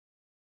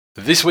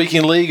This Week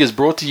in League is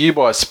brought to you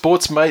by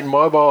Sportsmate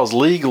Mobile's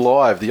League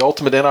Live, the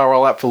ultimate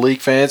NRL app for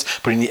league fans,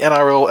 putting the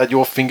NRL at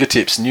your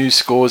fingertips. News,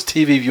 scores,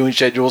 TV viewing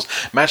schedules,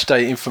 match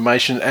day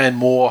information, and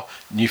more.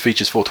 New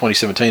features for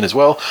 2017 as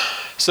well.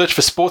 Search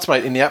for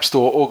Sportsmate in the App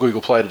Store or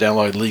Google Play to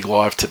download League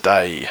Live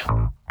today.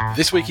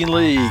 This Week in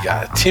League,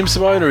 Tim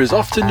Simona is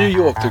off to New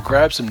York to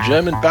grab some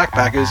German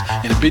backpackers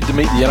in a bid to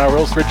meet the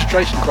NRL's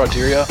registration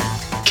criteria.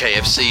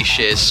 KFC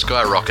shares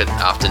skyrocket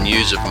after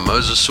news of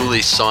Moses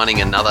Sully signing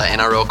another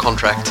NRL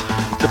contract.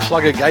 To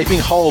plug a gaping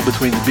hole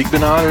between the big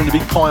banana and the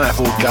big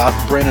pineapple,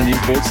 Garth Brennan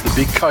imports the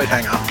big coat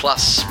hanger.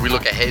 Plus, we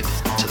look ahead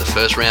to the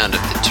first round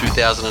of the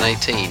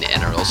 2018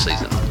 NRL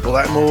season. All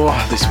that more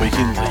This Week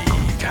in League.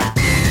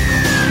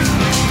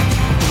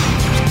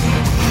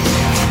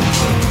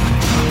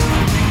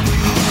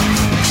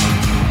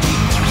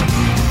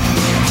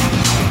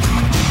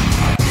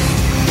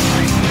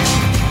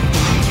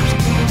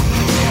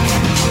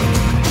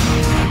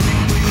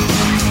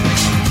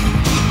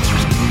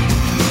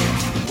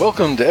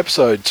 Welcome to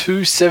episode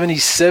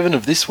 277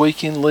 of This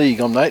Week in League.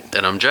 I'm Nate.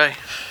 And I'm Jay.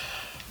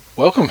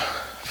 Welcome.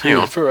 Hang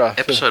on.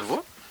 Episode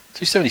what?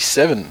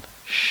 277.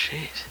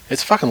 Shit.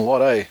 It's a fucking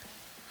lot, eh?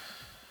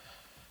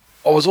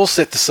 I was all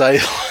set to say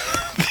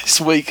this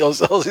week, I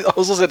was all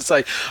set to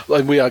say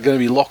like, we are going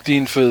to be locked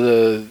in for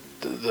the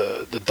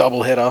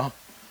double header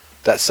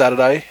that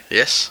Saturday.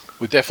 Yes.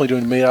 We're definitely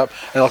doing the meetup.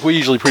 And like we're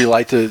usually pretty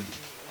late to,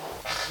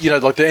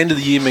 like the end of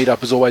the year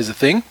meetup is always the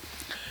thing.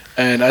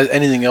 And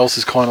anything else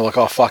is kind of like,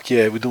 oh, fuck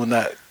yeah, we're doing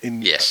that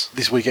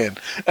this weekend.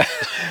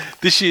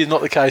 This year is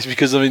not the case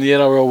because, the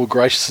NRL were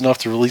gracious enough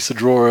to release the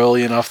draw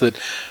early enough that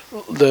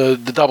the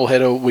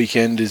doubleheader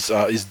weekend is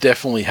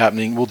definitely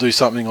happening. We'll do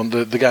something on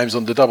the games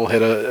on the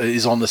doubleheader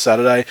is on the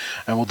Saturday,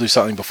 and we'll do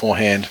something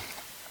beforehand.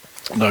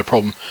 No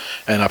problem.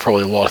 And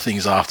probably a lot of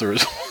things after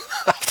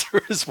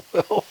as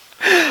well.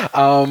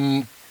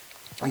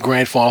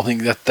 Grand final thing,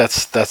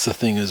 that's the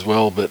thing as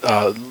well, but...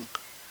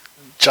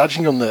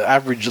 judging on the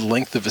average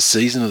length of a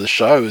season of the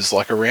show is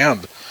like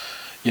around,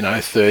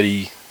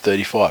 30,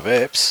 35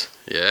 eps.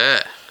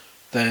 Yeah.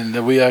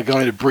 Then we are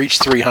going to breach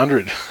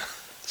 300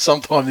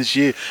 sometime this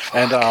year. Fuck.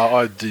 And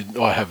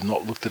I have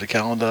not looked at a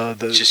calendar.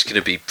 Just going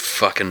to be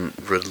fucking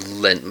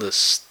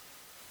relentless.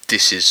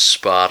 This is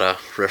Sparta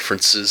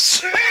references.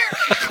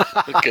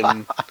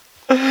 Fucking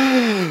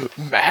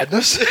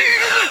madness.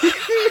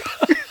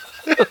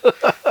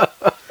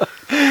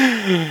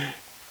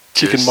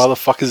 Chicken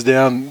motherfuckers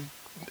down.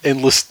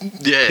 Endless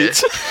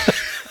pits.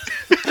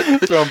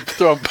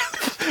 throw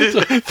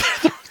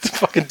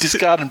fucking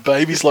discarding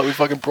babies like we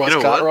fucking Bryce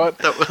Cartwright.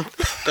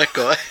 That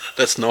guy,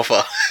 that's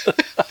Noffa.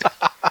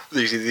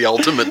 The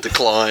ultimate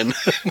decline.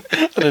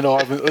 And then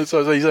Ivan,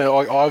 so he's saying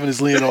Ivan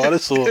is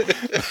Leonidas, or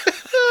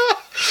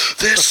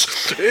this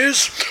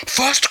is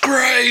first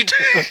grade.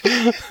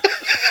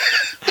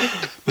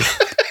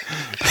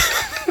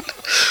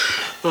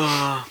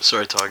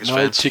 Sorry, Tigers fans.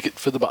 No ticket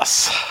for the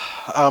bus.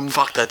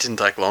 Fuck, that didn't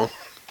take long.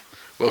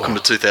 Welcome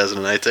to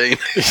 2018.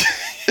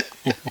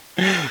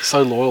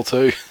 So loyal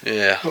too.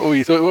 Yeah. What were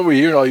you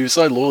hearing? Oh, he was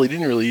so loyal. He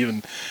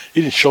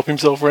didn't shop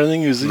himself or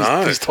anything. He's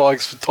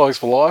Tigers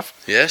for life.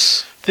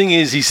 Yes. Thing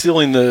is, he's still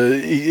in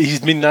he's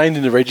been named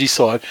in the Reggie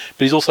side,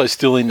 but he's also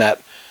still in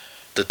that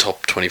the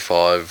top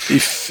 25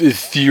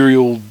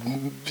 ethereal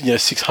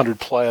 600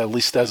 player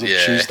list as of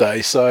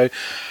Tuesday. So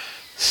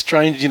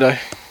strange,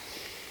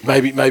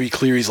 Maybe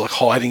Cleary's like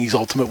hiding his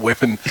ultimate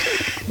weapon,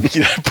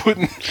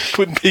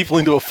 putting people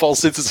into a false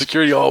sense of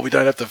security. Oh, we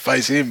don't have to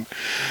face him.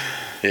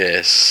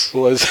 Yes.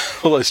 All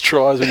those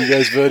tries when he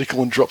goes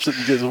vertical and drops it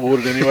and gets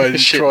awarded anyway.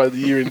 Just try the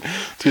year in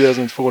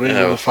 2014,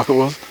 whatever the fuck it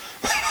was.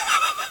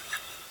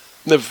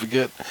 Never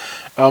forget.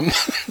 How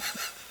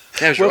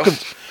was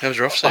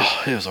your off season?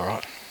 Oh, it was all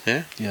right.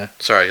 Yeah? Yeah.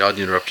 Sorry, I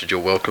interrupted your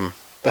welcome.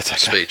 That's okay.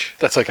 Speech.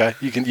 That's okay.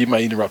 You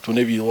may interrupt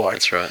whenever you like.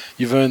 That's right.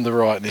 You've earned the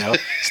right now.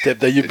 Step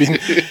there.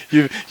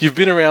 You've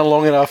been around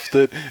long enough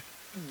that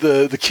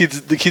the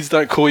kids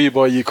don't call you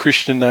by your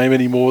Christian name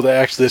anymore.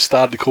 They've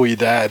started to call you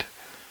Dad.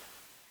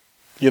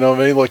 You know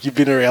what I mean? Like you've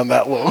been around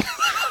that long.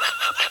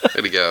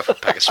 Gonna go for a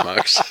pack of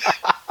smokes.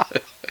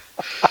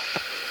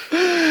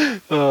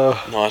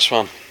 Nice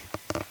one.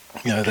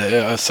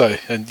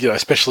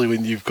 Especially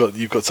when you've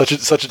got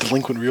such a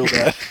delinquent real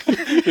dad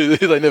who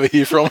they never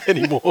hear from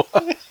anymore.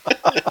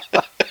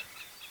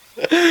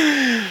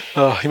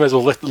 He may as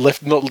well not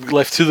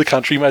left to the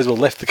country. He may as well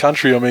left the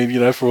country.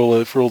 For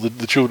all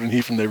the children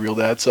hear from their real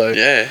dad. So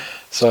yeah.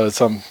 So it's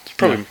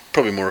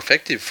probably more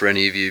effective for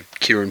any of you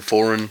Kieran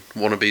Foran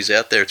wannabes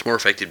out there. It's more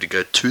effective to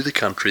go to the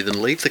country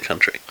than leave the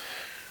country.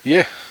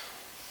 Yeah,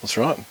 that's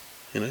right.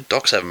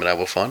 Docs haven't been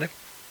able to find him.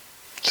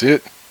 That's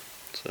it.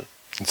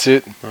 That's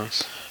it.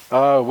 Nice.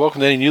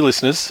 Welcome to any new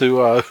listeners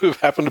who've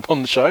happened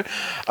upon the show.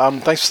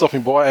 Thanks for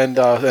stopping by, and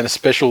a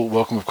special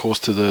welcome, of course,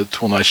 to the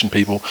TWIL Nation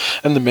people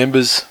and the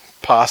members,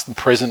 past and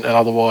present and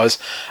otherwise.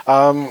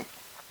 My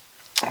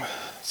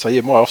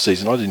off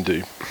season, I didn't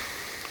do.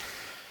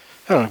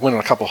 Went on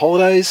a couple of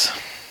holidays.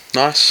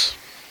 Nice.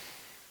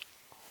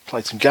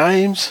 Played some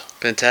games.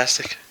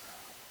 Fantastic.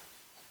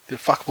 Did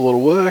a fuckable lot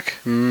of work.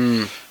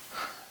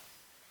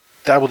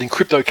 dabbled in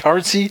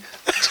cryptocurrency.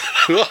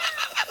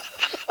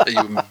 Are you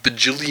a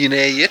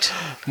bajillionaire yet?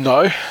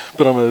 No,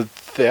 but I'm a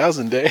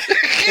thousandaire.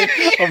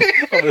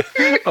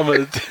 I'm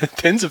a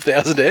tens of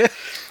thousandaire.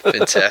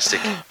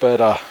 Fantastic.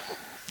 But I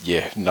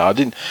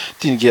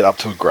didn't get up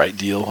to a great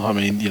deal. I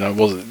mean, I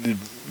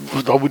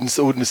wouldn't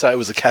say it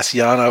was a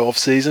Cassiano off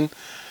season.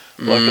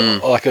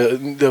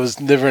 There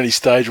was never any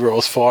stage where I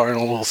was firing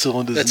on all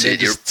cylinders. That's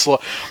it.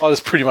 I was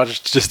pretty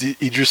much just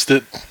Idrised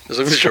it. As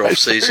long as your off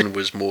season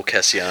was more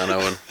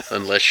Cassiano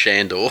and less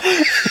Shandor.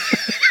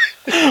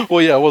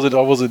 Well, yeah, I wasn't.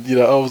 I wasn't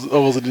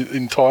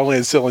in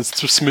Thailand selling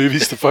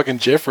smoothies to fucking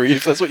Jeffrey.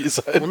 If that's what you're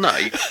saying. Well,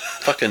 no,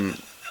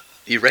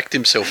 he wrecked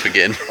himself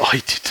again. Oh, he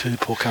did too,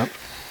 poor cunt.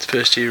 It's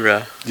first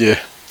year.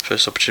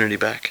 First opportunity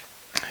back.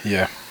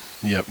 Yeah.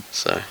 Yep.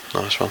 So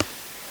nice one.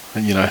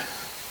 And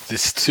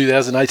this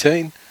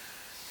 2018.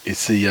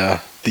 It's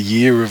the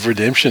year of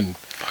redemption.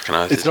 Fucking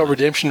oath. It's not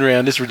redemption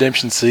round. It's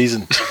redemption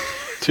season.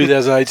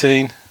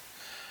 2018.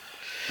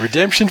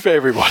 Redemption for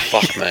everybody.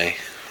 Fuck me.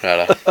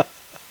 Right.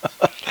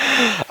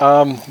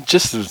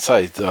 Just to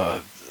say,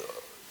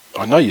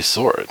 I know you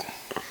saw it,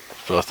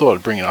 but I thought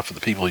I'd bring it up for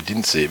the people who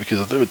didn't see it because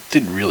I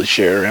didn't really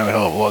share it around a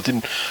hell of a lot.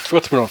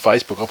 Forgot to put it on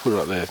Facebook. I'll put it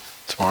up there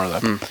tomorrow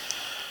though.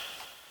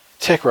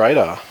 Tech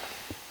Radar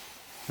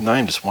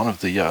named as one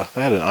of the.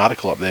 They had an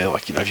article up there,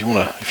 like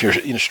if you're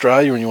in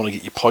Australia and you want to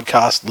get your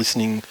podcast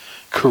listening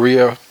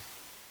career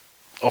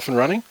off and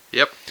running.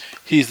 Yep.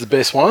 Here's the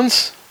best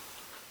ones.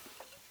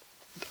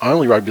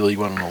 Only rugby league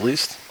one on the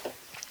list,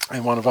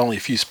 and one of only a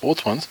few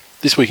sports ones.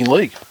 This Week in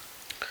League.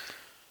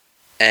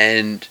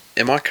 And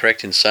am I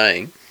correct in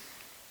saying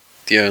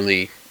the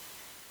only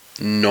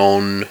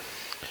non...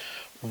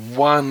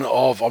 One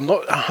of... I'm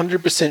not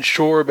 100%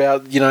 sure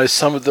about,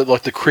 some of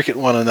the cricket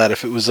one and that,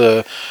 if it was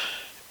a...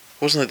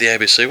 Wasn't it the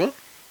ABC one?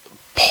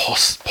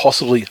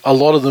 Possibly. A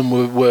lot of them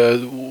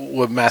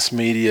were mass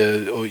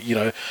media or,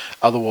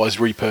 otherwise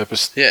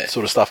repurposed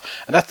sort of stuff.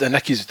 And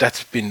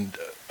that's been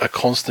a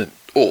constant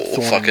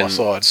thorn in my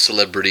side.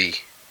 Celebrity...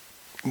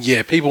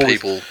 Yeah, people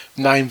with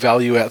name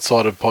value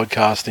outside of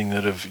podcasting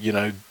that have,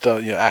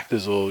 done,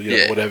 actors or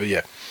whatever.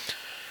 Yeah,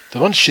 the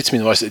one that shits me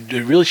the most. It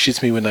really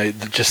shits me when they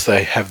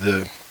have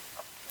the,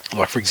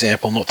 like, for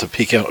example, not to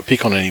pick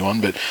on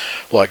anyone, but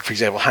like for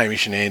example,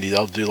 Hamish and Andy,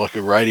 they'll do like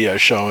a radio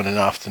show in an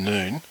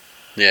afternoon.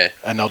 Yeah,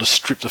 and they'll just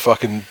strip the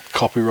fucking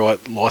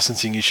copyright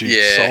licensing issue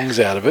songs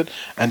out of it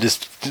and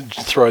just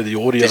throw the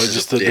audio,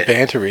 the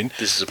banter in.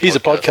 Here's a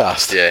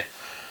podcast. Yeah,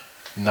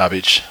 no,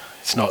 bitch.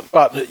 It's not,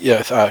 but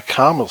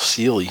Carmel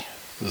Seeley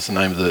is the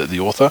name of the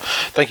author.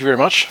 Thank you very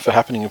much for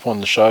happening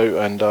upon the show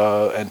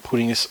and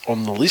putting us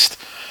on the list.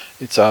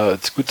 It's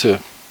good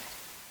to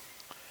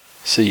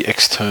see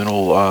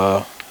external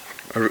I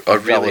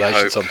really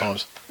hope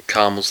sometimes.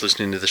 Carmel's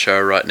listening to the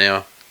show right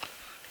now,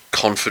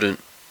 confident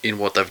in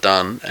what they've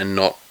done and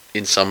not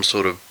in some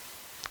sort of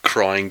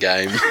crying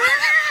game.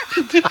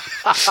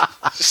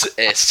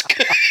 Esque.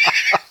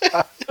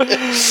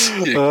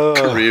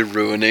 Career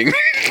ruining.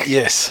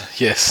 Yes.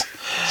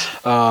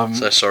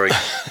 So sorry,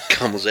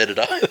 Carmel's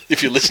editor,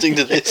 if you're listening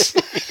to this.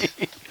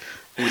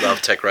 We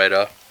love Tech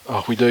Radar.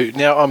 Oh, we do.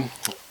 Now,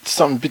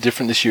 something a bit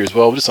different this year as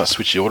well. We're just going to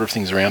switch the order of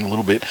things around a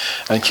little bit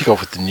and kick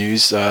off with the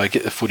news.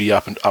 Get the footy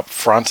up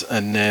front,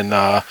 and then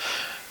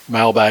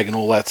mailbag and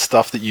all that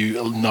stuff that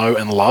you know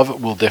and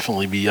love will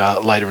definitely be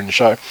later in the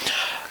show.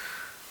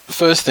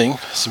 First thing,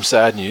 some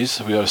sad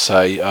news. We got to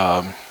say,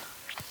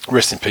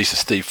 rest in peace to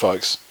Steve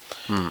Folkes,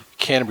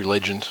 Canterbury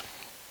legend.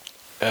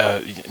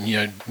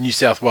 New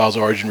South Wales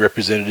Origin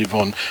representative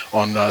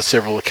on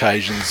several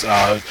occasions.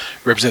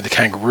 Represented the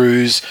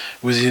Kangaroos.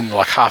 Was in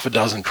like half a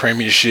dozen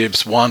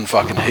premierships. Won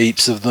fucking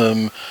heaps of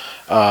them.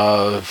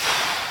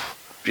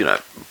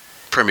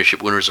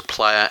 Premiership winner as a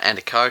player and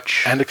a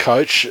coach.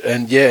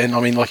 And I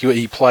mean, like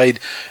he played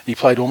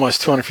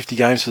almost 250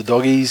 games for the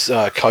Doggies.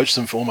 Coached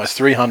them for almost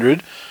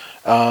 300.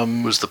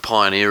 Was the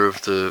pioneer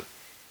of the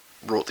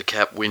brought the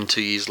cap win 2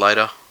 years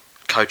later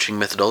coaching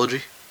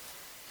methodology.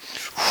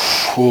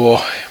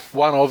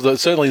 One of the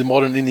certainly the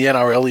modern in the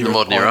NRL. The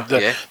modern era, the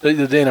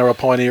NRL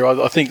pioneer.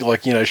 I think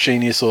like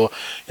Sheenius or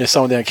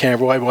someone down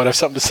Canberra might have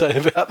something to say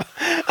about.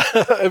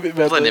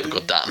 Well, they never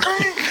got done.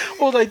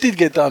 Well, they did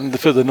get done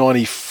for the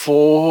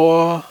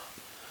 '94.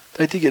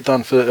 They did get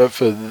done for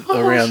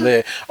around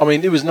there. I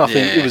mean, it was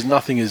nothing. Yeah. It was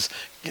nothing as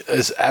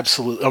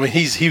absolute. I mean,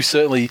 he was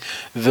certainly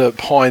the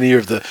pioneer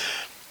of the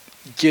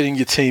getting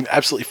your team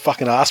absolutely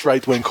fucking ass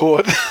raped when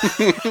caught,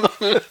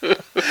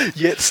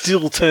 yet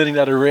still turning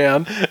that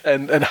around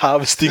and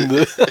harvesting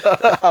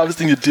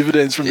the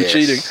dividends from the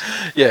cheating.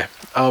 Yeah.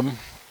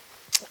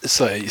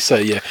 So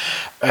yeah,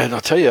 and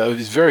I'll tell you, he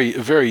was very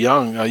very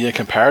young.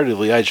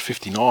 Comparatively, age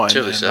 59. It's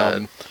really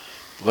sad.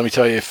 Let me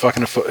tell you,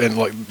 and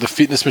like the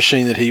fitness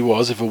machine that he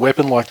was, if a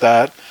weapon like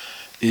that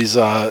is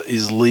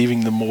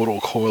leaving the mortal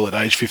coil at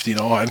age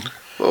 59,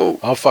 well,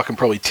 I'm fucking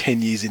probably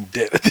 10 years in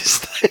debt at this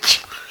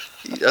stage.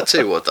 I'll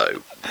tell you what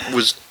though,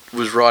 was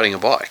riding a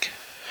bike,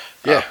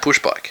 push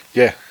bike.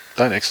 Yeah,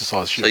 don't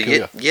exercise. So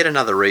yet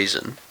another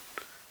reason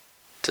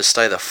to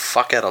stay the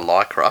fuck out of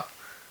Lycra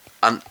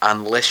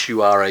unless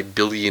you are a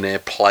billionaire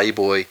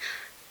playboy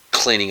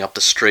cleaning up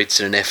the streets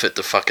in an effort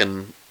to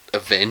fucking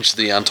avenge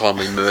the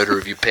untimely murder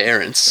of your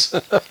parents,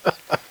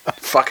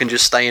 fucking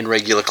just stay in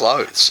regular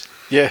clothes.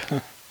 Yeah,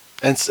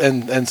 and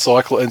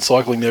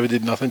cycling never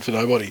did nothing for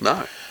nobody.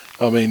 No.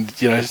 I mean,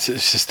 it's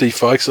just Steve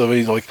Folkes. I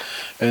mean,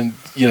 and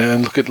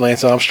look at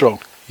Lance Armstrong.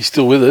 He's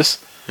still with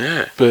us.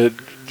 Yeah. But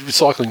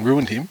cycling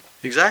ruined him.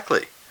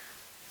 Exactly.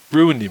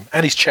 Ruined him.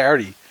 And his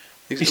charity.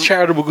 His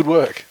charitable good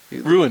work.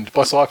 Ruined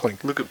by cycling.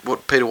 Look at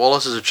what Peter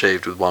Wallace has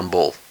achieved with one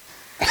ball.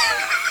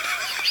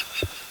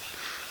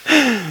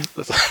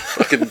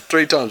 Fucking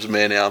 3 times a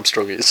man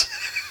Armstrong is.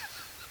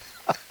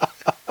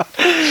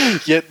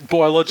 Yet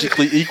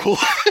biologically equal.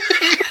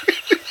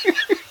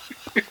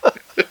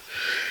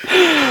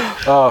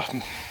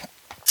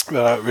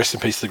 Rest in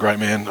peace to the great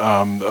man.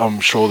 I'm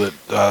sure that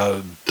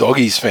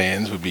Doggies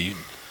fans would be.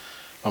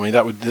 I mean,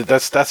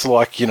 that's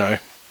like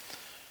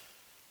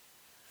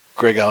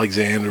Greg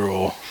Alexander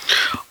or.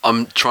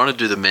 I'm trying to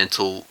do the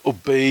mental. Or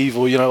Beeve,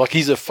 or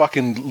he's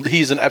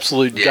an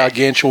absolute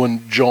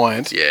gargantuan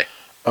giant. Yeah.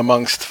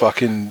 Amongst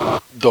fucking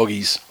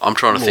Doggies. I'm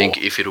trying to think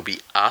if it'll be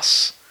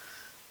us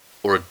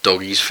or a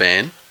Doggies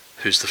fan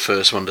who's the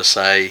first one to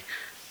say,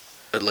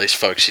 at least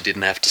folks, you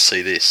didn't have to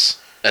see this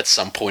at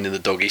some point in the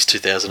Doggies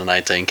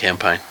 2018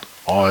 campaign.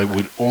 I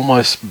would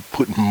almost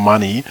put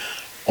money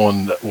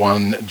on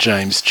one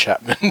James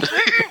Chapman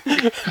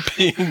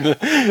being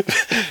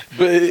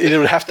but it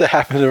would have to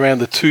happen around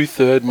the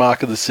 2/3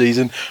 mark of the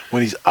season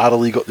when he's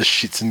utterly got the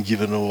shits and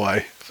given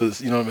away.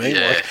 You know what I mean?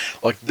 Yeah.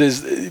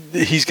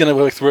 He's going to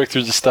work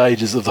through the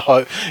stages of the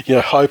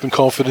hope and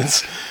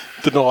confidence,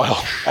 denial,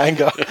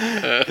 anger.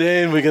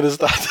 Then we're going to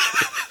start.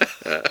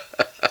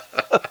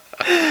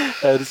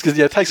 It's because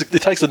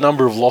it takes a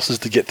number of losses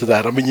to get to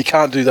that. I mean, you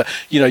can't do that.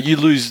 You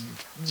lose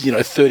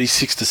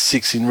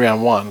 36-6 in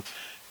round 1.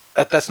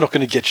 That's not going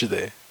to get you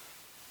there.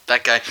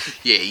 That game,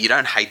 you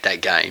don't hate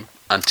that game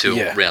until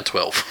round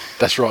 12.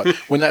 That's right.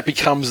 When that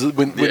becomes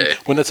when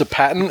it's a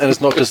pattern and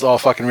it's not just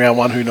fucking round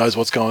 1. Who knows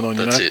what's going on?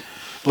 That's it.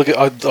 Look at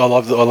I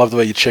love the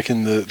way you're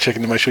checking to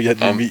make sure you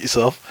hadn't mute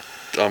yourself.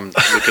 I'm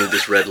looking at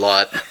this red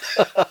light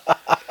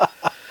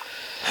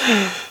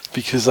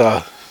because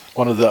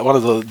one of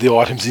the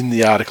items in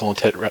the article on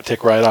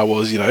Tech Radar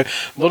was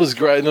not as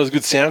great, not as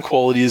good sound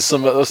quality as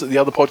some of the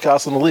other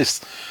podcasts on the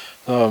list.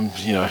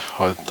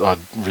 I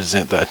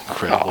resent that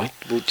incredibly.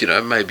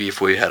 Well, maybe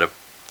if we had a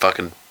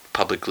fucking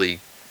publicly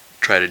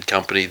traded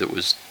company that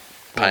was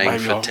paying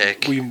for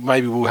tech.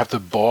 Maybe we'll have to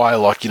buy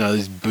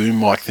these boom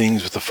mic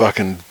things with the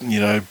fucking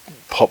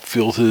pop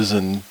filters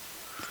and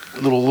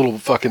little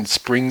fucking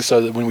springs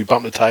so that when we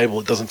bump the table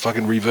it doesn't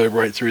fucking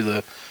reverberate through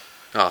the.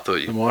 Oh, I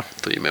thought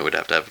you meant we'd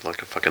have to have a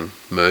fucking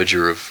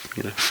merger of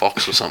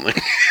Fox or something.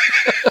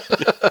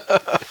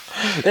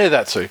 Yeah,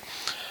 that too.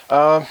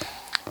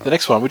 The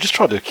next one, we just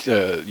tried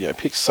to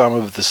pick some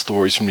of the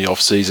stories from the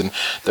off season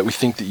that we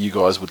think that you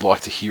guys would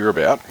like to hear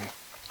about.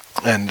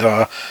 And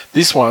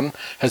this one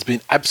has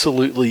been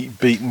absolutely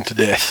beaten to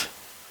death.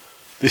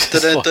 This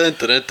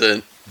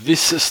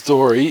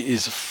story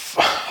is...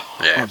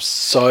 I'm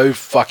so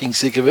fucking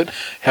sick of it.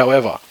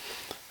 However,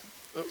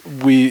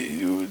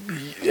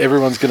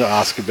 everyone's going to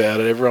ask about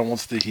it. Everyone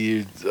wants to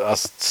hear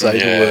us say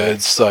the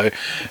words. So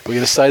we're going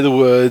to say the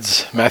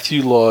words.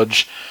 Matthew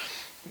Lodge,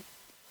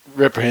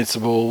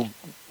 reprehensible.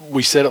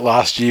 We said it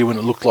last year when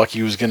it looked like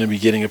he was going to be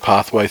getting a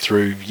pathway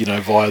through,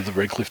 via the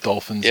Redcliffe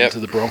Dolphins into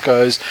the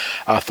Broncos.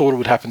 Thought it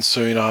would happen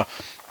sooner.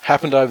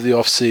 Happened over the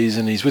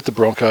off-season. He's with the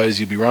Broncos.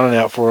 You'll be running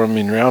out for him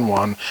in round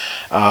 1.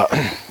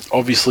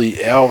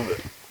 Obviously, our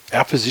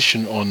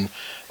position on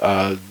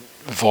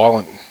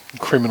violent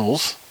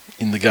criminals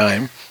in the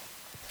game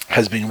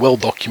has been well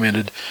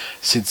documented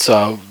since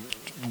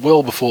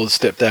well before the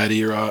stepdad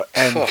era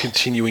and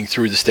continuing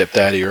through the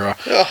stepdad era.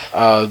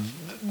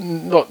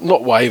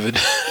 Not wavered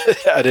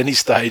at any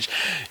stage.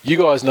 You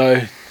guys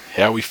know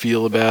how we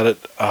feel about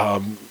it.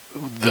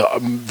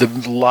 The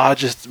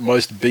largest,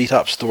 most beat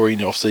up story in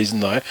the off season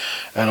though,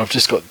 and I've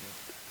just got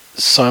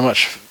so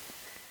much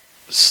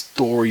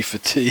story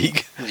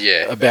fatigue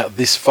about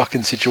this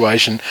fucking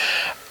situation.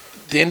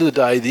 At the end of the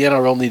day, the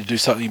NRL need to do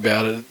something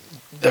about it.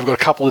 They've got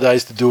a couple of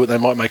days to do it. They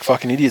might make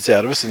fucking idiots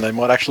out of us, and they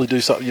might actually do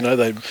something.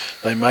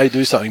 They may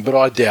do something, but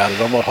I doubt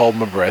it. I'm not holding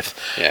my breath.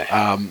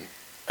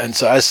 And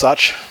so as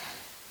such.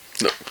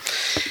 Look,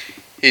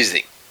 here's the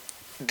thing.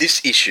 This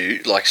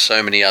issue, like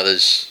so many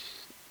others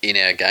in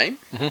our game,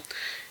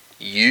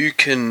 you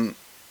can...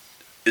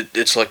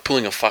 It's like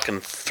pulling a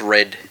fucking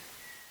thread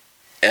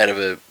out of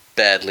a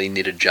badly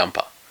knitted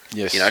jumper.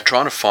 Yes.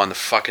 Trying to find the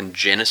fucking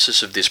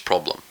genesis of this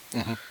problem.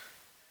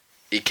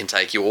 It can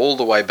take you all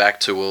the way back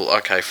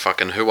to,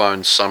 fucking who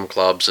owns some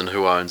clubs and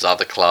who owns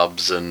other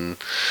clubs and,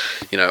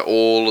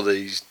 all of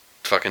these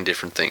fucking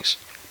different things.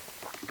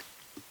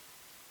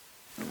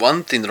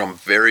 One thing that I'm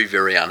very,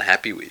 very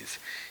unhappy with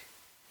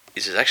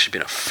is there's actually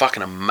been a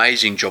fucking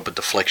amazing job of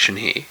deflection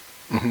here.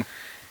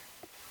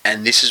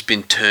 And this has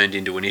been turned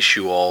into an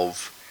issue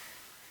of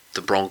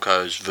the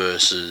Broncos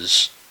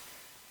versus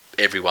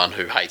everyone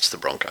who hates the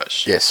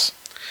Broncos. Yes.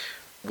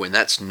 when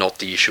that's not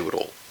the issue at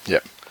all.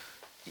 Yep.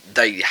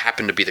 They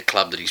happen to be the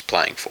club that he's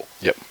playing for.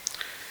 Yep.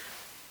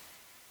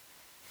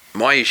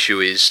 My issue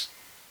is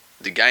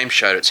the game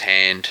showed its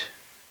hand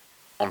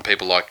on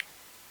people like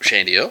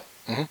Shandy Earl.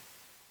 Mm-hmm.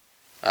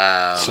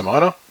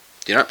 Simona.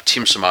 You know,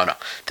 Tim Simona.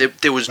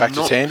 There was Back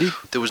to Tandy.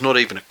 There was not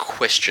even a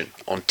question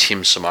on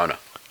Tim Simona.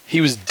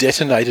 He was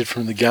detonated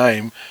from the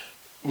game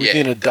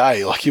within a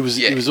day. Like, it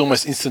was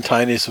almost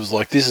instantaneous. It was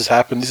like, this has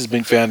happened, this has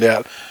been found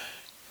out.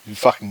 You're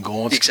fucking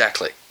gone.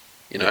 Exactly.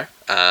 You know?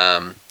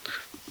 And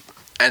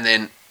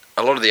then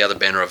a lot of the other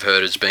banner I've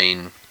heard has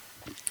been,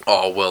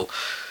 oh, well,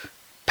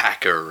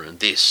 Packer and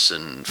this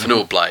and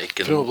Fanua Blake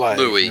and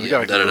Louis and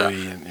da-da-da.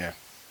 Yeah.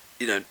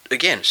 You know,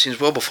 again, since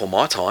well before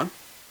my time,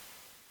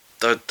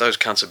 those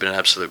cunts have been an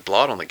absolute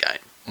blight on the game.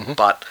 Mm-hmm.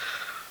 But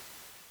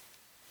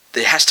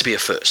there has to be a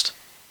first.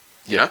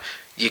 You know?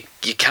 You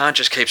can't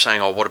just keep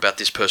saying, oh, what about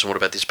this person, what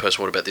about this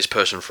person, what about this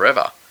person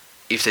forever.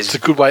 If there's...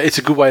 It's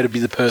a good way to be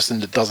the person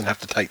that doesn't have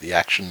to take the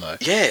action, though.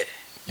 Yeah.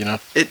 You know?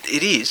 It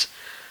is.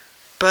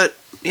 But,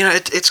 you know,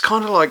 it's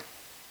kind of like...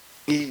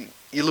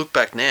 You look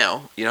back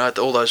now, you know, at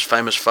all those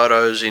famous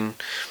photos in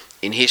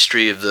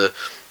history of the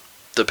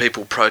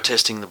people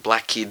protesting the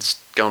black kids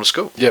going to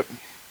school. Yep.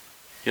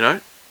 You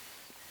know?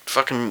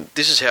 Fucking...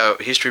 This is how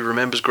history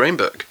remembers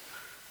Greenberg.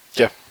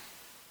 Yeah.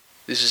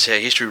 This is how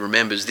history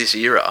remembers this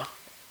era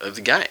of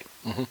the game.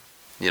 Mm-hmm.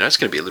 You know, it's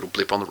going to be a little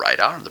blip on the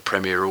radar, and the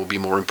Premier will be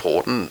more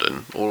important,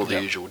 and all of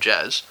the usual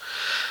jazz.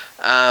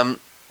 But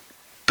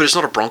it's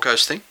not a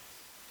Broncos thing.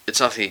 It's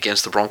nothing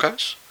against the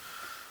Broncos.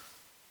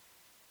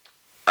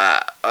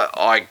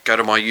 I go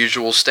to my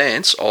usual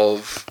stance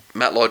of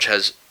Matt Lodge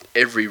has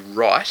every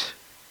right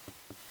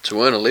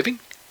to earn a living,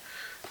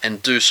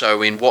 and do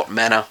so in what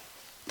manner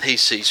he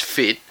sees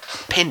fit,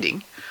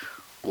 pending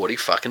what he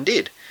fucking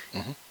did.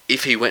 Mm-hmm.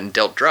 If he went and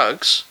dealt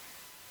drugs,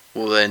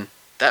 well then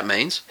that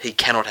means he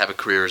cannot have a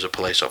career as a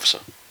police officer.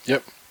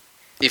 Yep.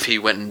 If he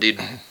went and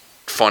did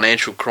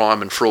financial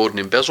crime and fraud and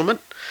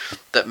embezzlement,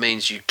 that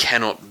means you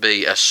cannot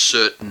be a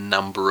certain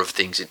number of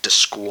things. It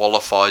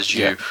disqualifies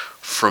you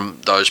from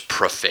those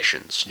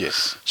professions.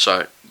 Yes.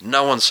 So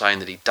no one's saying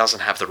that he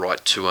doesn't have the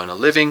right to earn a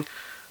living.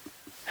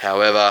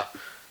 However,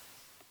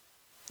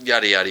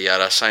 yada yada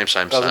yada, same.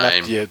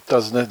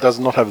 Does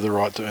not have the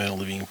right to earn a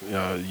living.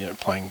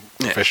 Playing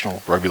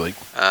professional rugby league.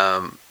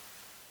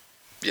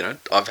 You know,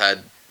 I've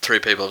had 3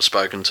 people I've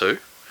spoken to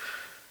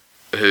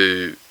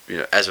who, you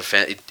know, as a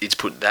fan, it's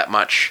put that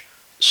much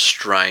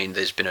strain.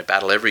 There's been a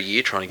battle every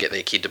year trying to get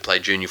their kid to play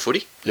junior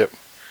footy. Yep.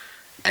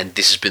 And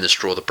this has been the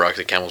straw that broke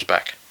the camel's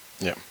back.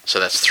 Yep. So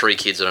that's 3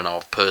 kids that I know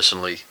of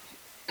personally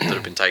that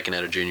have been taken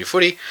out of junior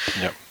footy.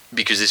 Yep.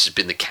 Because this has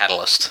been the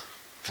catalyst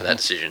for that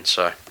decision.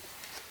 So,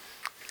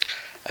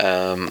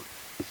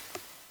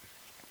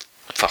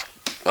 fuck,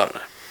 I don't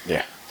know.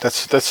 Yeah.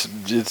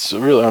 It's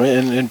really, I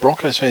mean, and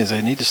Broncos fans,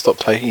 they need to stop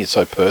taking it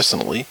so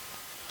personally.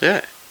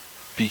 Yeah.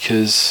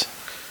 Because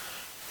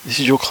this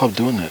is your club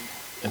doing it.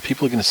 And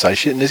people are going to say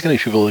shit, and there's going to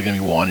be people that are going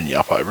to be winding you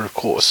up over it, of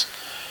course.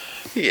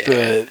 Yeah.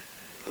 But,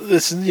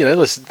 there's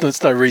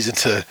no reason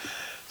to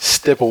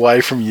step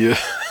away from your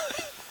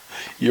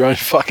own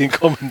fucking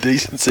common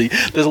decency.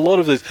 There's a lot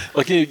of this,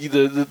 like,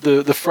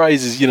 the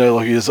phrase is,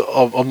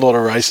 I'm not a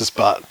racist,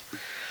 but...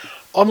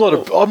 I'm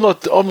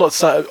not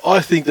saying.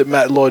 I think that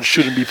Matt Lodge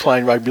shouldn't be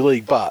playing rugby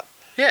league, but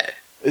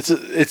it's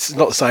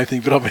not the same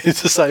thing. But I mean,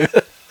 it's the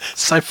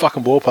same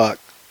fucking ballpark.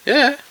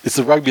 Yeah, it's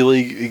the rugby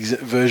league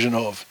version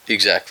of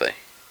exactly.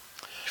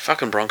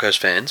 Fucking Broncos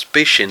fans,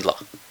 be Schindler.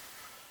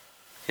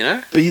 You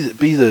know, be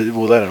the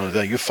well. They don't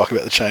give a fuck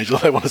about the change. All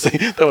they want to see,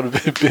 they want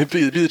to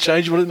be the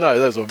change. You want to know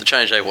those the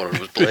change they wanted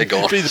was Blair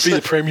gone. be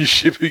the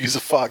premiership. Who gives a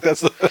fuck?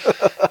 That's the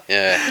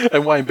yeah.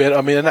 And Wayne Bennett.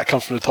 I mean, and that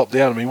comes from the top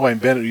down. I mean, Wayne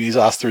Bennett. He's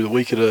asked through the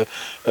week at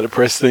a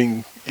press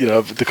thing.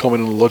 To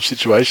comment on the Lodge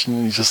situation.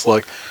 And he's just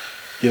like,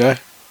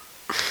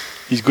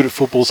 he's good at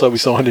football, so we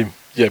signed him.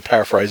 Yeah,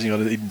 paraphrasing. He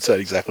didn't say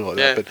it exactly like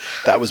that, but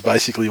that was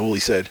basically all he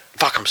said.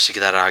 Fuck, I'm sick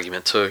of that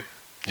argument too.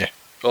 Yeah.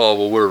 Oh,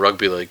 well, we're a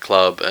rugby league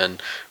club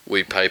and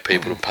we pay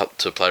people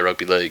to play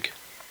rugby league.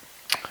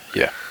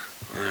 Yeah.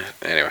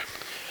 Anyway.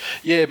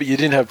 Yeah, but you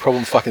didn't have a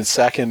problem fucking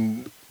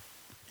sacking...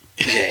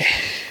 Yeah.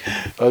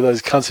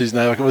 those cunts whose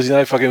name... What was his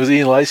name? Fucking... Was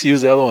Ian Lacey? He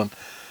was the other one.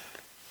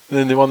 And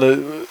then the one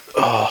that...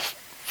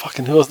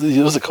 fucking... Who was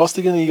it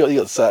Costigan? He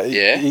got sacked.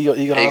 Yeah. He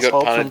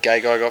got punted. Gay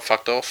guy got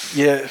fucked off.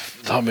 Yeah.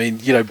 I mean,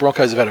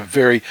 Broncos have had a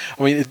very...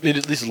 I mean,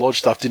 this Lodge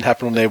stuff didn't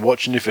happen on their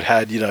watch, and if it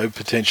had,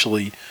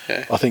 potentially...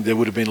 Yeah. I think there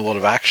would have been a lot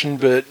of action,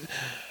 but...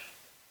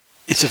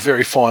 It's a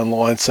very fine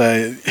line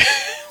saying...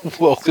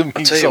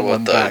 welcoming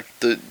someone back.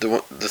 The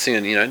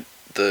thing,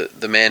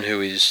 the man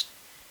who is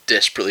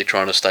desperately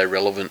trying to stay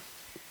relevant,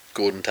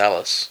 Gordon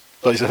Tallis.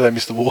 Oh, you said they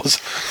missed the wars.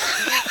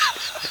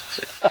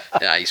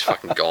 Yeah, he's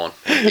fucking gone.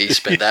 He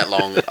spent that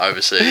long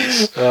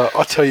overseas.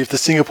 I tell you, if the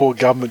Singapore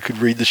government could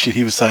read the shit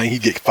he was saying,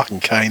 he'd get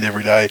fucking caned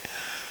every day.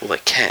 Well, they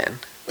can,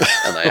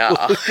 and they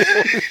are.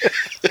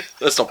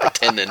 Let's not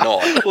pretend they're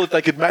not. Well, if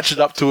they could match it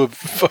up to a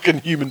fucking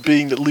human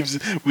being that lives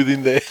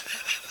within there.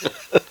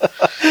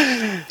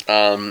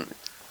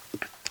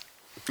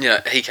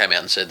 he came out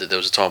and said that there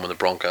was a time when the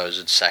Broncos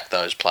had sacked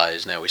those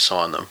players. Now we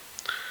sign them.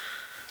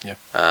 Yeah.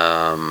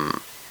 I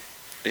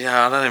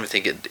don't even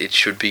think it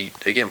should be,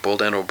 again, boiled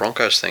down to a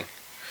Broncos thing.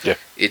 Yeah.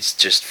 It's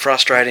just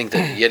frustrating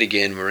that, yet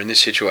again, we're in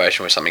this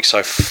situation where something's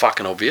so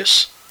fucking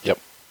obvious. Yep.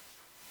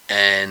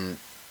 And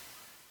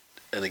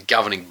the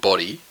governing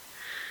body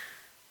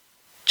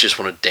just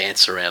want to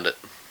dance around it.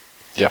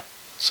 Yeah.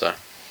 So.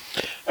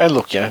 And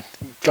look,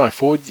 going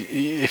forward,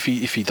 if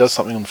he does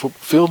something on the football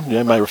field,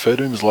 may refer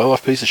to him as a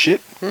low-life piece of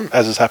shit,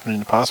 as has happened in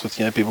the past with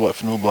people like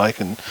Fanua Blake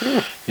and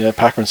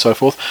Packer and so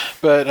forth.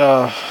 But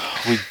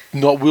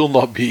will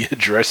not be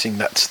addressing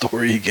that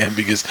story again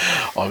because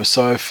I'm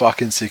so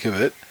fucking sick of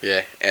it.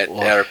 Yeah,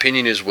 our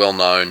opinion is well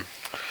known.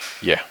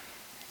 Yeah,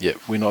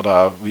 we're not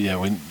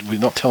we're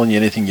not telling you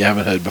anything you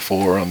haven't heard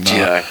before. On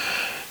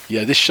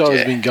this show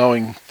has been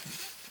going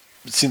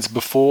since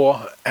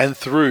before and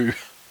through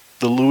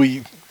the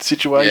Louis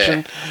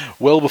situation,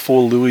 well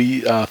before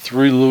Louis,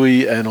 through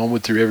Louis, and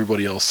onward through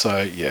everybody else.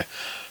 So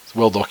it's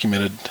well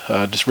documented.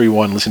 Just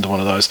rewind and listen to one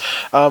of those.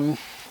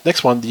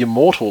 Next one, the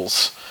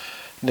Immortals.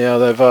 Now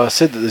they've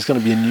said that there's going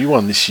to be a new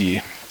one this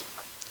year,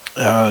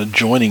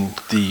 joining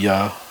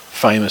the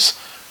famous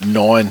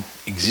 9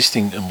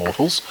 existing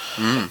Immortals.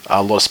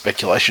 A lot of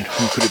speculation.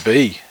 Who could it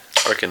be?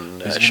 I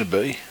reckon who's it going to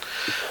be?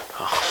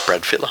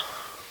 Brad Fittler.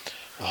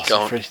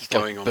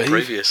 Going on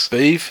previous.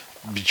 Beeve.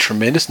 Be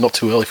tremendous. Not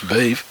too early for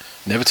Beeve.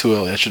 Never too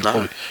early. I should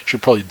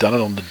probably done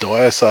it on the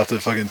dais after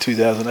the fucking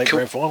 2008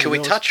 grand final. Can we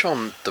touch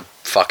on the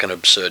fucking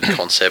absurd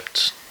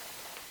concept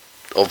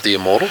of the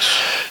Immortals?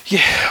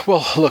 Yeah.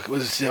 Well, look,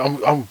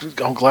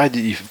 I'm glad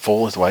that you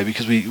fall this way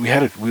because we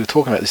were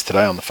talking about this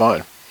today on the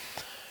phone,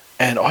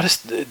 and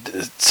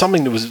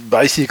something that was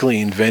basically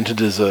invented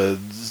as a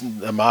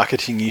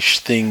marketing-ish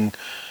thing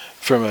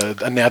from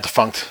a now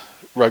defunct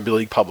rugby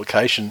league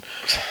publication,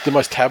 the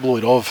most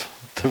tabloid of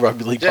the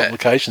rugby league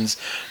publications,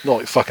 not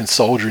like fucking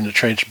Soldier in the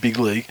Trench Big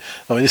League.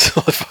 I mean, this is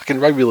like fucking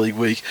Rugby League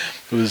Week.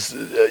 It was,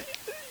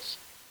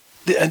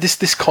 and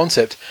this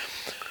concept.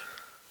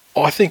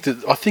 I think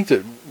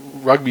that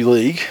rugby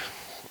league,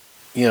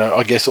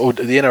 I guess, or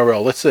the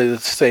NRL. Let's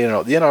say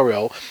NRL. The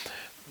NRL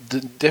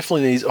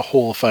definitely needs a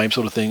Hall of Fame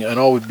sort of thing, and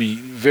I would be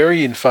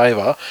very in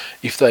favour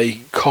if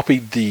they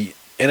copied the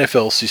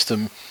NFL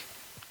system.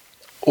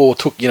 Or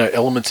took,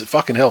 elements of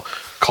fucking hell.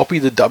 Copy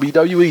the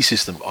WWE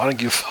system. I don't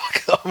give a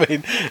fuck. I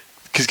mean,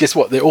 because guess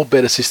what? They're all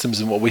better systems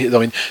than what we... I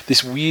mean,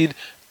 this weird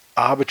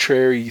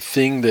arbitrary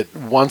thing that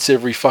once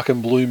every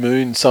fucking blue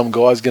moon some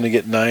guy's going to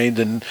get named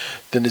and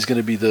then there's going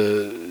to be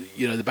the,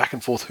 the back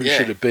and forth, who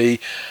should it be?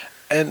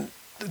 And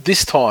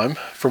this time,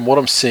 from what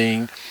I'm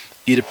seeing,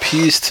 it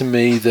appears to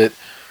me that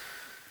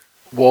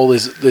while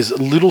there's a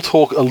little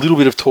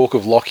bit of talk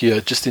of Lockyer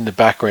just in the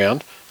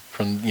background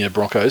from,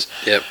 Broncos...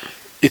 Yep.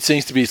 It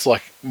seems to be it's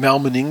like Mal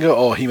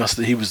Meninga. He had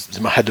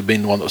to have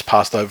been the one that was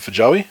passed over for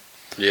Joey.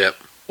 Yep.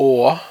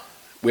 Or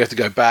we have to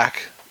go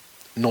back,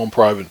 Norm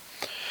Provan,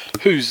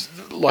 whose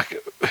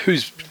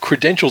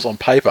credentials on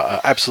paper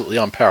are absolutely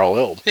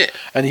unparalleled. Yeah.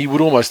 And he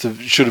would almost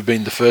should have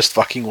been the first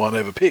fucking one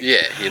ever picked.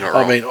 Yeah, you're not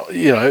wrong. I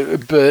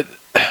mean, but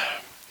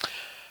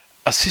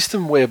a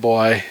system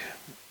whereby,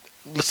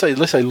 let's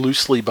say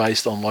loosely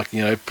based on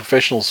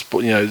professional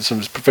sport,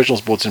 some professional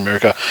sports in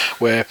America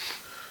where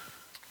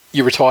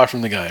you retire from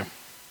the game.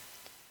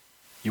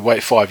 You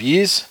wait 5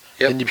 years,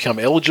 then you become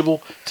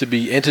eligible to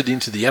be entered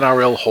into the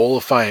NRL Hall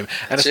of Fame.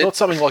 And it's not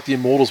something like the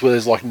Immortals where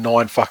there's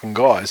 9 fucking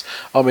guys.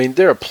 I mean,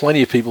 there are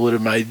plenty of people that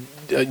have made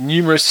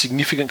numerous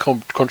significant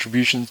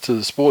contributions to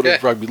the sport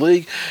of rugby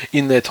league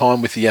in their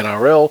time with the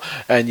NRL.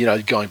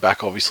 And, going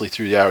back obviously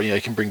through the hour, you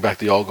can bring back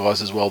the old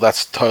guys as well.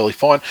 That's totally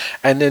fine.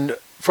 And then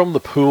from the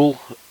pool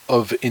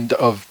of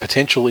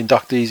potential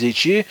inductees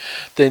each year,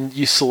 then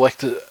you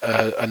select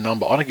a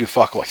number. I don't give a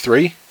fuck,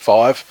 3,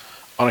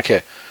 5, I don't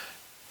care.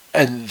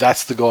 And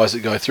that's the guys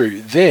that go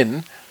through.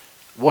 Then,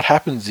 what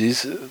happens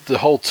is the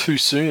whole too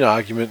soon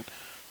argument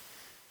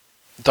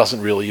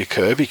doesn't really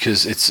occur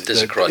because it's a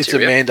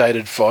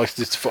mandated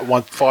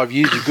 5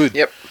 years. You're good.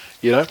 Yep.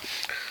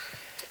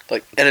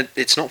 And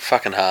it's not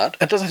fucking hard.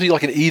 It doesn't have to be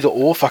like an either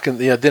or fucking.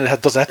 Then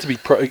it doesn't have to be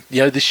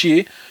this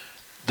year,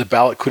 the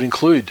ballot could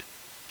include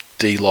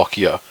D.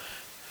 Lockyer,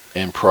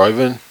 and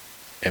Provan,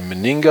 and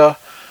Meninga,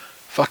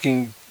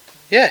 fucking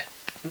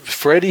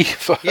Freddie,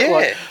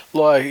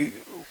 like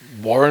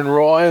Warren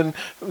Ryan,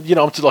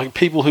 up to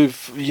people who've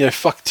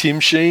fuck Tim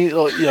Sheen,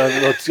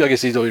 I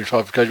guess he's already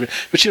retired for coaching,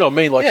 but you know what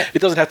I mean.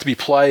 It doesn't have to be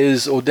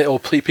players or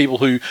people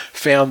who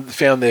found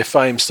their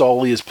fame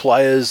solely as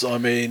players. I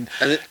mean,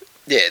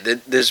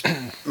 there's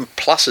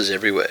pluses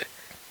everywhere.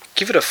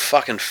 Give it a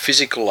fucking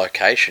physical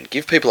location.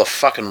 Give people a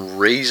fucking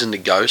reason to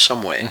go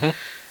somewhere.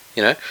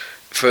 Mm-hmm.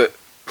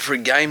 For a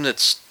game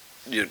that's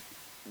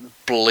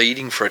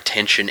bleeding for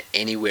attention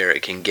anywhere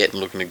it can get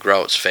and looking to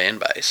grow its fan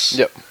base.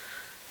 Yep.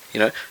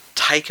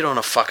 Take it on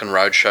a fucking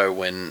roadshow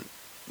when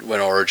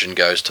Origin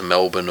goes to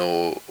Melbourne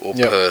or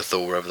Perth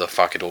or wherever the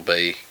fuck it'll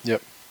be.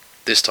 Yep.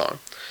 This time.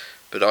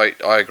 But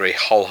I agree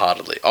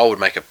wholeheartedly. I would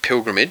make a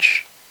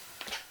pilgrimage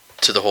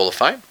to the Hall of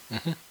Fame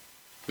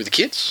with the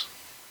kids.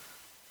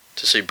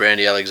 to see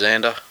Brandy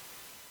Alexander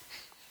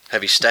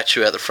have his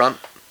statue out the front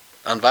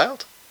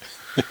unveiled.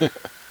 To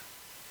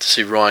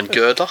see Ryan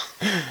Girdler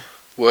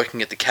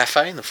working at the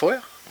cafe in the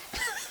foyer.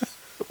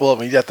 Well, I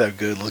mean, you'd have to have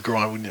girdlers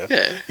grind, wouldn't you?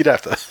 Yeah. You'd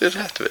have to. It'd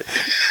have to be.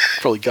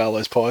 Probably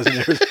Garlo's pies in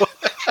there as well.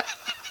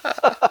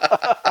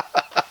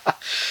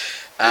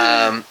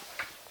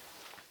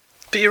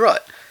 But you're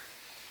right.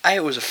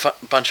 It was a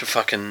bunch of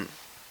fucking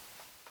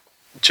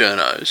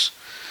journos.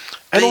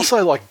 And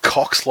also, like,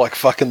 cocks like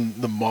fucking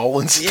the mole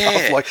and stuff.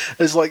 Yeah. Like,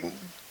 there's, like,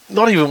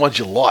 not even ones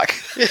you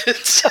like.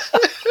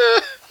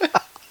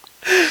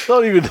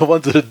 Not even the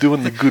ones that are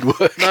doing the good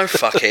work. No,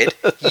 fuckhead.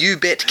 You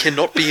bet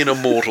cannot be an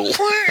immortal.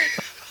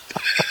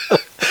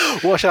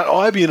 Why shan't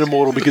I be an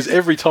immortal? Because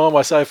every time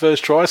I say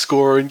first try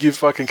scorer and give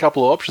fucking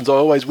couple of options, I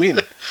always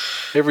win.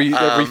 Every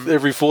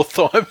fourth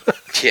time.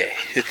 Yeah.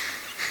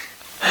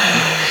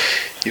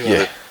 You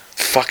are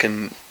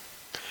fucking...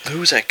 Who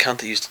was that cunt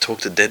that used to talk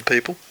to dead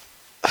people?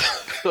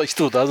 He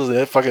still does, doesn't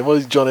he? Fucking, what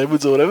is John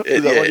Edwards or whatever?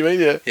 Is that what you mean?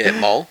 Yeah. Yeah,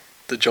 Mole.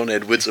 The John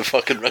Edwards of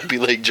fucking rugby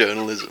league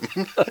journalism.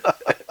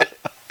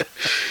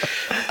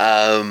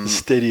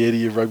 Steady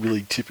Eddie of rugby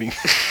league tipping.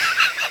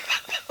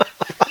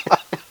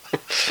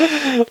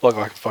 Like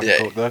I can fucking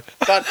talk though.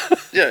 But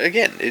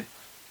again,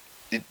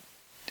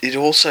 it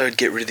also would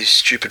get rid of this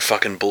stupid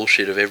fucking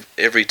bullshit of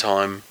every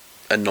time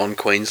a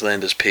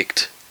non-Queenslander's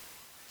picked.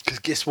 Because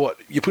guess what?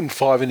 You're putting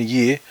 5 in a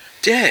year.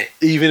 Yeah.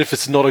 Even if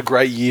it's not a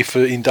great year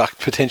for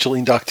potential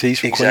inductees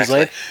from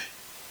Queensland,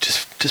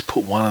 just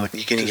put one of the.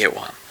 You're gonna get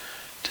one.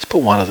 Just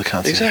put one of the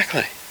cunts.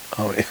 Exactly.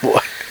 I mean,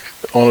 like,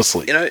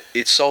 honestly,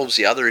 it solves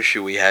the other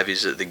issue we have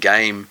is that the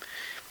game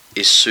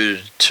is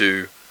suited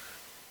to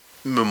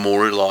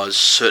memorialise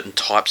certain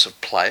types of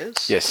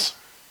players. Yes.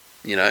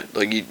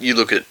 Like you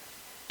look at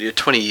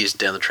 20 years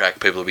down the track,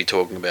 people will be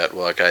talking about,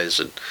 well, okay,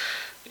 there's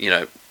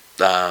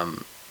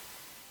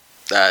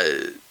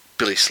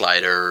Billy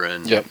Slater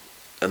and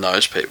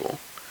those people.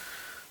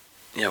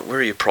 Where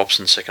are your props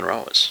and second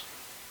rowers?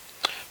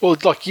 Well,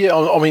 like, yeah,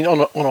 I mean,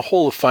 on a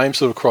Hall of Fame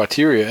sort of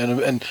criteria,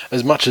 and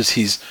as much as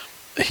his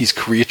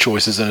career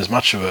choices and as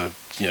much of a,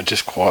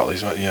 just quietly,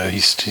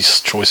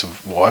 his choice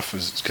of wife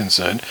is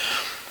concerned,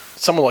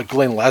 someone like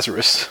Glenn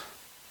Lazarus.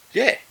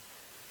 Yeah.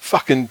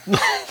 Fucking,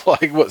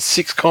 like, what,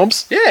 6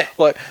 comps? Yeah.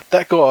 Like,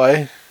 that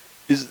guy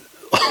is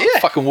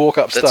fucking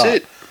walk-up star.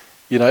 That's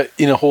it.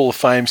 In a Hall of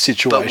Fame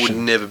situation. But would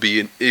never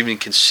be even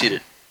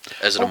considered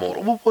as an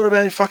immortal. Well, what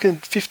about in fucking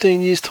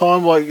 15 years'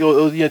 time, or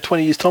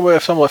 20 years' time, we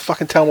have someone like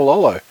fucking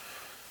Taumalolo?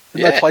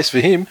 There's no place for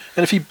him,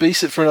 and if he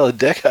beats it for another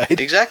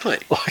decade... Exactly.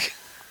 Like,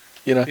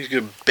 He's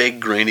going to beg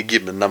Green to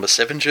give him a number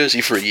 7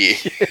 jersey for a year.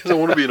 I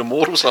want to be an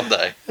immortal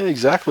someday. Yeah,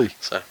 exactly.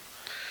 So...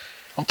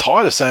 I'm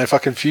tired of saying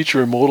fucking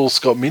future immortal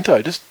Scott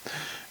Minto. Just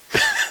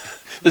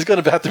there's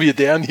going to have to be a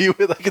down year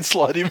where they can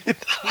slide him in.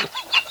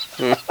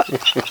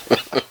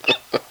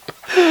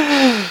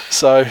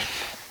 So,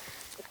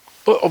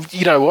 but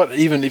you know what?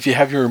 Even if you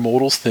have your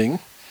immortals thing,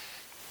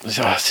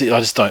 I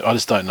just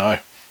don't know.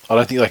 I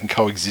don't think they can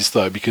coexist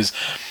though, because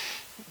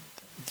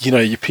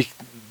you pick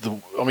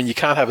you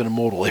can't have an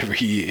immortal every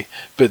year.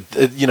 But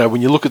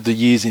when you look at the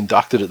years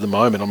inducted at the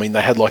moment,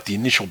 they had like the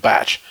initial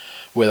batch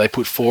where they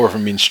put 4 of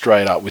them in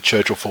straight up with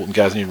Churchill, Fulton,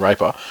 Gasnier and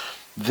Raper.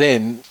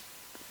 Then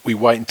we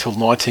wait until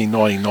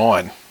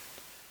 1999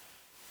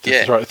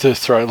 to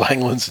throw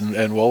Langlands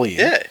and Wally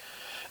in. Yeah.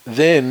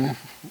 Then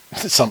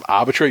some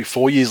arbitrary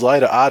 4 years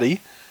later,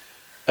 Artie.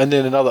 And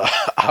then another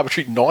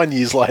arbitrary 9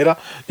 years later,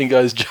 in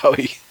goes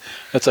Joey.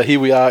 And so here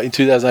we are in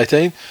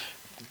 2018.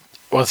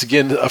 Once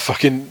again, a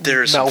fucking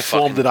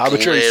malformed and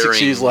arbitrary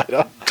 6 years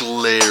later.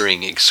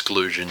 Glaring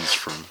exclusions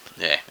from...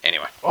 Yeah,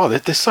 anyway. Oh,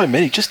 there's so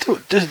many. Just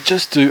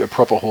do a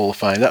proper Hall of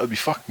Fame. That would be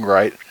fucking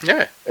great.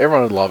 Yeah.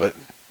 Everyone would love it.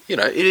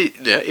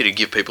 It'd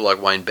give people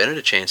like Wayne Bennett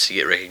a chance to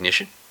get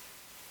recognition.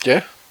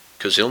 Yeah.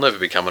 Because he'll never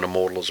become an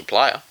immortal as a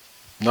player.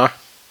 No,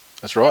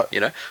 that's right.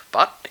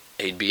 But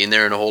he'd be in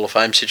there in a Hall of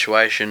Fame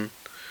situation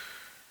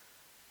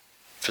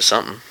for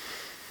something.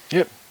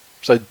 Yep.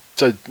 So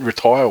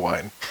retire,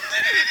 Wayne.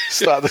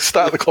 Start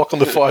the clock on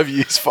the 5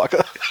 years,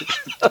 fucker.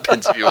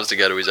 Depends if he wants to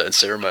go to his own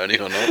ceremony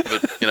or not,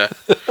 but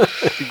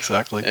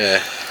Exactly.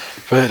 Yeah.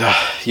 But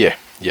yep.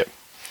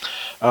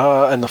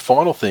 And the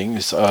final thing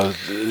is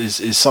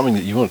something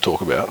that you want to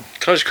talk about.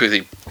 Can I just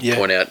quickly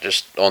point out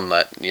just on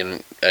that,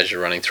 as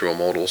you're running through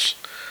immortals,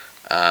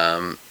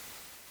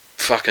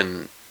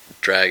 fucking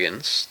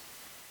Dragons,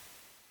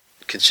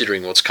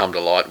 considering what's come to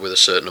light with a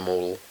certain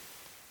immortal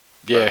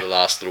over the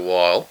last little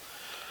while,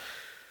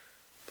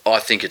 I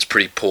think it's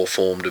pretty poor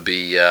form to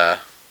be, now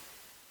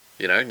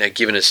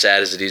given as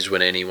sad as it is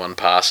when anyone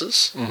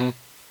passes,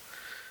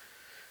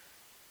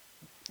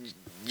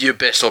 your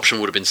best option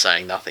would have been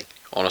saying nothing,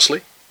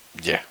 honestly.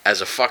 Yeah. As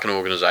a fucking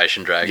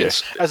organisation,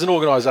 Dragons. Yeah. As an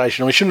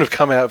organisation, we shouldn't have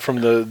come out from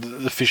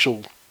the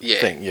official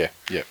thing. Yeah.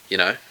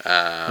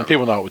 And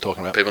people know what we're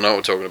talking about. People know what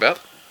we're talking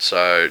about.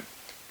 So,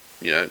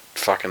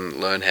 fucking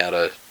learn how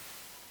to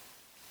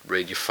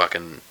read your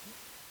fucking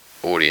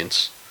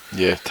audience.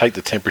 Yeah, take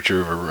the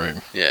temperature of a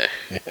room. Yeah.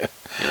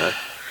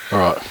 All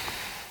right.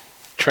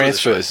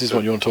 Transfers is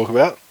what you want to talk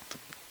about?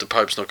 the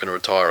Pope's not going to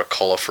retire a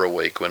collar for a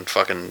week when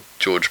fucking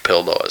George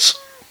Pell dies.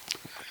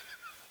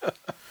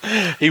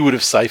 He would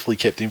have safely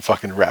kept him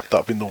fucking wrapped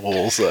up in the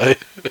walls, though.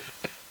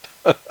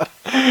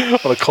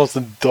 On a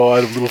constant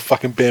diet of little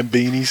fucking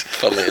bambinis.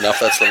 Funnily enough,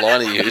 that's the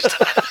line he used.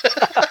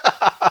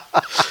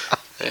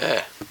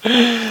 Yeah.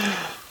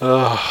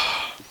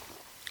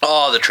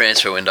 Oh, the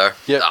transfer window.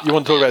 Yeah, you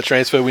want to talk about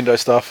transfer window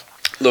stuff?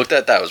 Look,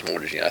 that was more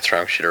just,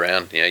 throwing shit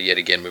around. Yet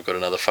again, we've got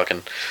another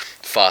fucking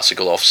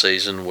farcical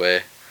off-season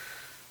where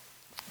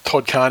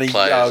Todd Carney,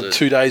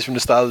 2 days from the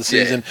start of the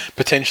season,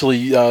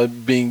 potentially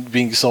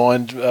being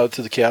signed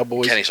to the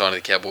Cowboys. Can he sign to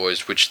the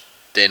Cowboys, which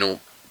then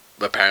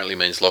apparently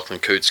means Lachlan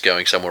Coote's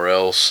going somewhere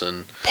else,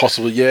 and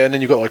possibly, yeah. And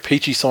then you've got like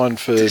Peachy signed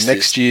for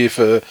next year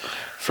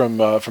from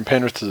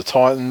Penrith to the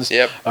Titans.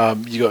 Yep.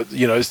 You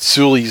got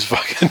Sully's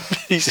fucking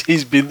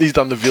he's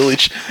done the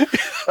Village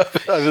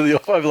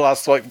over the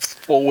last like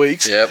 4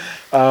 weeks. Yep.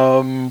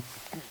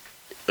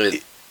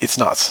 It's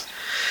nuts.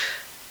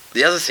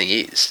 The other thing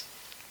is,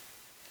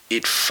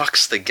 it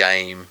fucks the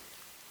game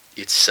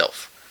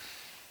itself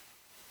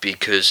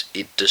because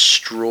it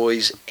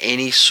destroys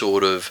any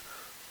sort of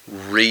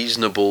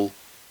reasonable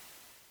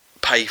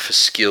pay for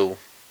skill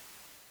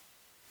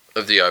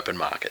of the open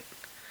market.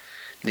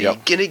 Now, you're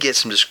going to get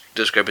some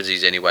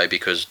discrepancies anyway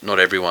because not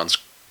everyone's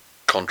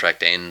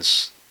contract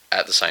ends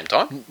at the same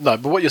time. No,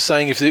 but what you're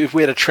saying, if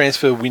we had a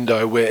transfer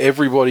window where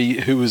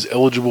everybody who was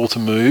eligible to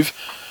move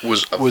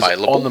was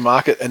available on the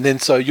market, and then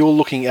so you're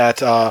looking at,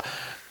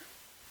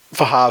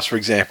 for halves, for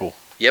example.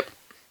 Yep.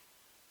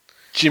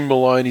 Jim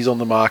Maloney's on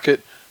the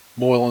market,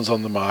 Moylan's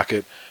on the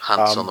market.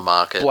 Hunt's on the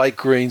market. Blake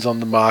Green's on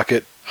the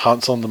market,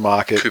 Hunt's on the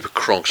market. Cooper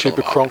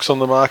Cronk's on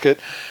the market.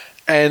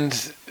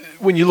 And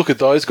when you look at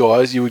those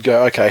guys, you would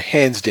go, okay,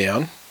 hands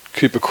down,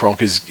 Cooper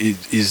Cronk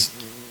is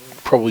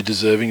probably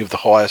deserving of the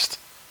highest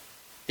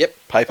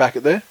pay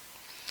packet there.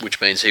 Which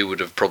means he would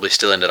have probably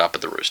still ended up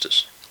at the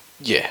Roosters.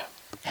 Yeah.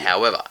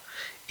 However,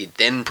 it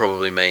then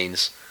probably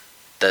means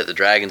that the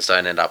Dragons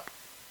don't end up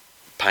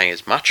paying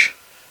as much.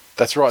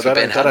 That's right. They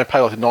don't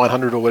pay like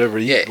 900 or whatever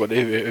it is. Yeah,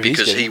 whatever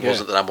because he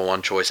wasn't the number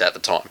one choice at the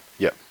time.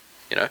 Yeah.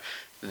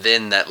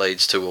 Then that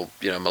leads to,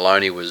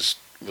 Maloney was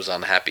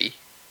unhappy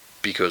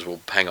because, well,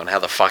 hang on, how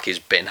the fuck is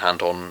Ben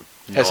Hunt on...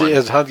 Has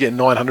Hunt getting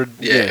 900?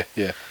 Yeah.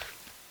 Yeah.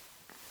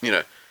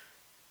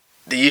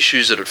 The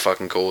issues that it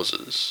fucking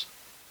causes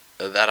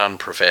are that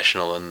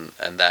unprofessional and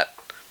that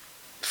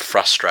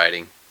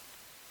frustrating,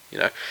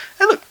 And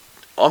look,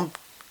 I'm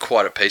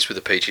quite at peace with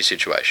the Peachy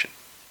situation.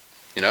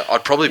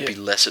 I'd probably be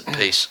less at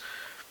peace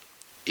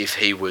if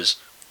he was,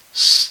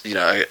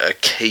 a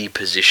key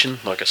position,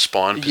 like a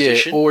spine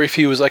position. Yeah, or if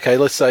he was, okay,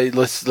 let's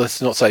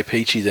not say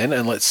Peachy then,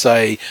 and let's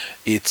say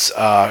it's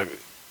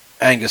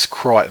Angus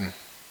Crichton,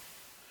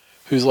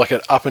 who's like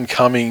an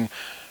up-and-coming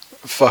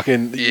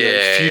fucking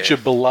future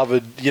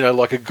beloved,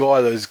 like a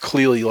guy that is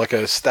clearly like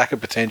a stack of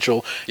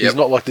potential. Yep. He's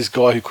not like this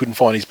guy who couldn't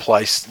find his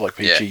place like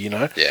Peachy,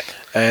 Yeah.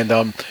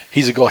 And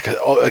he's a guy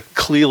like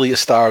clearly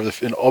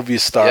an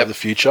obvious star of the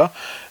future.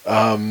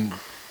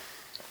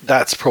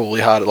 That's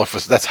probably harder.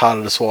 That's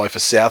harder to swallow for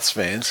Souths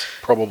fans,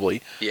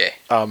 probably. Yeah.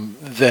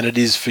 Than it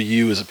is for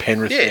you as a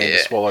Penrith fan to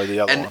swallow the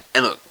other one.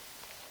 And look,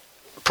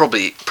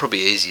 probably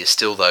easier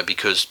still though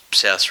because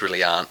Souths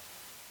really aren't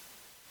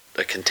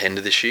a contender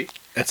this year.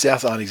 And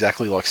South aren't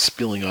exactly like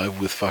spilling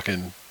over with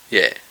fucking...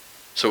 Yeah.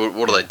 So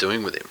what are they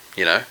doing with him,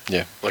 Yeah.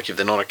 Like if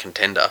they're not a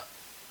contender,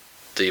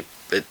 it's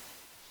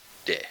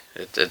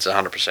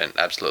 100%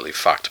 absolutely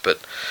fucked. But,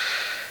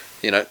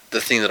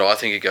 the thing that I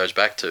think it goes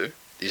back to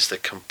is the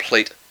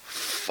complete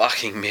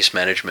fucking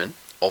mismanagement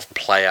of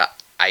player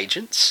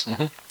agents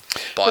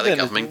by the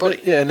governing body.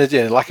 Yeah,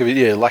 and lack of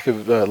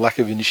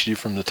initiative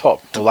from the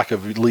top, or lack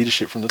of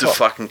leadership from the top. The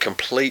fucking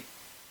complete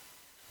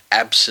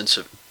absence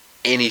of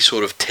any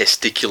sort of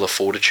testicular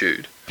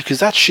fortitude. Because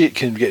that shit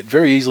can get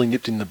very easily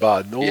nipped in the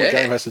bud. All the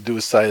game has to do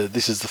is say that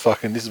this is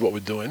what we're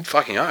doing.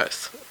 Fucking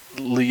oath.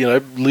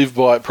 Live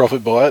by it,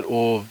 profit by it,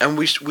 or... And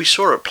we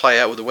saw it play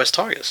out with the West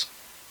Tigers.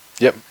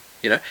 Yep.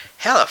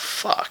 How the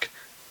fuck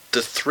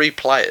do 3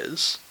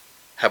 players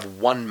have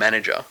one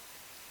manager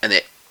and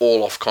they're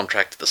all off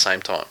contract at the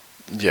same time?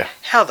 Yeah.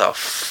 How the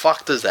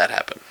fuck does that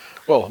happen?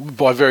 Well,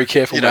 by very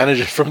careful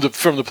management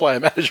from the player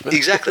management.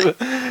 Exactly.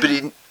 But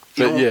in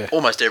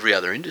almost every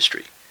other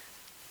industry,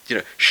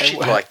 shit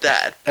like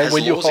that has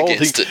laws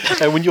against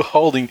it. And when you're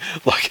holding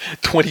like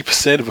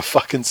 20% of a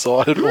fucking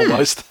side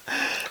almost,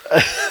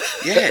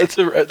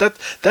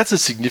 that's a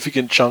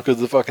significant chunk of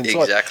the fucking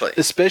side. Exactly.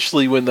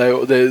 Especially when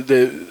they're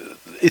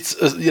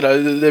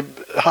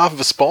half of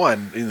a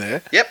spine in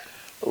there. Yep.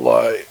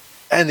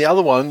 And the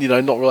other one,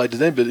 not related to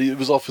them, but it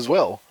was off as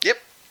well. Yep.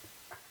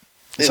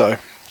 So,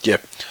 yeah.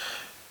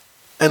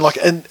 And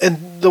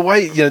and the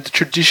way,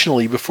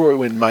 traditionally, before it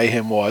went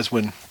mayhem-wise,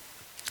 when,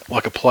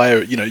 like, a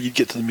player, you'd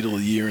get to the middle of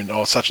the year and,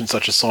 such and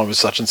such a sign with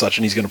such and such,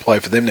 and he's going to play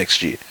for them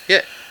next year.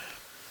 Yeah.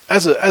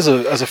 As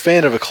a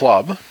fan of a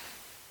club,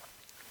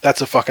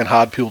 that's a fucking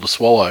hard pill to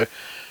swallow.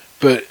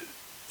 But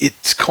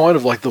it's kind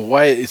of like the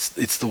way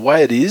it's the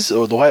way it is,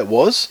 or the way it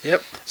was.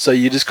 Yep. So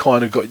you just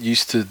kind of got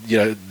used to,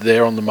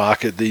 they're on the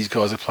market, these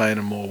guys are playing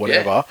them or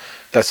whatever. Yeah.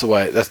 That's the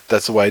way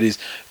it is.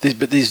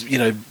 But these,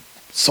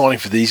 signing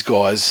for these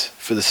guys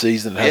for the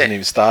season that hasn't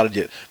even started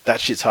yet, that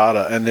shit's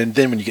harder. And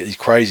then when you get these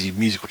crazy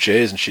musical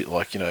chairs and shit,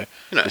 like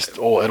just at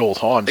all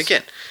times.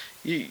 Again,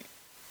 you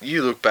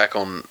look back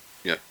on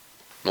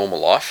normal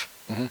life.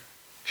 Mm-hmm.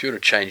 If you were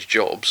to change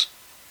jobs,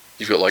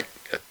 you've got like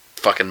a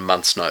fucking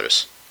month's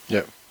notice.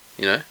 Yep.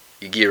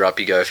 You gear up,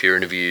 you go for your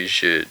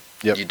interviews, you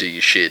do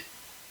your shit,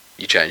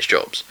 you change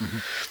jobs. Mm-hmm.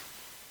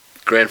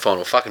 Grand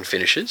final fucking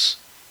finishes,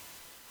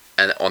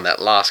 and on that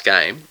last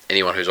game,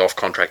 anyone who's off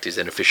contract is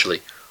then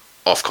officially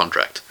off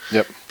contract.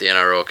 Yep. The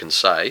NRL can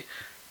say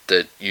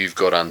that you've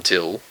got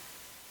until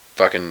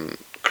fucking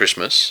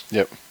Christmas.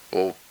 Yep.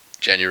 Or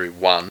January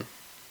 1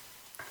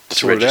 to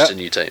sort register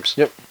new teams.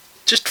 Yep.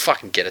 Just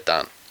fucking get it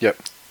done. Yep.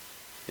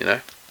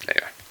 Anyway.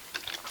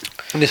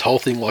 And this whole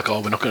thing, like,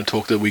 we can't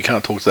talk to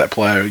that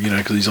player,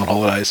 because he's on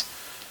holidays.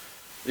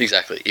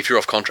 Exactly. If you're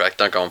off contract,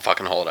 don't go on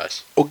fucking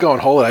holidays. Or go on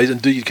holidays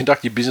and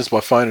conduct your business by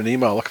phone and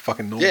email like a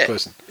fucking normal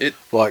person. It's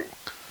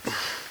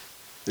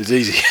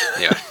easy.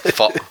 Yeah.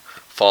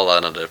 File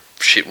that under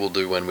shit we'll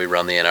do when we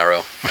run the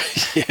NRL.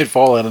 Yeah,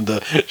 file that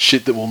under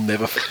shit that will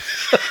never...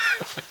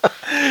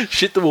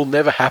 shit that will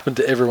never happen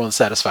to everyone's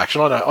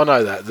satisfaction. I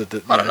know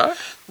that. I don't know.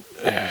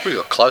 We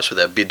got close with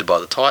our bid to buy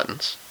the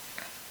Titans.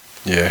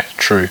 Yeah,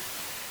 true.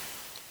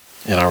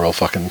 NRL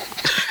fucking...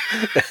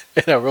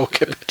 NRL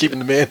kept keeping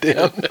the man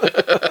down.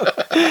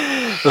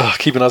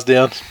 Keeping us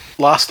down.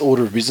 Last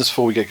order of business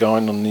before we get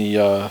going on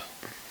the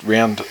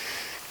round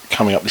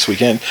coming up this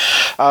weekend.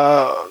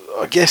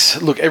 I guess,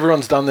 look,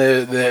 everyone's done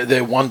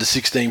their 1 to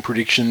 16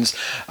 predictions.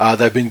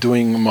 They've been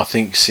doing them, I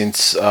think,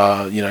 since,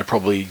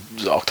 probably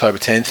October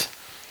 10th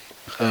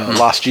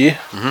last year.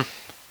 Mm-hmm.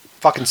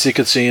 Fucking sick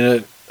of seeing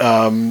it.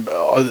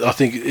 I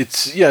think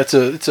it's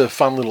a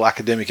fun little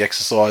academic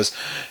exercise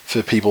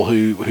for people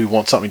who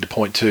want something to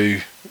point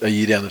to a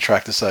year down the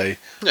track to say,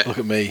 look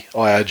at me,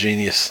 I are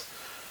genius,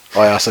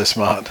 I are so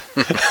smart.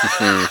 Look,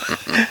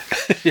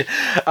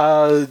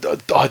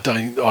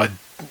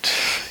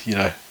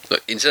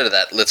 instead of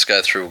that, we'll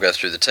go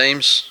through the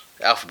teams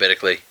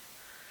alphabetically,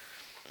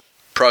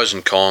 pros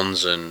and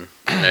cons, and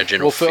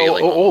general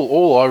feeling.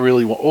 All I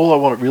really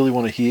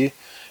want to hear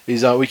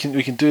is we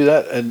can do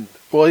that, and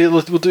we'll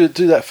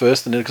do that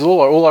first, and then because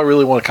all I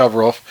really want to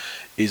cover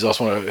off is I just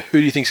want to, who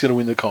do you think's going to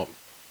win the comp?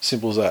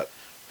 Simple as that.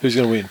 Who's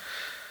going to win?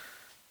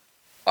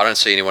 I don't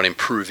see anyone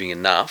improving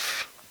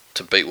enough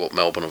to beat what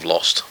Melbourne have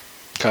lost.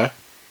 Okay,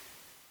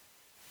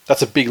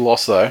 that's a big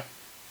loss though.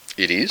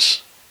 It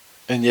is,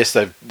 and yes,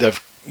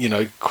 they've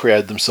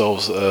created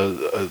themselves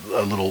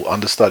a little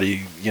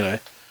understudy, /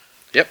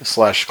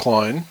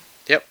 clone.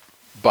 Yep,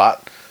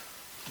 but.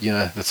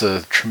 That's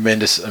a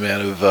tremendous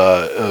amount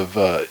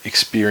of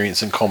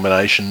experience and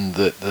combination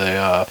that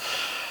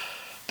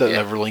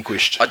they've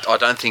relinquished. I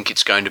don't think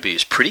it's going to be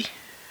as pretty.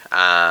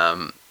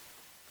 And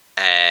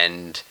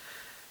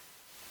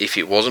if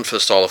it wasn't for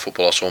the style of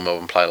football I saw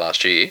Melbourne play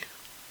last year,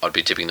 I'd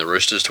be tipping the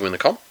Roosters to win the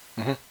comp.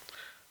 Mm-hmm.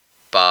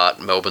 But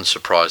Melbourne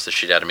surprised the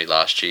shit out of me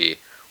last year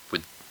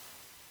with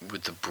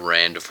the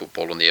brand of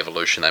football and the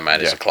evolution they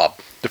made as a club.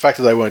 The fact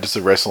that they weren't just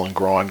a wrestle and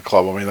grind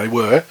club, I mean, they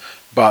were,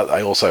 but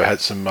they also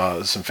had some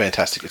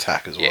fantastic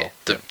attack as well.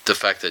 The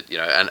fact that,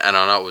 and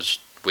I know it was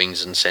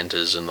wings and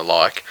centres and the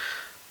like,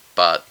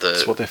 but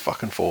that's what they're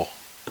fucking for.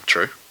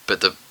 True. But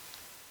the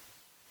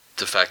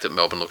fact that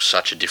Melbourne looks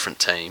such a different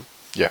team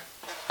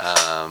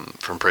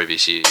from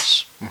previous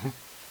years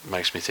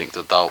makes me think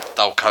that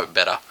they'll cope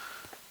better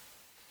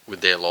with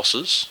their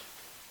losses.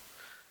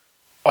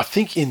 I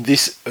think in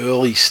this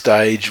early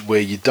stage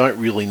where you don't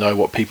really know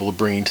what people are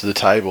bringing to the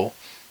table,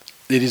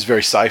 it is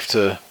very safe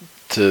to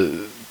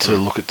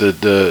look at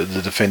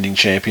the defending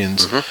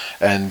champions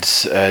and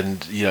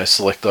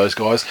select those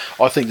guys.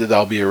 I think that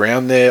they'll be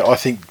around there. I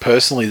think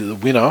personally that the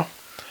winner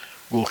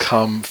will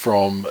come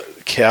from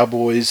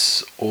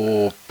Cowboys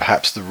or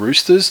perhaps the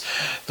Roosters.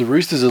 The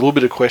Roosters are a little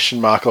bit of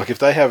question mark. Like if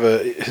they have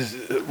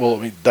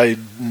they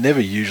never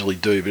usually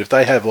do, but if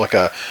they have like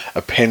a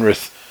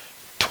Penrith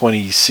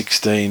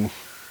 2016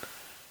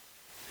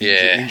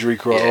 injury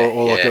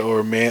or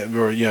a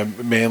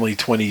Manly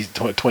 20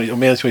 or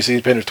Manly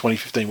 2016, Penrith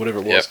 2015, whatever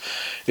it was.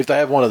 If they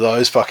have one of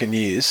those fucking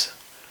years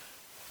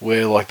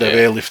where like they've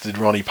airlifted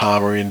Ronnie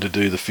Palmer in to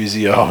do the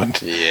physio and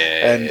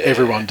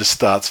everyone just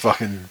starts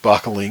fucking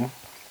buckling,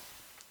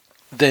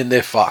 then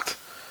they're fucked.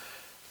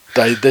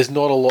 There's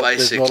not a lot.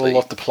 Basically, there's not a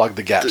lot to plug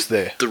the gaps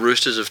there. The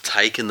Roosters have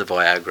taken the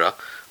Viagra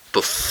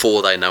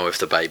before they know if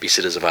the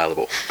babysitter's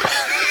available.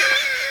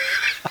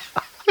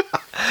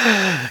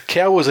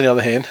 Cowboys, on the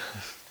other hand,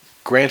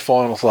 grand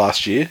finals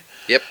last year.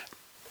 Yep.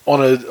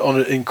 On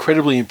an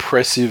incredibly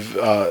impressive,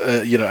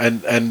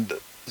 and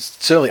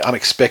certainly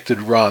unexpected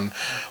run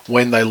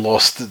when they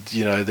lost,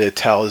 their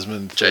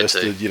talisman first,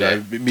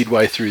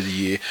 midway through the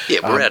year. Yeah,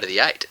 we're out of the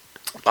 8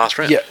 last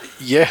round.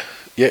 Yeah,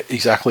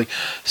 exactly.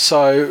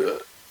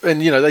 So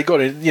and they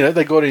got in.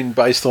 They got in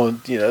based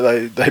on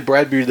they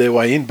Bradbury their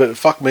way in, but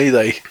fuck me,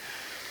 they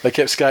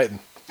kept skating.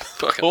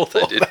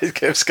 They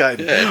kept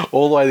skating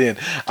all the way to the end.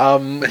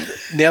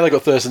 Now they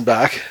got Thurston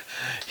back.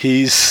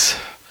 He's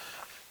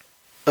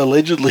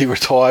allegedly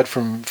retired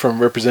from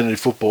representative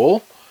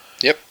football.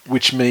 Yep.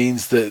 Which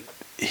means that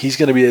he's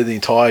going to be there the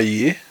entire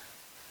year.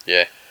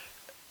 Yeah.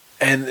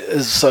 And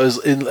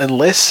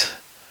unless.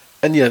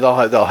 And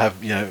they'll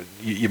have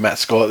your Matt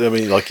Scott. I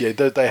mean,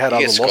 they had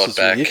other losses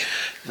for the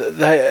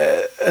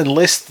year.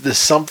 Unless there's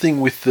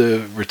something with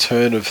the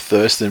return of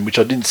Thurston, which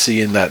I didn't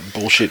see in that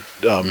bullshit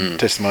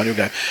testimonial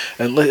game.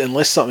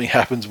 Unless something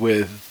happens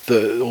where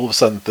all of a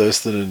sudden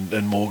Thurston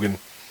and Morgan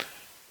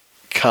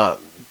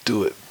can't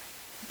do it,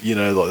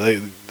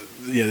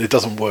 it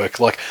doesn't work.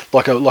 Like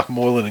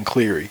Moylan and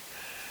Cleary.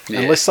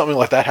 Yeah. Unless something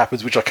like that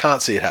happens, which I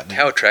can't see it happening.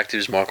 How attractive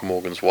is Michael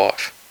Morgan's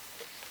wife?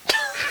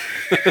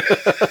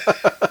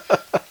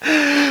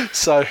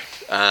 So,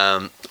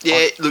 look,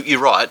 you're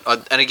right.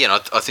 And again,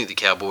 I think the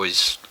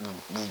Cowboys,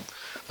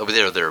 they'll be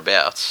there or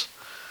thereabouts.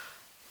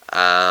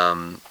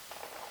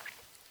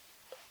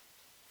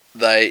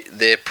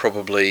 They're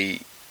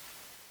probably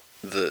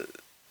the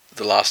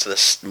last of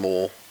the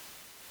more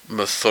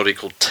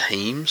methodical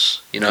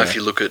teams. If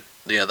you look at,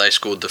 they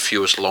scored the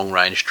fewest long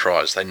range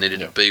tries. They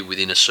needed to be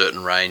within a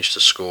certain range to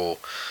score.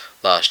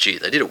 Last year,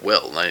 they did it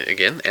well. They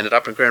again ended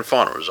up in grand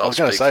final results. I was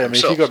going to say,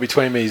 if you got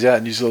between me's out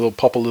and you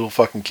pop a little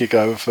fucking kick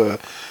over for,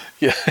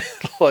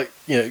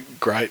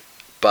 great.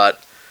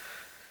 But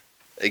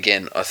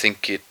again, I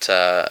think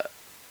they're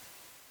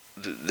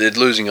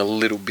losing a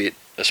little bit,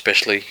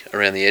 especially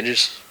around the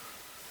edges.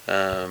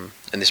 And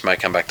this may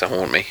come back to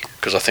haunt me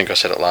because I think I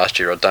said it last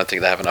year. I don't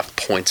think they have enough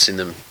points in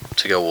them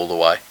to go all the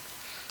way.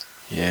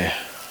 Yeah,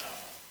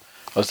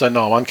 I just don't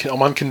know.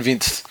 I'm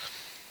unconvinced.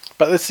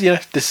 But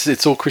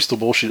it's all crystal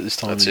bullshit at this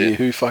time of the year.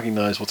 Who fucking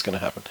knows what's going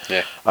to happen?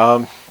 Yeah.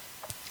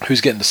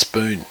 Who's getting the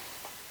spoon?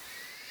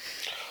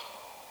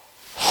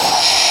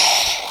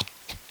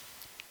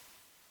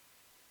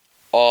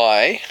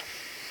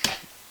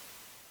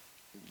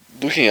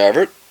 Looking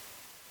over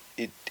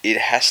it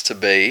has to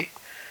be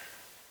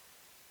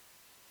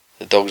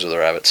the Dogs or the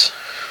Rabbits.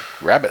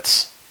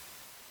 Rabbits,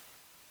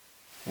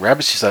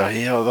 you say?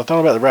 I don't know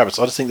about the Rabbits.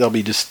 I just think they'll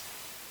be just,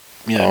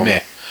 meh. I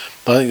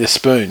think they're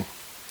spoon.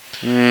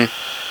 It's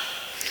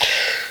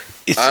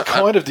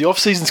the off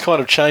season's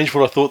kind of changed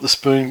what I thought the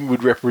spoon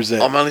would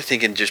represent. I'm only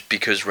thinking just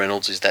because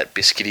Reynolds is that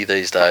biscuity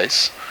these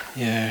days.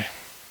 Yeah.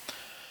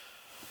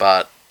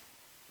 But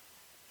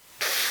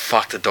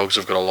fuck, the Dogs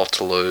have got a lot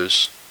to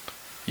lose.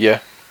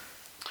 Yeah.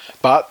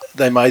 But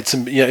they made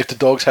some, if the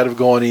Dogs had have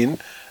gone in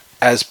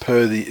as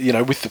per the,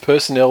 with the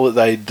personnel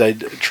that they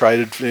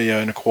traded,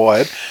 and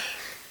acquired,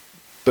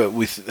 but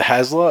with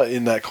Hasler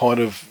in that kind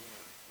of,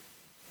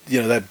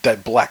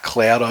 that black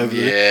cloud over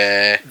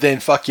there. Then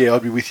fuck yeah,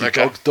 I'd be with you.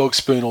 Okay. Dog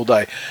spoon all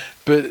day.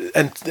 But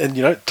and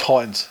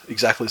Titans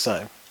exactly the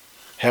same.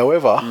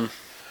 However,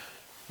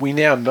 we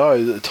now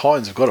know that the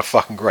Titans have got a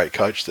fucking great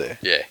coach there.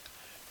 Yeah.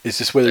 It's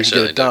just whether he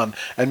can get it done.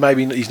 And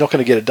maybe he's not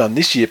going to get it done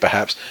this year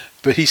perhaps,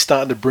 but he's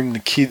starting to bring the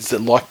kids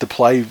that like to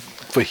play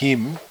for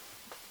him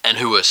and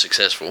who are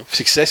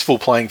successful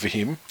playing for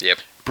him. Yep.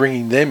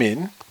 Bringing them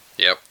in.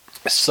 Yep.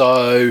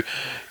 So,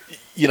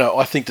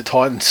 I think the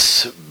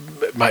Titans,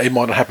 it might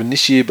not happen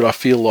this year, but I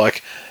feel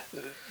like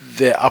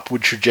their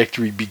upward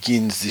trajectory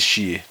begins this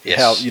year.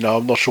 Yes.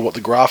 I'm not sure what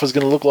the graph is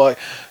going to look like.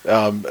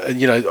 And,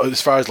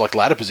 as far as like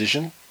ladder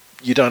position,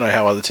 you don't know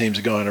how other teams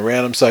are going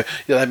around them. So,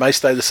 they may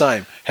stay the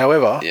same.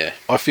 However,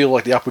 I feel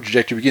like the upward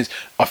trajectory begins.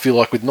 I feel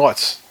like with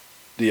Knights,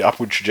 the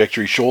upward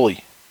trajectory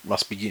surely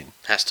must begin.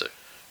 Has to.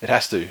 It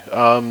has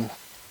to.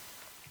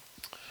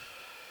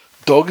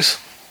 Dogs,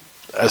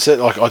 as I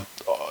said,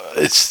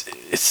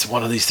 it's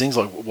one of these things,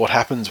 like what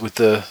happens with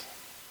the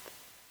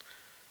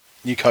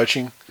new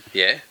coaching.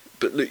 Yeah,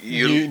 but look,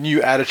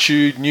 new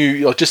attitude,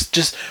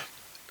 just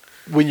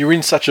when you're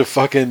in such a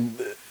fucking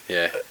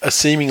a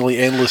seemingly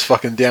endless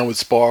fucking downward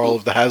spiral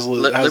of the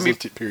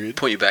Hasler period.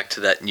 Point you back to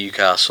that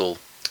Newcastle,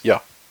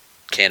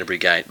 Canterbury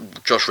game,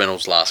 Josh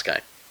Reynolds' last game.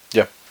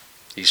 Yeah,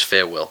 his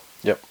farewell.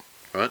 Yep.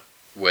 Right,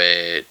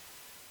 where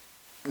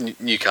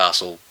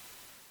Newcastle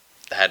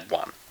had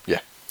won. Yeah.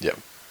 Yep.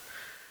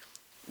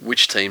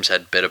 Which teams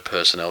had better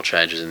personnel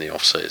changes in the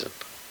off season?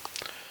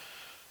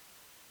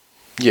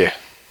 Yeah.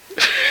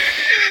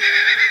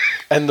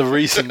 And the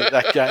reason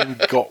that game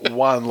got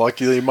won, like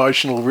the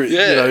emotional,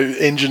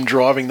 engine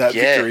driving that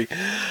victory.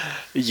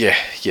 Yeah,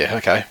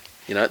 okay.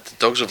 The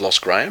Dogs have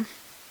lost Graham.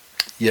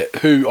 Yeah,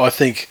 who I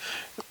think,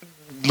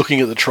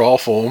 looking at the trial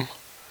form,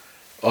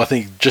 I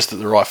think just at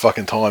the right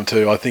fucking time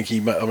too. I think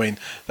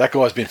that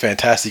guy's been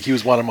fantastic. He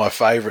was one of my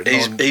favourite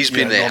he's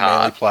been their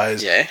hard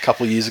players a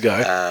couple of years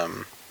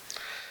ago.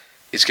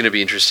 It's going to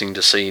be interesting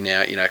to see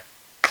now,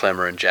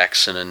 Clemmer and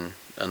Jackson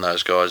and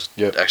those guys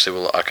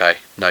actually okay,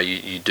 no,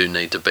 you do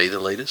need to be the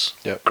leaders.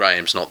 Yep.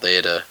 Graham's not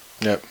there to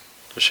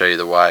show you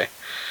the way.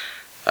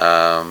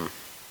 I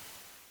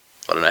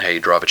don't know how you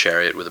drive a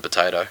chariot with a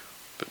potato,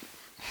 but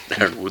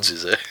Aaron Woods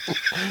is there.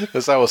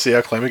 So we'll see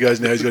how Clemmer goes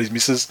now. He's got his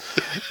missus,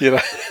 you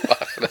know.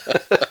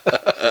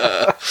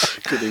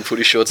 Good thing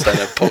footy shorts don't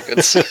have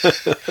pockets.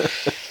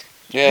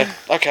 Yeah.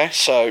 Okay.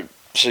 So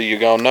you're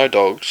going no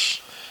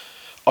dogs.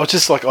 I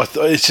just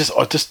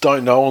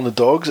don't know on the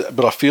dogs,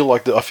 but I feel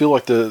like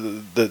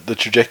the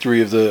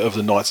trajectory of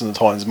the Knights and the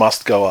Titans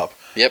must go up.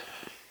 Yep.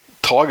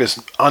 Tigers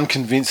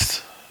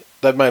unconvinced.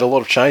 They've made a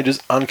lot of changes,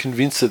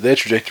 unconvinced that their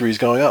trajectory is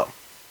going up.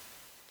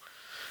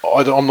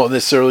 I'm not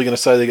necessarily going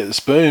to say they get the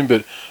spoon,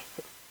 but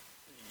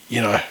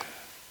you know,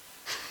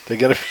 they're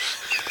going to.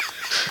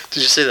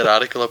 Did you see that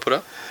article I put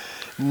up?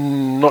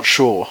 Not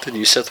sure. The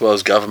New South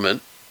Wales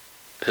government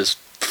has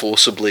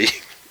forcibly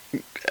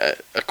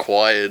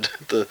acquired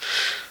the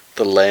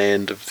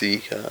land of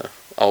the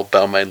old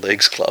Balmain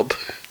Leagues Club.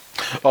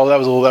 Oh, that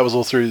was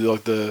all through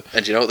like the.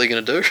 And do you know what they're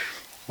going to do?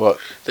 What?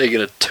 They're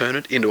going to turn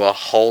it into a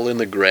hole in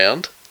the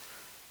ground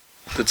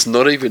that's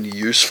not even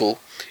useful.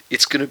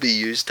 It's going to be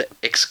used to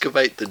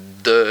excavate the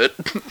dirt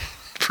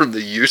from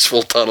the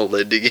useful tunnel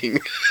they're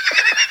digging.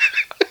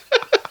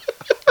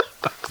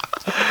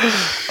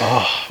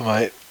 Oh,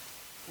 mate.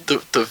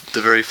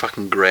 The very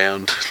fucking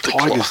ground.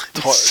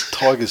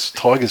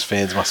 Tigers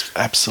fans must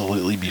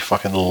absolutely be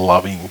fucking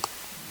loving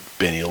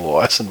Benny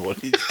Elias and what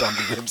he's done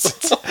to them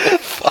since.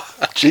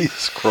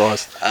 Jesus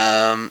Christ.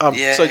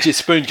 Yeah. So,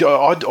 spoon.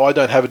 I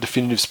don't have a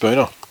definitive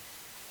spooner.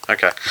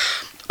 Okay.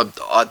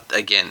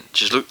 Again,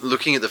 just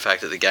looking at the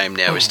fact that the game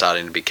now is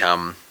starting to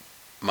become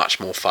much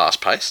more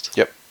fast-paced.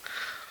 Yep.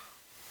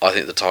 I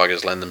think the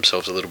Tigers lend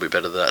themselves a little bit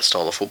better to that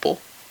style of football.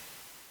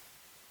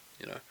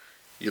 You know,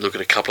 you look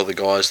at a couple of the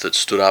guys that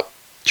stood up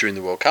during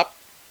the World Cup.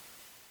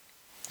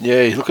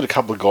 Yeah, you look at a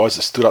couple of guys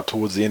that stood up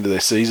towards the end of their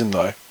season,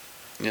 though.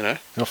 You know, they're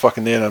not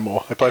fucking there no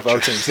more. They play for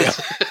other teams now.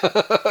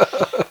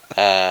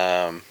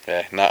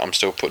 I'm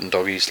still putting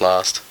doggies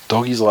last.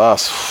 Doggies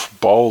last.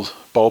 Bold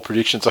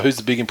prediction. So who's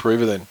the big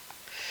improver then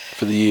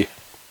for the year?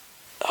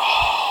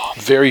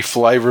 Very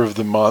flavour of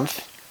the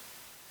month,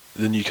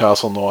 the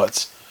Newcastle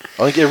Knights.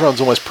 I think everyone's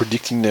almost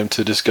predicting them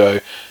to just go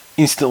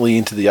instantly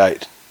into the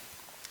 8.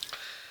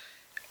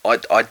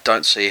 I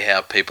don't see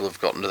how people have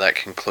gotten to that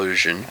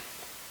conclusion.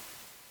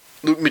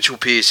 Look, Mitchell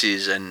Pearce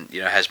is, and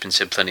has been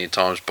said plenty of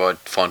times by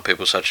fine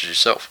people such as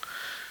yourself,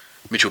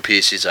 Mitchell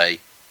Pearce is a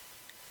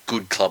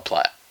good club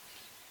player.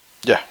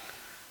 Yeah.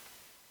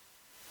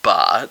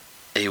 But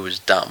he was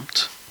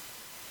dumped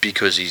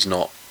because he's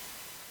not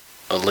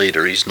a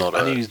leader. He's not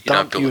He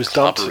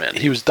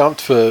was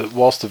dumped for,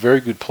 whilst a very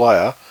good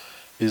player,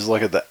 is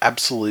like at the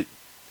absolute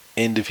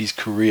end of his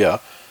career.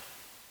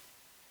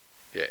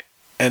 Yeah.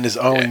 And his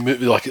only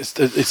move, like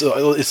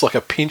it's like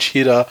a pinch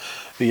hitter,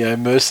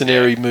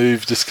 mercenary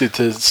move just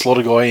to slot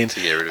a guy in.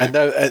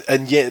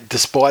 And yet,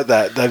 despite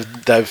that,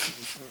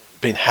 they've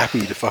been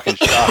happy to fucking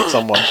shark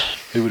someone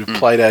who would have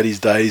played out his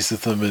days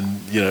with them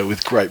and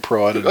with great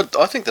pride.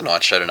 I think the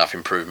Knights showed enough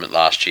improvement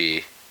last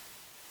year,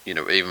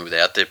 even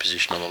without their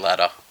position on the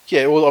ladder.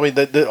 Yeah, well, I mean,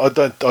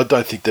 I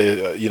don't think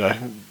they're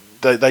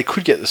They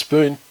could get the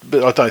spoon,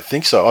 but I don't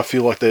think so. I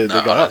feel like they're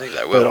going to. I don't think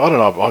they will. But I don't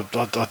know.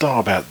 I don't know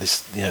about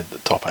this, the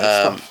top 8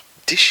 stuff.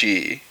 This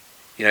year,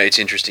 it's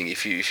interesting.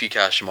 If you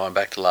cast your mind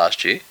back to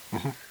last year,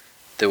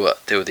 there were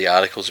the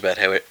articles about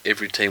how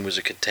every team was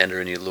a contender,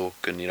 and you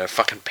look, and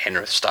fucking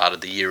Penrith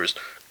started the year as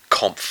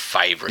comp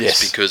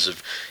favourites because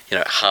of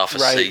half a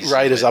season.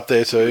 Raiders up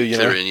there too.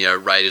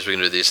 And Raiders were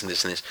going to do this and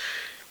this and this.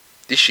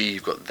 This year,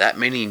 you've got that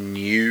many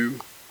new,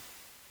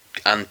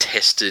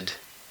 untested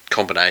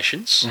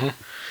combinations.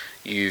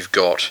 You've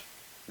got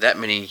that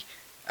many,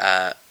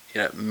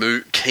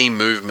 key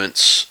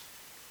movements.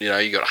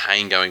 You got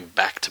Hayne going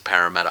back to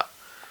Parramatta.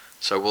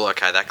 So,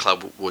 that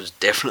club was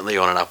definitely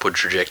on an upward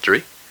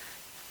trajectory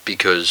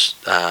because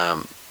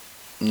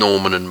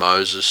Norman and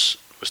Moses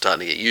were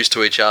starting to get used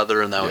to each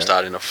other and they were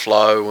starting to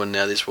flow. And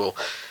now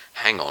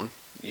hang on,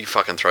 you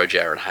fucking throw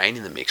Jared Hayne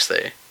in the mix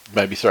there.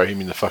 Maybe throw him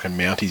in the fucking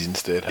Mounties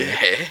instead.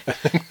 Hey?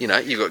 Yeah.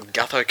 You've got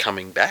Gutho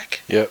coming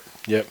back. Yep.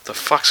 The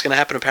fuck's going to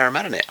happen to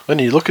Parramatta now? When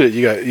you look at it,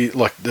 you go,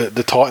 like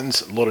the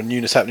Titans, a lot of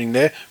newness happening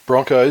there.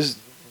 Broncos,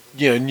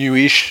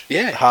 newish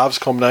halves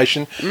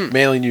combination.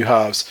 Manly new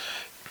halves.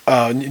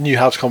 New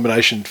halves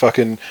combination.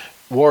 Fucking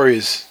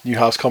Warriors, new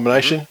halves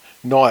combination.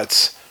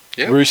 Knights,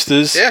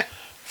 Roosters,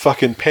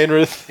 fucking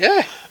Penrith.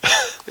 Yeah.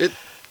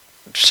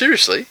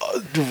 Seriously.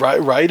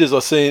 Raiders,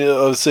 I've seen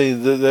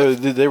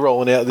they're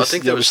rolling out this. I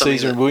think there was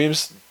Caesar and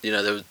Williams.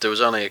 There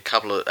was only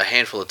a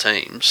handful of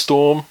teams.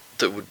 Storm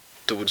that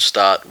would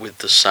start with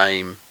the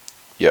same.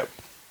 Yep.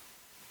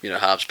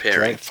 Halves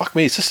pairing. Fuck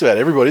me, it's just about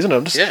everybody, isn't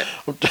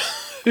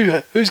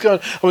it? Who's going?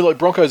 I mean, like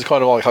Broncos are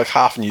kind of like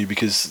half new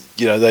because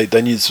they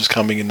knew this was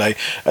coming and they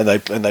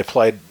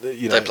played.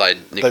 They played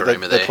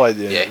Nicarima there. They played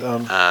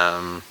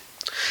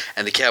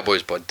and the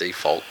Cowboys by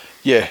default.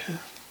 Yeah.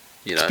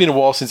 It's been a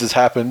while since it's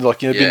happened. Like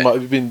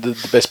been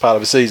the best part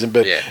of a season,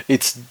 but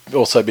it's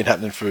also been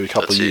happening for a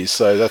couple of years.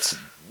 So that's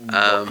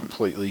not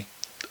completely.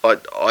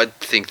 I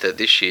think that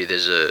this year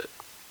there's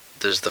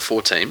the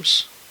 4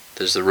 teams.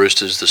 There's the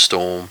Roosters, the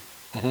Storm,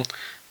 the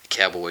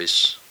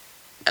Cowboys,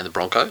 and the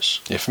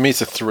Broncos. Yeah, for me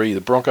it's a 3.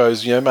 The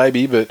Broncos,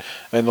 maybe, I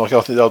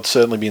think they'll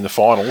certainly be in the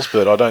finals,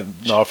 but I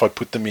don't know if I'd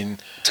put them in.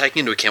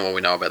 Taking into account what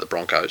we know about the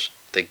Broncos,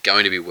 they're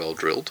going to be well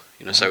drilled.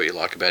 Say what you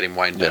like about him,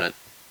 Wayne Bennett.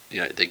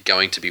 They're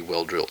going to be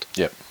well drilled.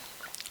 Yep.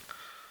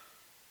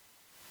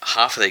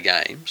 Half of their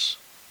games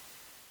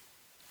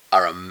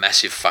are a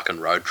massive fucking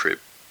road trip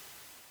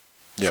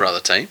for other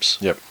teams.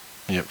 Yep,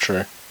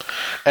 true.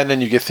 And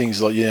then you get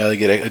things like, they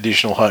get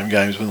additional home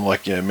games with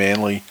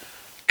Manly.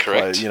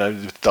 Correct.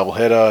 With double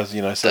headers,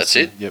 so that's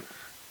it. Yep.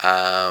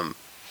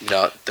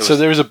 So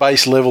there is a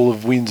base level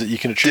of wins that you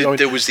can achieve.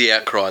 There was the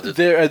outcry that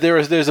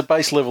there's a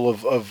base level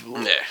of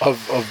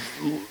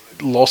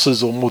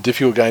losses or more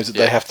difficult games that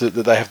they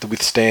have to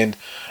withstand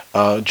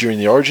during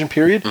the Origin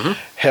period. Mm-hmm.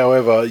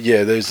 However,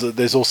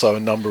 there's also a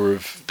number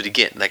of. But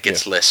again, that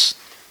gets less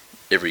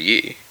every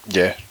year.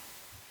 Yeah.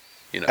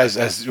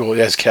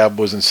 As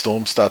Cowboys and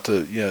Storm start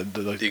to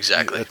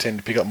exactly tend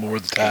to pick up more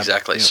of the tab.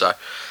 Exactly. Yep. So,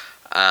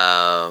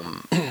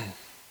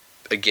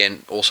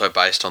 again, also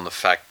based on the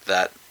fact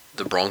that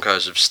the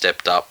Broncos have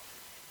stepped up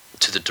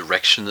to the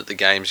direction that the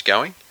game's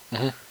going.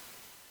 Mm-hmm.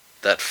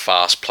 That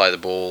fast play the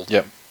ball.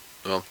 Yep.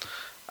 Well,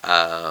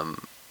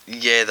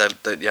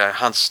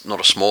 Hunt's not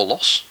a small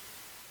loss.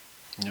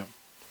 Yep.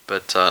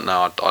 But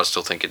no, I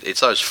still think it's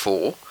those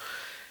 4,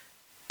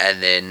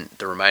 and then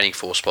the remaining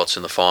 4 spots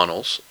in the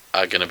finals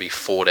are going to be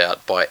fought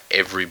out by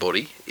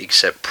everybody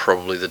except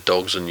probably the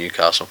Dogs and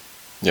Newcastle.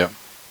 Yep.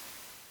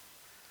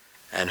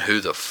 And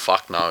who the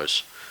fuck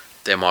knows?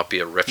 There might be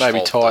a ref maybe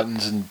fault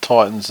Titans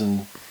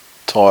and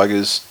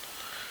Tigers.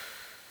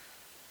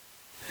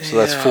 So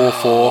that's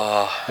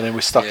 4-4, and then we're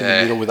stuck in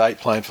the middle with 8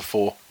 playing for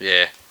 4.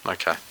 Yeah.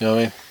 Okay. You know what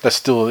I mean? That's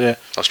still I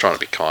was trying to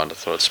be kind. I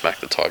thought I'd smack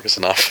the Tigers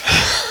enough.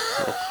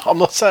 I'm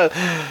not saying.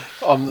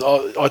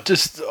 I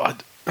just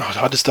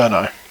don't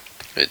know.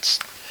 It's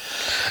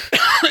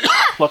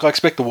like I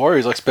expect the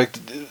Warriors. I expect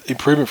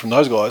improvement from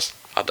those guys.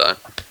 I don't.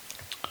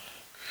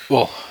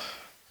 Well,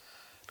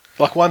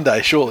 like one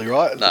day, surely,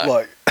 right? No.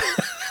 Like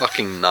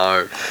fucking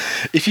no.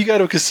 If you go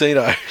to a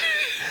casino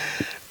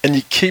and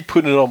you keep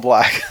putting it on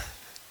black,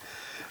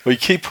 or you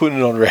keep putting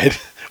it on red,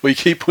 or you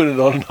keep putting it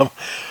on,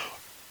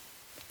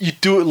 you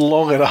do it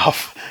long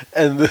enough,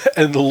 and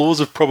the laws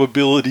of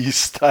probability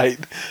state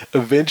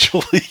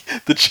eventually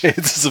the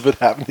chances of it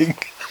happening.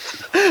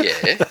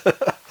 Yeah,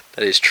 that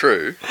is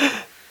true.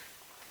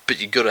 But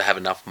you've got to have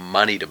enough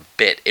money to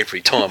bet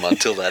every time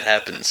until that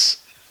happens.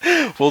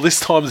 Well, this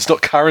time it's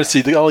not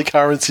currency. The only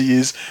currency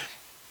is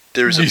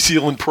New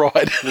Zealand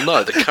pride. Well,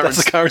 no, the currency.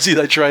 That's the currency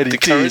they trade in. The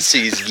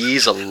currency is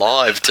years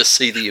alive to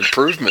see the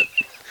improvement.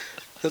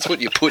 That's what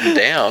you're putting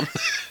down.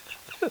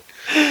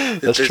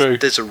 That's true.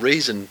 There's a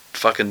reason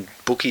fucking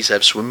bookies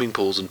have swimming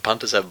pools and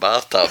punters have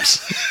bathtubs.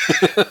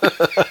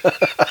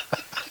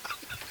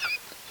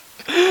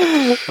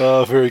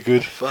 Oh, very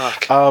good.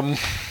 Fuck.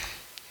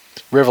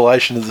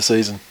 Revelation of the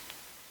season.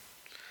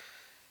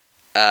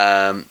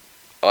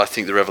 I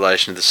think the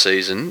revelation of the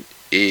season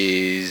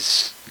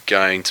is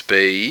going to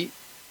be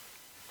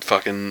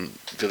fucking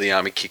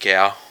Viliami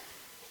Kikau.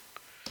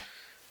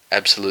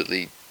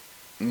 Absolutely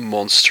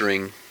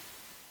monstering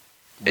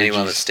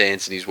anyone that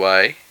stands in his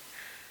way.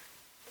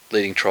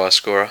 Leading try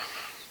scorer.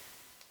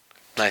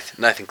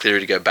 Nathan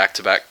Cleary to go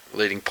back-to-back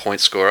leading point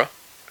scorer.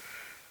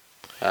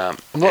 I'm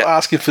not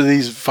asking for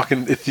these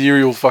fucking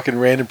ethereal fucking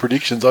random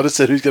predictions. I just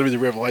said who's going to be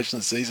the revelation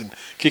of the season.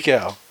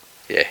 Kikau.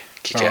 Yeah,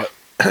 Kikau.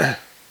 Right.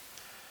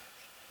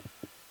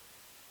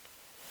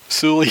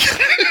 Sully.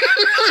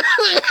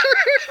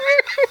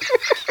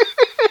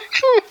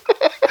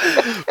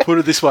 Put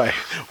it this way: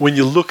 when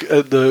you're looking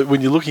at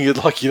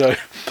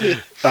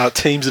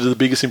teams that are the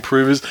biggest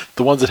improvers,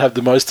 the ones that have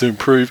the most to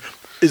improve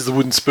is the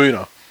wooden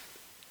spooner.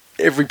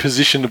 Every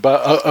position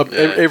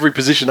every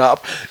position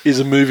up is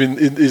a move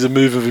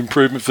of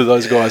improvement for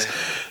those guys.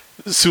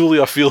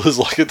 Sully, I feel, is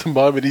like at the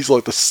moment he's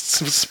like the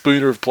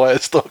spooner of player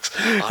stocks.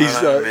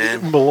 He's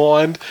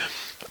maligned.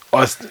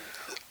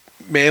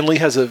 Manly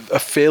has a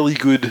fairly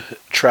good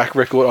track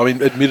record. I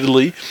mean,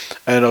 admittedly,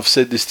 and I've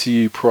said this to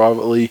you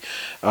privately,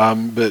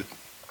 but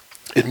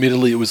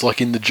admittedly, it was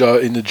like in the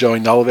Joey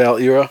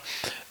Nullival era.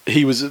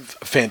 He was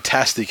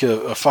fantastic,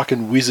 a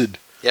fucking wizard.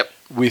 Yep.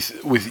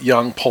 With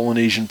young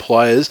Polynesian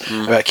players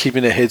about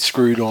keeping their heads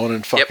screwed on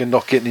and fucking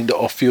not getting into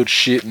off-field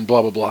shit and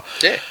blah blah blah.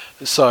 Yeah.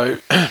 So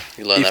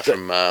you learn that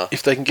from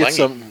if they can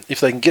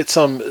get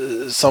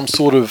some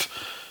sort of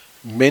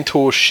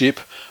mentorship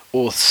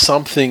or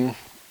something.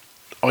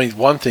 I mean,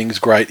 one thing's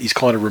great. He's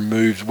kind of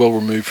well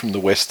removed from the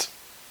West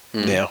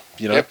now.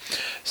 Yep.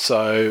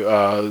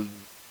 So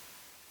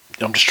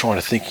I'm just trying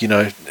to think.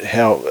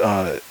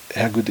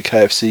 How good the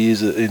KFC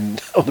is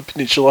on the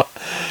peninsula.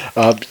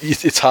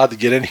 It's hard to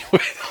get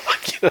anywhere.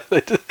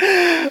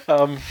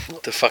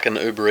 The fucking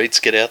Uber Eats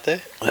get out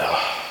there.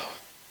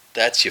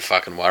 That's your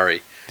fucking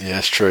worry. Yeah,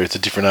 that's true. It's a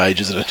different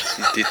age, isn't it?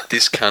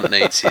 This cunt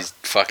needs his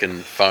fucking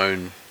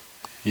phone.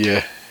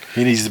 Yeah,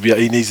 he needs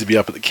to be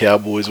up at the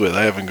Cowboys where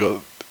they haven't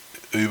got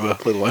Uber,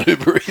 let alone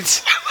Uber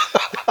Eats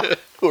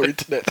or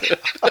internet.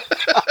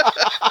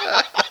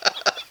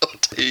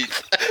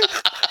 Teeth.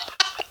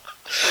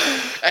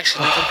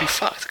 Actually, no, that'd be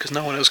fucked because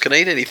no one else can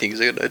eat anything because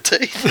they've got no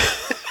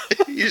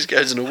teeth. He just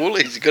goes into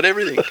Woolies. He's got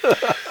everything.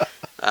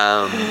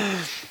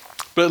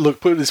 But look,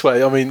 put it this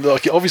way. I mean,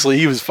 like, obviously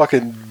he was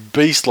fucking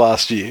beast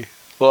last year.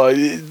 Like,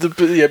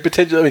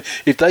 potentially. I mean,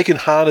 if they can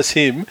harness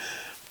him,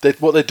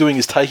 what they're doing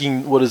is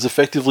taking what is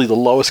effectively the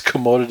lowest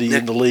commodity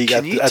in the league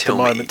at the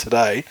moment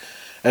today.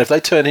 And if they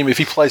turn him, if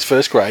he plays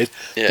first grade,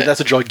 then that's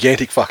a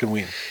gigantic fucking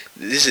win.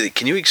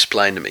 Can you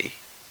explain to me?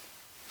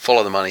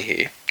 Follow the money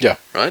here. Yeah.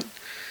 Right?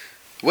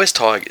 West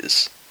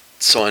Tigers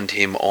signed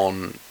him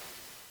on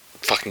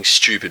fucking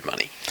stupid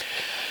money.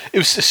 It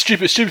was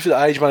stupid for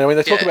the age money. I mean,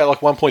 they talk about like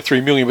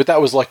 1.3 million, but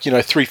that was like,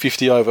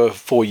 350 over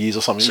 4 years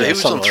or something. So he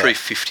was on like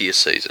 350 a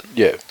season.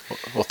 Yeah.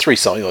 Or 3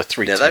 something, like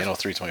 310 or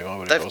 321,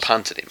 whatever They've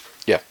punted him.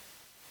 Yeah.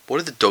 What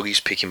did the doggies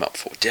pick him up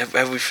for?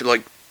 Have we feel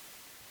like...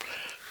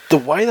 The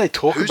way they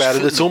talk about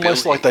it, it's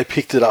almost like they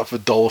picked it up for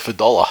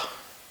dollar.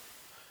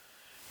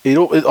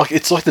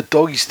 It's like the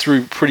doggies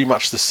threw pretty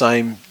much the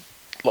same,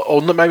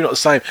 or maybe not the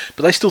same,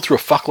 but they still threw a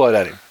fuckload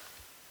at him.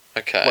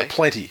 Okay. Like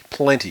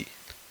plenty.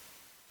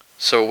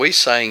 So are we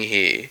saying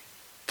here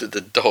that the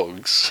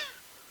dogs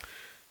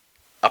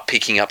are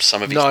picking up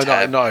some of his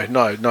tab? No.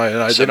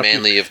 So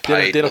Manly have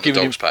paid what the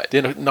dogs paid?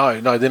 They're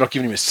not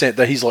giving him a cent.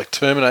 He's like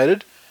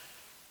terminated.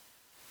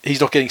 He's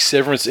not getting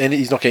severance and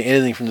he's not getting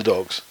anything from the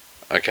dogs.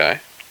 Okay.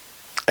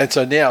 And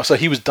so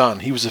he was done.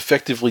 He was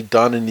effectively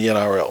done in the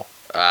NRL.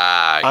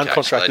 Okay.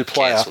 Uncontracted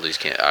player.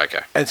 Okay.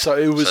 And so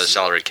it was. So the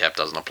salary cap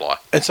doesn't apply.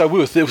 And so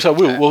we'll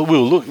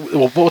look.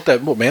 Well,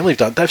 what Manly have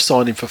done, they've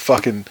signed him for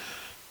fucking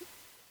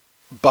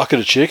bucket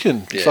of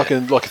chicken,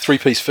 fucking like a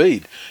 3-piece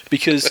feed,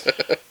 because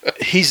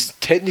he's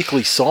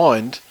technically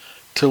signed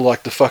to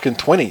like the fucking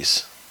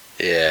 20s.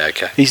 Yeah.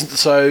 Okay.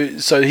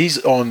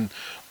 He's on.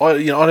 I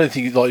don't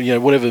think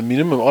whatever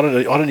minimum. I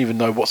don't even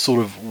know what sort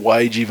of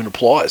wage even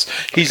applies.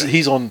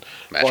 He's on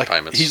match like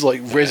payments. He's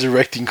like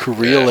resurrecting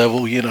career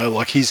level.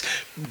 Like he's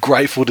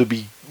grateful to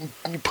be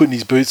putting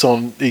his boots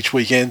on each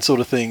weekend,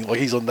 sort of thing. Like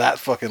he's on that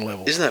fucking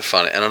level. Isn't that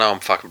funny? And I know I'm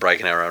fucking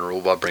breaking our own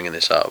rule by bringing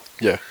this up.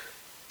 Yeah.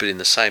 But in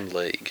the same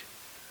league,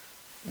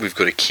 we've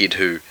got a kid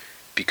who,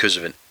 because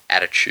of an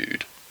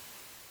attitude,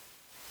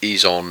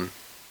 is on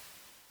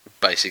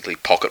basically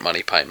pocket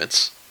money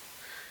payments,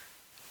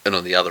 and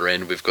on the other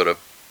end we've got a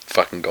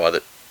fucking guy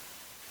that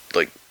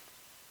like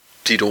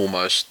did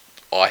almost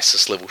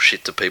ISIS level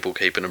shit to people,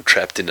 keeping them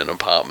trapped in an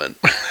apartment.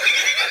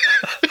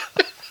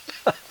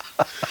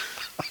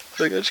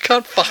 Like, I just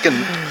can't fucking...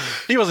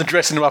 He wasn't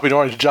dressing them up in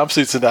orange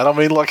jumpsuits and that. I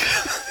mean, like,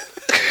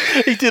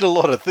 he did a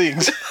lot of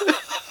things.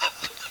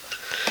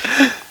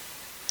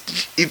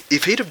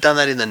 If he'd have done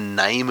that in the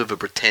name of a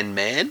pretend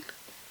man...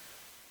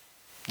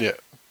 Yeah.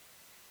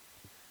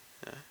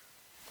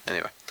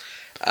 Anyway.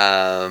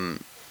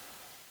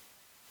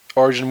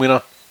 Origin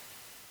winner.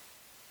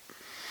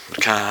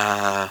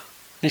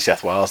 New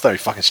South Wales. Don't be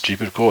fucking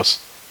stupid, of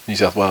course. New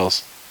South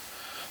Wales.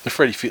 The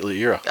Freddie Fittler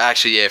era.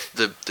 Actually, yeah,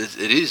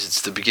 it is.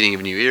 It's the beginning of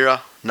a new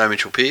era. No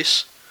Mitchell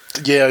Pearce.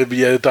 Yeah,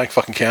 don't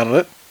fucking count on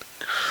it.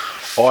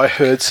 I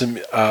heard some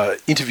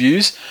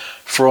interviews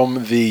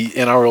from the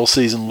NRL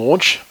season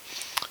launch,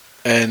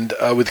 and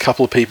with a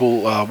couple of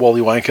people,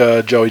 Wally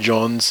Wanker, Joey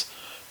Johns,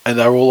 and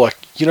they were all like,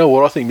 you know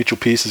what, I think Mitchell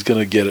Pearce is going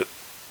to get it.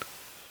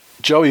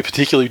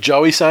 Particularly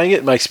Joey saying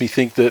it makes me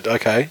think that,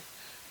 okay,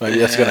 maybe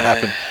that's going to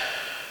happen.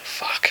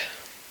 Fuck.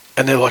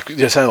 And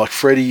they're saying like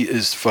Freddie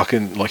is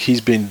fucking, like, he's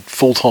been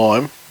full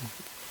time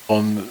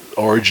on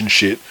Origin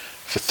shit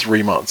for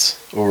 3 months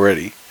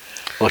already.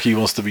 Like, he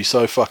wants to be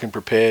so fucking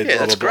prepared, yeah,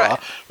 blah, blah, blah,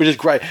 which is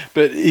great.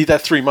 But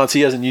that 3 months,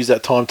 he hasn't used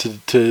that time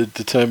to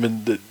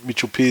determine that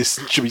Mitchell Pearce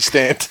should be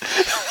stamped.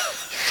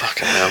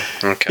 Fucking hell.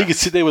 Okay. He could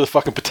sit there with a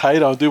fucking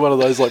potato and do one of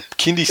those, like,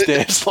 kindy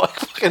stamps, like,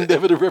 fucking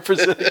never to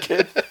represent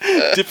again.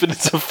 Dip it in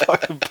some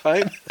fucking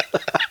paint.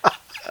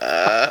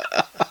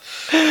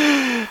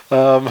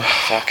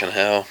 Fucking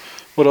hell.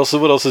 What else do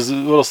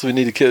we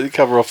need to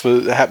cover off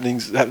for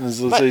happenings of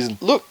the season?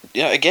 Look,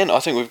 again, I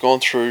think we've gone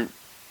through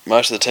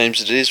most of the teams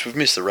that it is. We've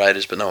missed the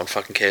Raiders, but no one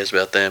fucking cares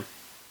about them.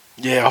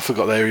 Yeah, I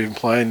forgot they were even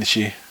playing this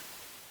year.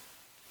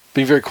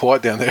 Been very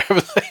quiet down there,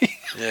 haven't they?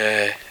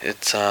 Yeah,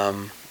 it's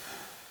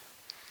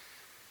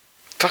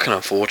fucking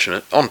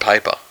unfortunate. On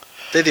paper.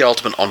 They're the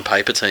ultimate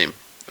on-paper team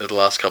of the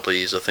last couple of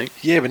years, I think.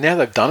 Yeah, but now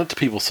they've done it to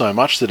people so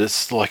much that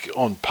it's like,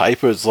 on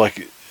paper, it's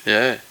like...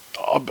 Yeah.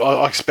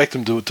 I expect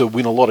them to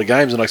win a lot of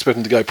games, and I expect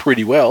them to go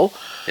pretty well.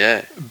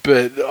 Yeah.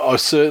 But I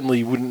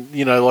certainly wouldn't,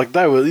 like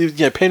they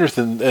were, Penrith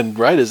and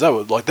Raiders, they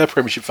were like, they're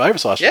premiership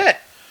favourites last year.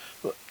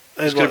 Yeah.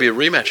 It's going to be a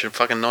rematch in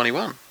fucking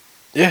 91.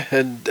 Yeah,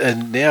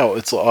 and now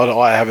it's like,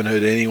 I haven't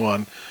heard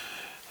anyone.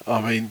 I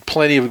mean,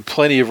 plenty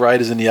of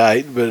Raiders in the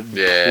 8, but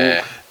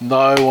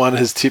no one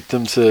has tipped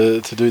them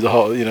to do the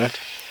whole,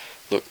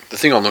 Look, the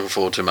thing I'm looking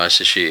forward to most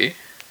this year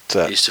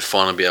is to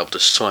finally be able to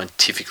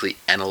scientifically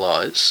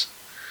analyse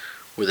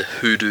whether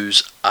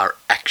hoodoos are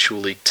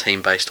actually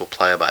team-based or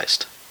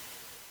player-based.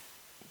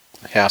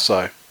 How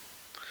so?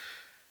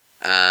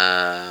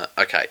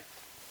 Okay.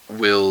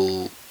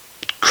 Will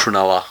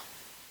Cronulla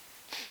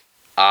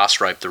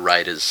arse rape the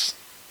Raiders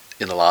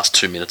in the last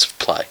 2 minutes of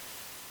play?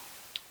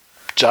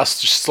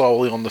 just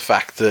slowly on the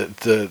fact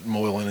that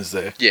Moylan is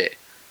there. Yeah,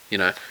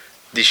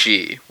 this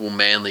year will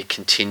Manly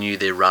continue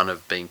their run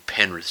of being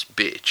Penrith's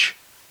bitch,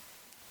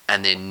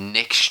 and then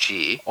next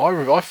year I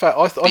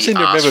seem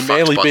to remember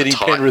Manly beating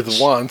Penrith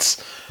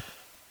once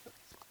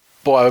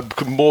by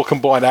a more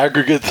combined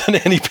aggregate than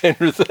any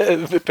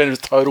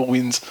Penrith total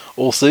wins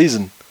all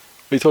season.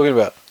 What are you talking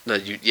about? No,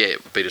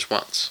 beat us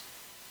once.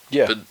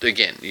 Yeah. But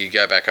again, you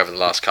go back over the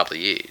last couple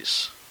of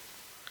years.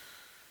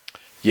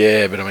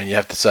 Yeah, but I mean, you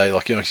have to say,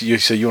 like, you want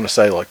to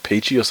say, like,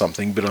 Peachy or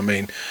something, but I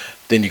mean,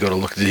 then you got to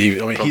look at the...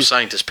 I'm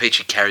saying, does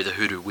Peachy carry the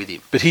hoodoo with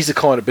him? But he's the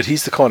kind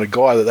of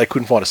guy that they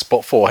couldn't find a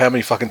spot for. How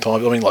many fucking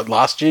times? I mean, like,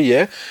 last year,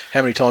 yeah?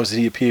 How many times did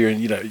he appear and,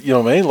 you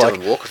know what I mean? Like,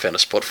 Dylan Walker found a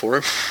spot for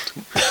him.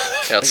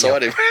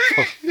 Outside him.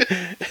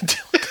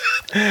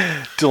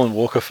 Dylan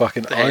Walker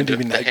fucking owned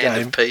him in that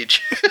game. Of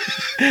Peach.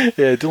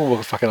 Yeah, Dylan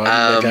Walker fucking owned him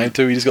in that game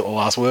too. He just got the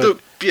last word.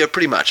 Look, yeah,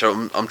 pretty much.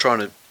 I'm trying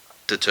to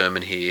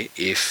determine here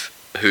if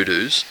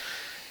hoodoos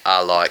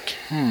are like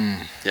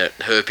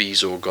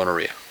herpes or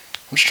gonorrhea.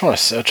 I'm just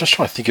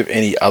trying to think of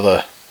any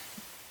other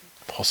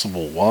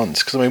possible ones,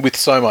 because I mean, with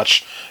so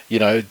much,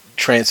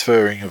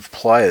 transferring of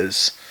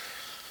players,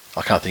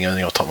 I can't think of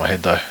anything off the top of my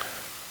head though.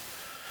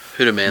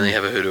 Who do Manly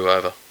have a hoodoo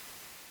over?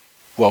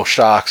 Well,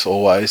 Sharks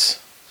always.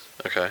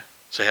 Okay,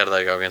 so how do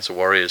they go against the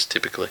Warriors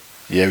typically?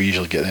 Yeah, we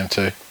usually get them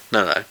too.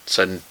 No.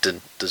 So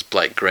does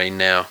Blake Green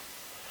now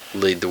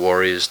lead the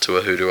Warriors to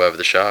a hoodoo over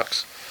the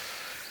Sharks?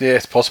 Yeah,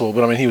 it's possible,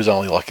 but I mean, he was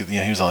only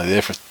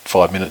there for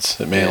 5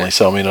 minutes at Manly,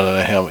 so I mean,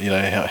 I don't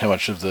know how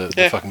much of the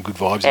fucking good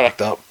vibes he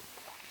picked up.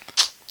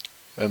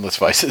 And let's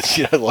face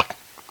it, like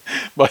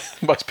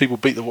most people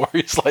beat the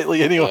Warriors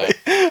lately anyway.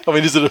 I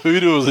mean, is it a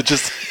hoodoo or is it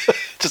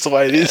just the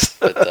way it is?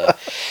 But,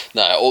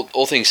 no,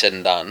 all things said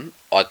and done,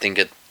 I think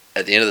at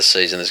the end of the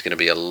season, there's going to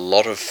be a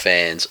lot of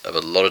fans of a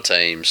lot of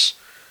teams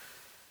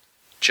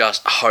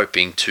just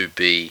hoping to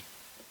be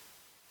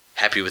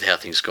happy with how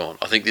things gone.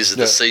 I think this is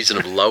the season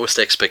of lowest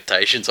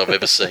expectations I've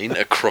ever seen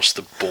across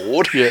the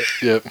board.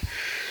 Yeah.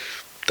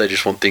 They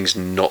just want things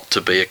not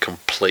to be a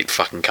complete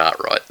fucking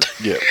cartwright.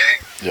 Yeah,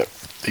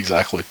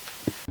 exactly.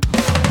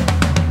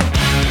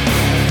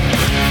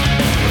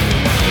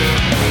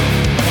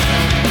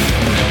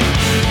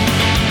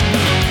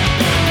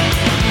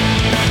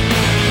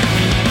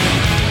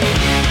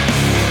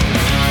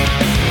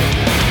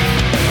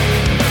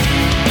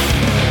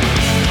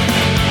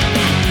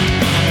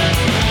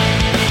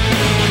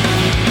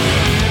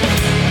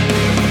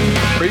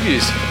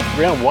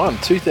 Round 1,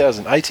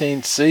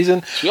 2018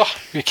 season. Yeah.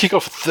 We kick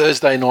off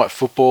Thursday night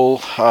football.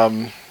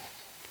 Probably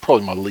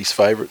my least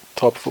favourite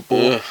type of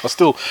football. Yeah. I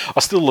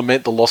still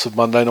lament the loss of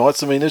Monday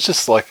nights. I mean, it's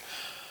just like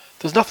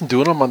there's nothing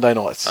doing on Monday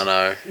nights. I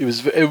know.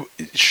 Was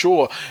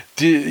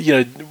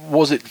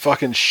it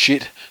fucking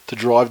shit to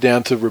drive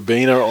down to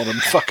Robina on a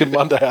fucking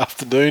Monday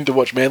afternoon to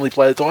watch Manly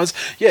play at times?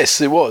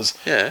 Yes, it was.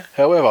 Yeah.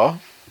 However,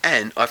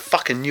 and I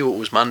fucking knew it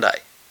was Monday.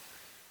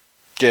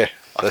 Yeah.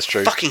 That's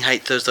true. I fucking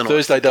hate Thursday night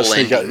Thursday football. Does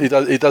sneak up.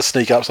 It does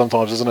sneak up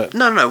sometimes, doesn't it?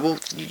 No. Well,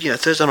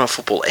 Thursday night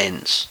football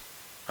ends.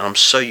 And I'm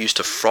so used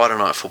to Friday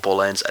night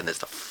football ends and there's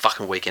the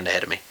fucking weekend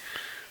ahead of me.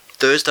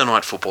 Thursday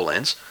night football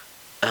ends.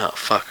 Oh,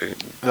 fuck.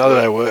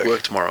 Another day of work.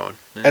 Work tomorrow.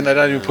 And they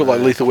don't even put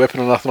like Lethal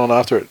Weapon or nothing on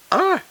after it. I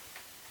know.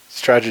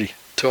 It's tragedy.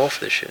 Too old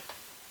for this shit.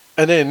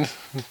 And then,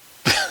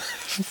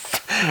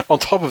 on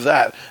top of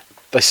that,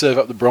 they serve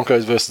up the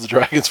Broncos versus the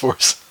Dragons for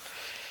us.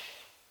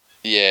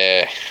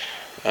 Yeah.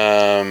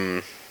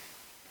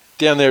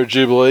 Down there at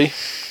Jubilee.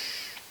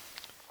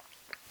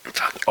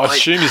 I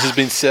assume this has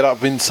been set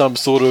up in some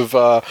sort of,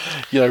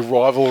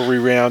 rivalry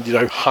round,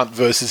 Hunt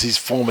versus his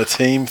former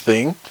team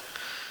thing.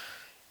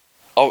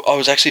 I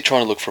was actually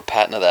trying to look for a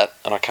pattern of that,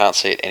 and I can't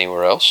see it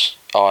anywhere else.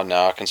 Oh,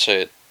 no, I can see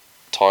it.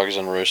 Tigers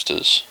and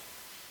Roosters.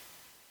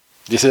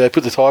 You see, they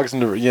put the Tigers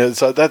in the...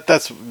 so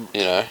that's...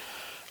 I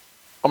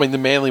mean, the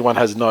Manly one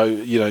has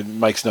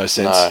makes no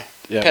sense. No.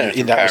 Yeah,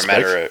 in that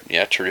Parramatta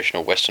are,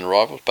 traditional Western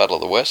rivals, Battle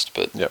of the West,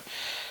 but... Yep.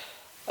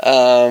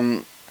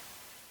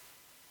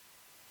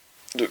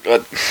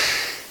 Look,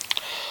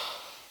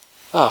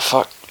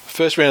 fuck.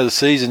 First round of the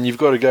season, you've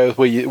got to go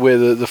with where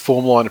the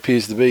form line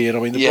appears to be, and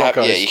I mean the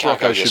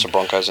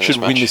Broncos should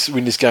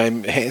win this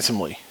game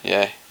handsomely.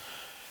 Yeah.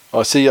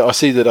 I see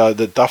that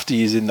the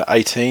Dufty is in the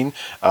 18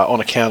 on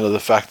account of the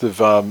fact of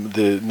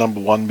the number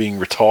 1 being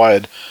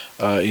retired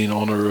in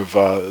honour of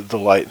the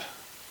late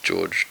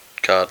George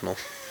Cardinal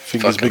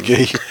Fingers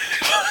McGee.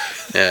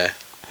 Yeah.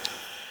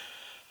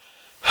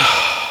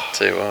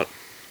 Tell you what,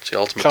 it's the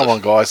ultimate. Come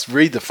on, guys,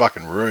 read the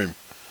fucking room.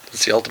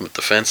 It's the ultimate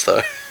defence,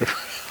 though.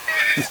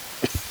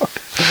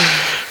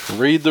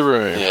 Read the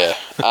room. Yeah.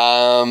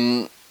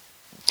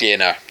 Yeah,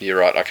 no, you're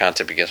right. I can't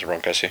tip against the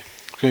Broncos here.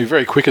 It's going to be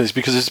very quick in this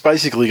because it's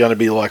basically going to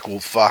be like, well,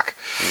 fuck.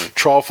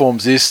 Trial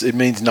form's this. It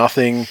means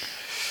nothing.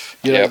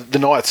 The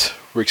Knights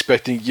were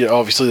expecting.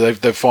 Obviously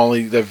they've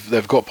finally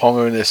got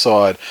Ponga in their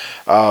side.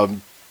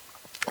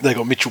 They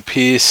got Mitchell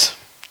Pearce.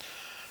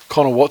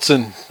 Connor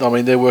Watson, I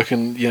mean, they're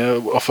working,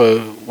 off a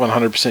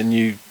 100%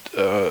 new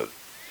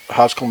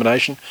halves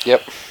combination.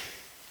 Yep.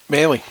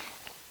 Manly.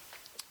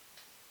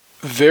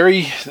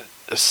 very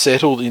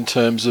settled in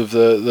terms of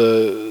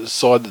the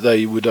side that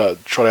they would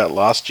trot out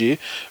last year,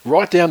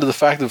 right down to the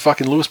fact of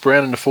fucking Lewis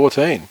Brown in the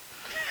 14,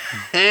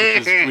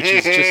 which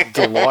is just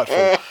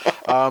delightful.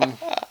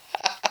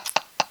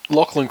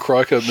 Lachlan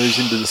Croker moves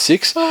into the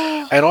 6,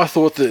 and I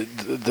thought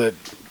that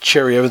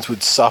Cherry Evans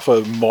would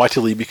suffer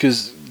mightily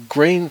because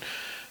Green,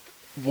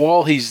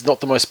 while he's not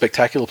the most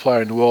spectacular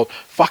player in the world,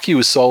 he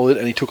was solid,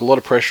 and he took a lot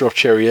of pressure off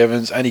Cherry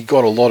Evans, and he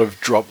got a lot of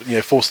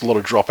forced a lot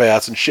of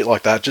dropouts and shit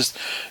like that.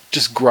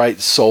 Just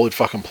great, solid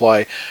fucking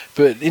play.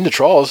 But in the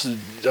trials,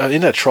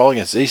 in that trial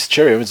against East,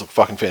 Cherry Evans looked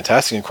fucking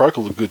fantastic, and Croker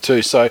looked good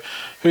too. So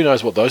who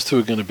knows what those two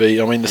are going to be?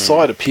 I mean, the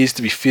side appears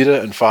to be fitter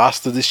and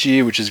faster this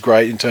year, which is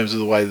great in terms of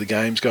the way the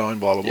game's going.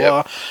 Blah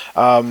blah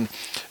blah.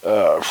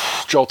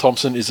 Joel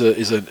Thompson is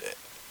an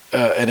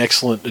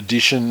excellent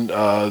addition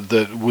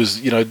that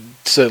was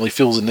certainly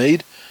fills a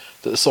need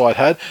that the side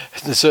had.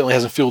 It certainly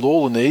hasn't filled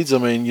all the needs. I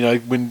mean,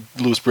 when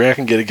Lewis Brown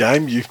can get a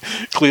game, you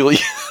clearly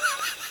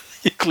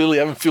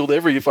haven't filled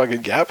every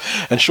fucking gap.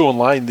 And Sean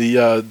Lane,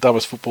 the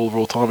dumbest footballer of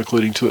all time,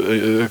 according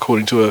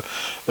to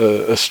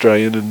a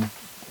Australian and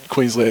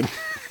Queensland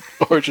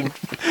origin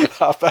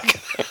halfback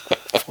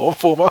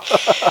former.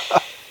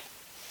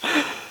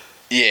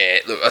 Yeah,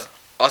 look,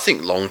 I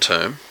think long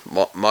term,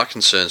 my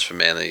concerns for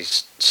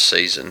Manly's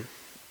season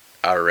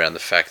are around the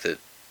fact that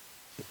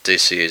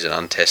DC is an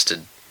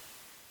untested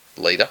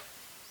leader.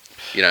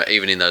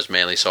 Even in those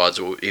Manly sides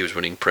he was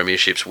winning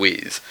premierships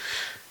with,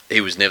 he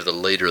was never the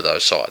leader of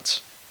those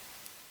sides.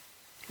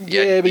 But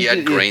he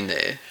had Green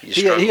there.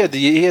 He had the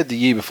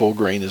year before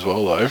Green as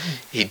well, though.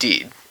 He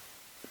did.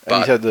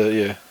 But he's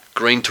had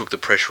Green took the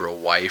pressure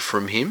away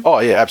from him. Oh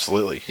yeah,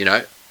 absolutely.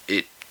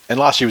 And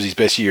last year was his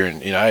best year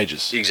in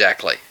ages.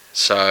 Exactly.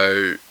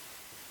 So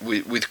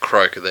with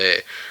Croker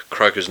there,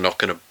 Croker's not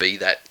going to be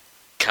that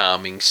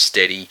calming,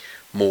 steady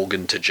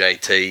Morgan to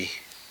JT.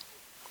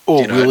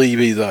 Or will he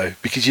be, though?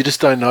 Because you just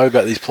don't know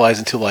about these players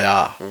until they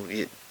are. Well,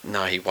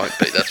 no, he won't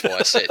be. That's why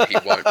I said he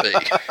won't be.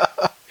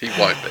 He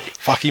won't be.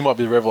 Fuck, he might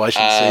be the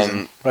revelation of the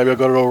season. Maybe I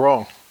got it all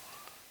wrong.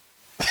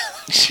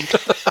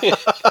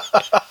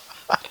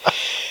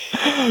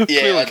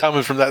 Clearly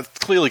coming from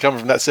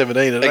that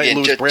 17, and it ain't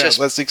Lewis Brown,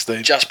 that's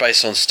 16. Just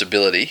based on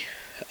stability.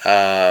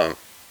 You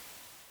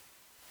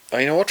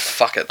know what?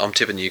 Fuck it. I'm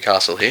tipping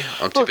Newcastle here.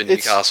 Tipping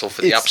Newcastle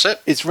for the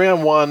upset. It's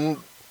round one.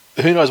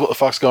 Who knows what the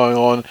fuck's going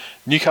on?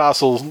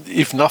 Newcastle,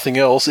 if nothing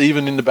else,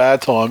 even in the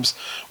bad times,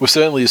 were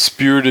certainly a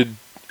spirited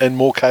and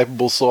more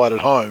capable side at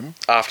home.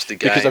 After the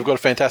game. Because they've got a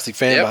fantastic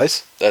fan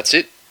base. That's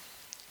it.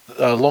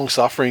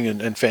 Long-suffering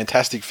and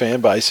fantastic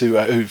fan base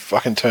who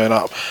fucking turn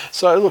up.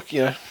 So, look,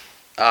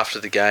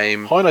 after the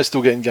game... Hino's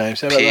still getting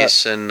games. How about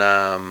Pierce and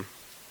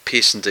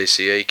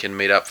DCE can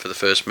meet up for the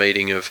first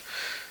meeting of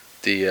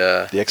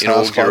the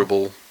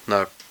inaugural...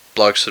 No,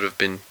 blokes that have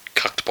been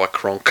cucked by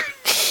Cronk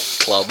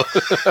club.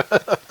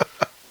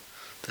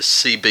 The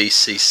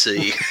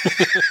CBCC.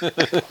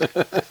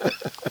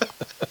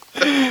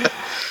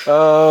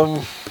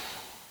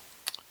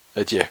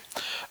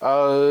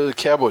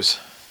 Cowboys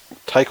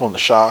take on the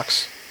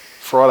Sharks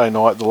Friday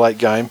night, the late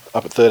game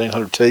up at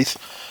 1300 Teeth.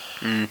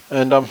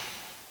 And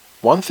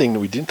one thing that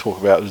we didn't talk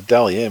about was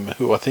Dally M,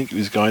 who I think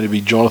is going to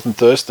be Jonathan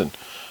Thurston.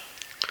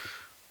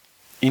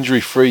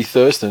 Injury-free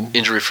Thurston,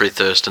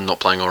 not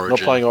playing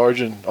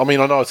Origin. I mean,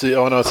 I know it's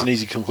an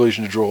easy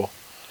conclusion to draw,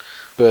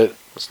 but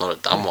it's not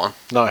a dumb one.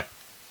 No.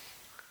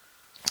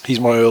 He's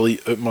my early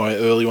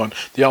one.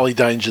 The only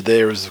danger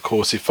there is, of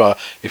course, if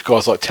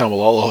guys like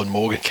Tamalolo and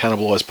Morgan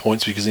cannibalise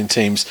points, because in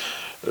teams,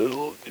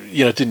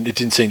 it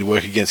didn't seem to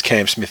work against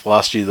Cam Smith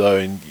last year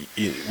though,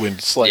 when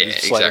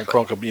Slater and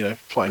Cronk are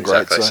playing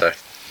great. So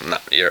no,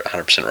 you're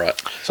 100%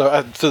 right.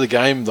 So for the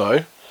game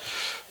though,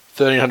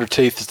 1300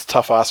 Teeth is a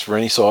tough ask for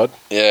any side.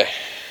 Yeah.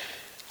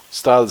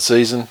 Start of the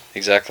season.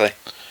 Exactly.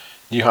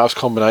 New halves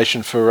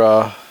combination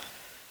for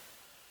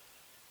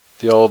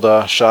the old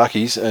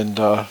Sharkies,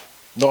 and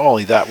not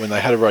only that, when they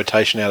had a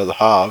rotation out of the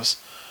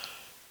halves,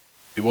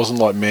 it wasn't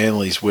like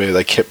Manly's where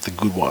they kept the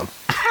good one.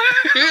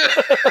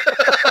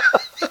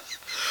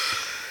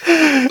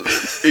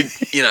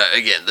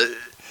 Again,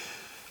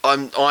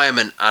 I am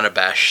an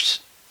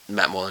unabashed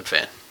Matt Moylan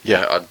fan.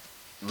 Yeah, I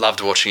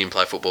loved watching him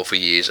play football for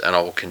years, and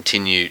I will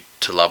continue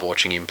to love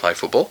watching him play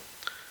football.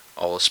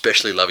 I will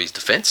especially love his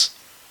defence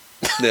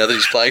now that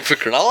he's playing for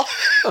Cronulla.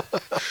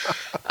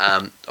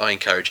 I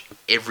encourage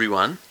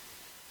everyone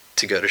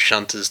to go to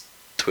Shunter's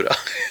Twitter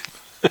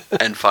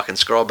and fucking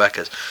scroll back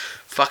as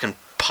fucking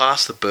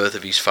past the birth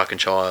of his fucking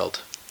child.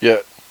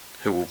 Yeah.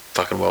 Who will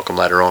fucking welcome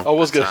later on. I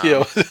was going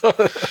to,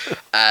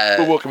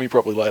 we'll welcome you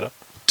properly later.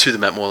 To the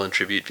Matt Moylan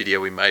tribute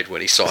video we made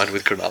when he signed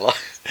with Cronulla.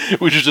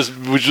 which was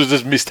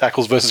just missed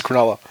tackles versus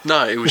Cronulla.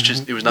 No, it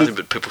was nothing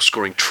but people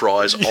scoring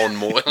tries on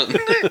Moylan.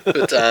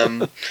 But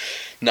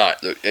no,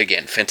 look,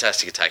 again,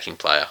 fantastic attacking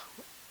player.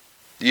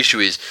 The issue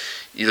is,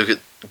 you look at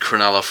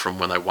Cronulla from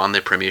when they won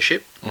their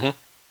premiership,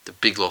 the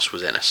big loss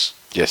was Ennis.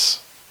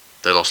 Yes.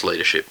 They lost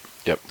leadership.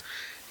 Yep.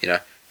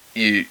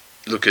 You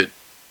look at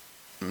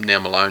now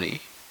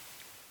Maloney,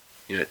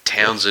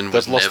 Townsend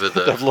was never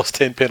the. They've lost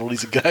 10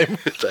 penalties a game.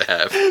 They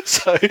have.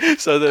 So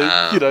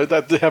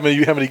how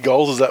many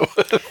goals is that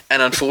worth?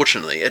 And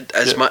unfortunately,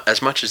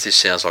 as much as this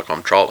sounds like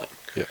I'm trolling,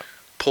 yeah,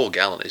 Paul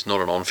Gallen is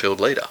not an on-field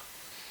leader.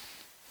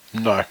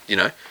 No.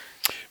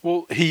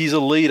 Well, he's a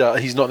leader.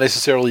 He's not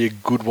necessarily a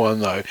good one,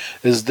 though.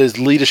 There's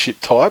leadership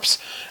types,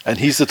 and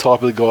he's the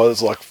type of the guy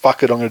that's like,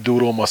 fuck it, I'm going to do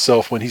it all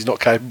myself when he's not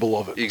capable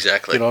of it.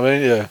 Exactly. You know what I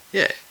mean? Yeah.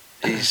 Yeah.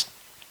 He's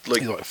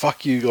like,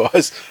 fuck you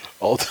guys.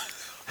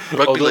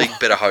 Rugby League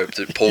better hope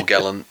that Paul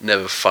Gallen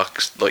never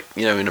fucks,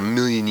 in a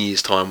million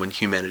years' time when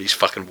humanity's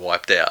fucking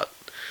wiped out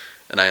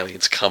and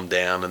aliens come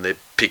down and they're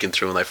picking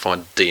through and they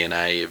find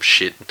DNA of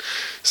shit. I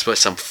suppose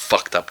some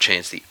fucked up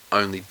chance the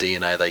only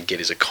DNA they get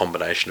is a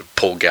combination of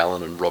Paul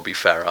Gallen and Robbie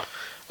Farah.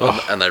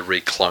 And they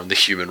reclone the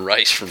human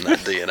race from that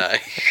DNA.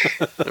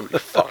 That'd be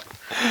fucked.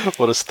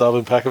 What a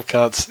stubborn pack of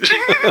cunts.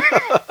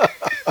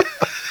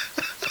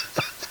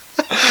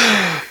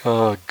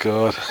 Oh,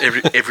 God.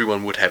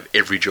 Everyone would have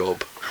every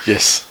job.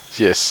 Yes.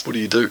 What do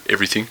you do?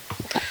 Everything.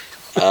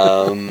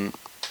 Yeah,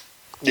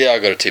 I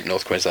got to tip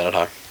North Queensland at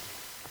home.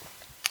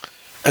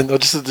 And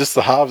just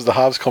the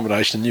halves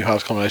combination, the new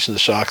halves combination of the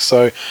Sharks,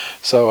 so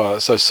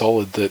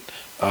solid that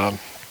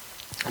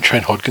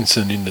Trent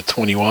Hodkinson in the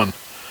 21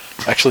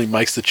 actually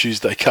makes the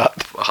Tuesday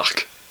cut.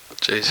 Fuck.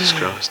 Jesus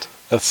Christ.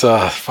 That's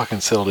fucking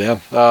settle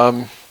down.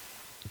 The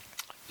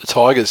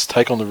Tigers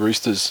take on the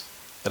Roosters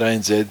at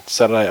ANZ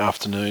Saturday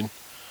afternoon.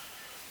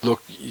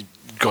 Look, you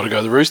got to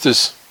go the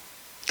Roosters.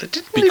 They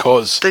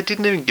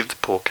didn't even give the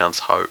poor cunts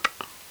hope.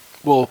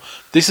 Well,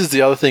 this is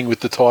the other thing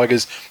with the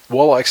Tigers.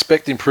 While I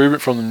expect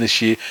improvement from them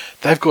this year,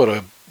 they've got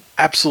an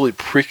absolute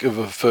prick of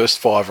a first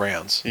 5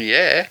 rounds.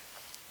 Yeah.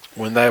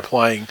 When they're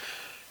playing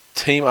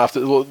team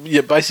after... Well,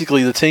 yeah,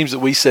 basically the teams that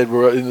we said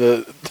were in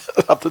the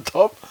up the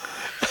top,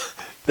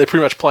 they're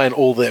pretty much playing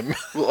all them.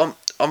 Well,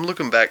 I'm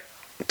looking back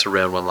to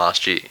round 1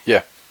 last year.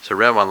 Yeah. So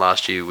round 1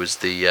 last year was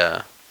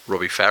the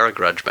Robbie Farah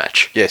grudge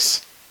match.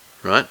 Yes.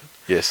 Right?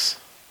 Yes.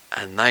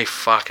 And they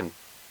fucking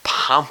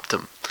pumped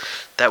them.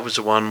 That was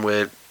the one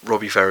where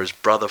Robbie Farah's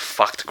brother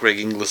fucked Greg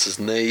Inglis's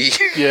knee.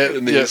 Yeah.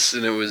 and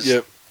it was,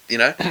 they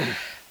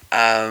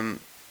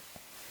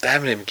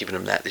haven't even given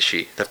him that this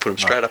year. They've put him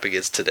straight up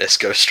against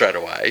Tedesco straight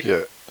away.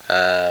 Yeah.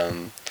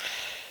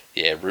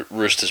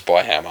 Roosters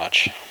by how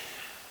much?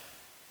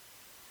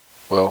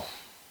 Well,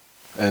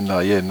 and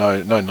no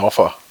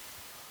Noffa.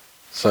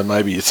 So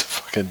maybe it's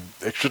fucking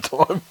extra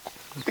time.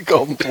 The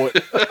golden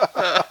point.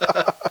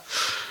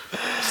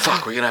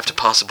 Fuck, we're going to have to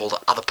pass the ball to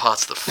other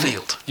parts of the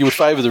field. You would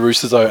favour the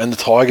Roosters, though, and the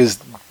Tigers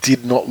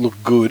did not look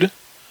good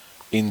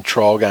in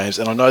trial games.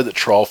 And I know that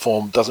trial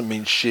form doesn't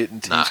mean shit,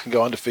 and teams can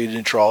go undefeated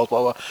in trials,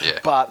 blah, blah. Yeah.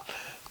 But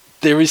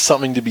there is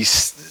something to be...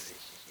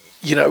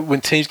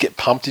 when teams get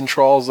pumped in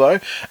trials, though,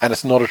 and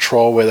it's not a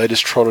trial where they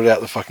just trotted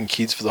out the fucking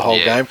kids for the whole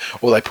game,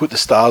 or they put the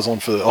stars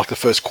on for, the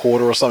first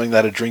quarter or something, they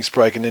had a drinks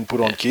break and then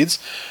put on kids.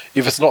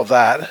 If it's not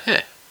that...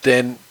 Yeah.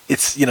 Then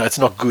it's it's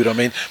not good. I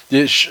mean,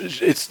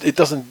 it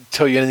doesn't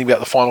tell you anything about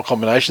the final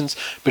combinations,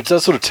 but it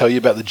does sort of tell you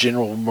about the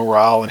general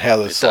morale and how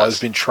the side has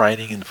been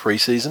training in the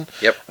preseason.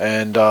 Yep.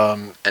 And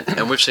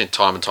we've seen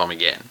time and time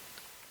again,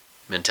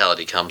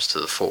 mentality comes to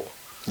the fore.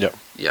 Yep.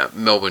 Yeah.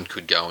 Melbourne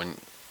could go and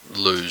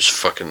lose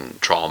fucking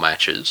trial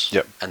matches.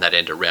 Yep. And that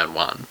end at round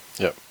 1.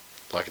 Yep.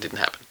 Like it didn't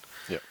happen.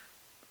 Yep.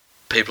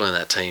 People in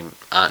that team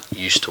aren't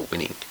used to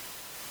winning.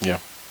 Yeah.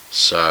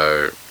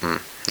 So,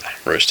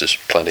 Roosters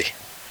plenty.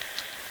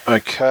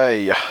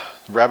 Okay,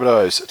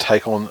 Rabbitohs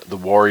take on the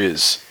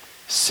Warriors,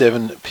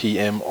 7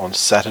 p.m. on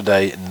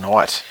Saturday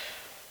night.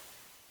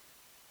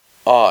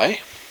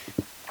 I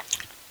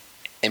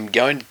am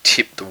going to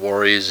tip the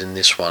Warriors in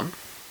this one.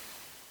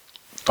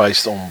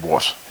 Based on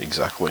what,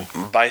 exactly?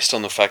 Based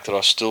on the fact that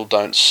I still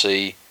don't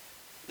see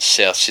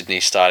South Sydney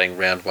starting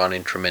round 1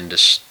 in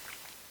tremendous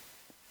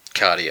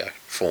cardio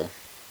form.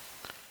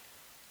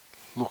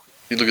 Look,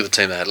 you look at the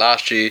team they had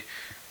last year,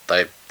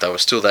 they were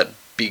still that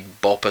big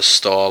bopper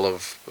style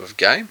of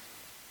game.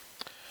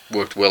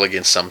 Worked well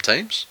against some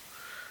teams.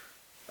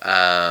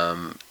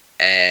 And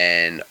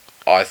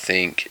I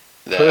think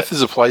that Perth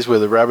is a place where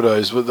the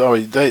Rabbitohs,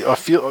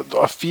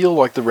 I feel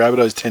like the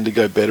Rabbitohs tend to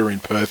go better in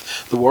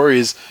Perth. The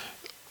Warriors,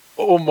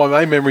 all my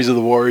main memories of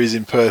the Warriors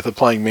in Perth are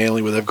playing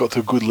Manly, where they've got to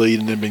a good lead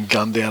and then been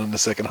gunned down in the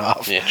second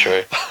half. Yeah,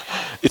 true.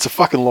 It's a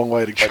fucking long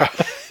way to go.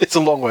 It's a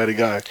long way to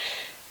go.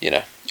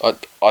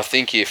 I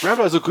think if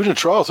Rabbitohs look good in a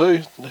trial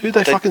too. Who'd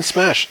they fucking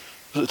smash?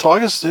 The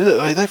Tigers?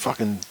 They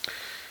fucking...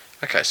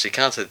 Okay, so you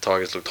can't say the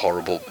Tigers looked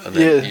horrible and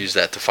then use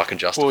that to fucking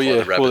justify the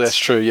Rabbits. Well, that's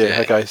true, yeah.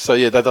 Okay, so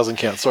that doesn't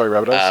count. Sorry,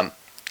 Rabbitohs.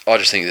 I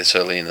just think this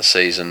early in the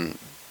season,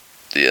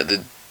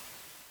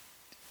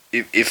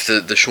 if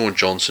the Sean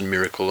Johnson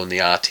miracle and the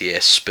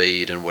RTS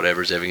speed and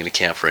whatever is ever going to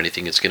count for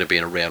anything, it's going to be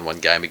in a round 1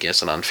 game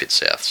against an unfit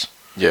Souths.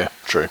 Yeah,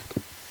 true.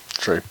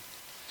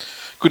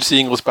 Good to see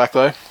Inglis back,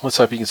 though. Let's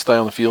hope he can stay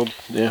on the field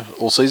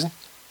all season.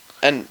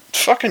 And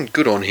fucking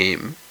good on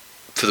him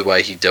for the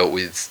way he dealt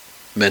with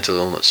mental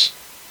illness.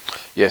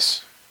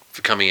 Yes.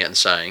 For coming out and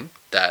saying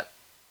that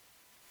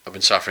I've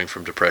been suffering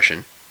from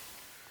depression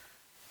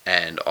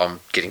and I'm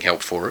getting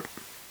help for it.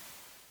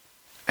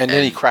 And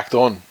then he cracked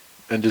on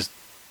and just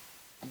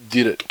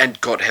did it.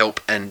 And got help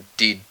and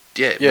did,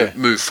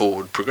 move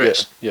forward,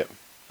 progress. Yeah.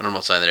 And I'm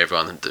not saying that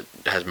everyone that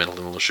has mental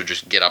illness should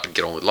just get up and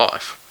get on with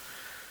life.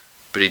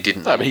 But he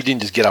didn't. No, but he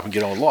didn't just get up and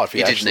get on with life.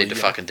 He didn't need to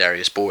fucking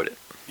Darius Boyd it.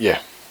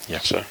 Yeah.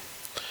 So.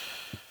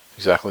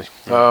 Exactly.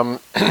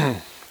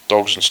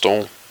 Dogs and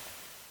Storm.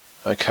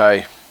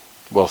 Okay.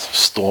 Well,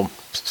 Storm.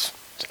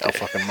 How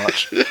fucking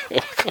much.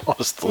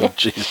 Honestly,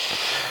 jeez.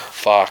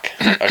 Fuck.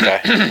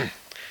 Okay.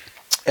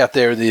 Out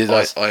there in the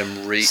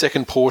I'm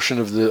second portion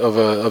of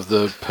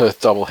the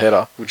Perth double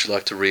header. Would you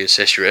like to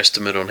reassess your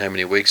estimate on how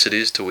many weeks it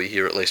is till we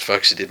hear at least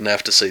folks who didn't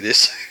have to see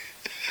this?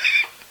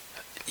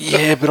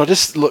 Yeah, but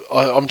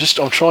I'm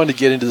trying to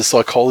get into the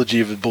psychology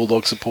of a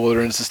Bulldog supporter,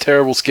 and it's this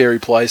terrible, scary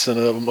place, and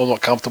I'm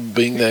not comfortable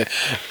being there.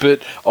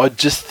 But I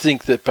just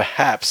think that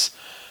perhaps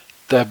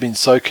they've been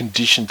so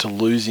conditioned to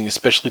losing,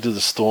 especially to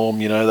the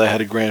Storm. You know, they had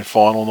a grand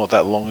final not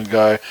that long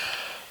ago.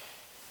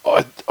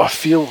 I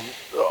feel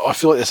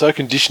like they're so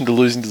conditioned to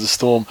losing to the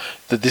Storm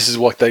that this is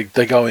what they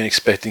go in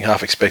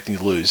half expecting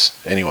to lose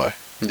anyway.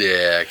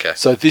 Yeah, okay.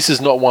 So this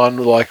is not one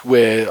like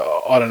where,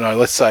 I don't know,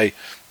 let's say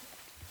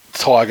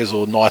Tigers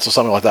or Knights or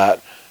something like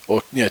that,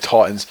 or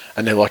Titans,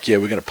 and they're like, yeah,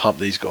 we're going to pump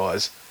these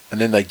guys,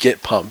 and then they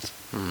get pumped,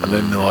 and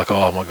then they're like,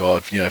 oh my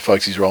god,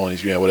 folks, he's rolling,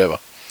 he's whatever.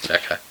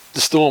 Okay. The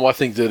Storm, I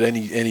think that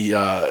any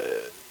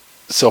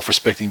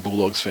self-respecting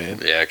Bulldogs fan,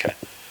 yeah, okay,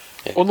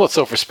 yeah. Well, not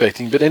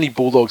self-respecting, but any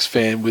Bulldogs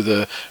fan with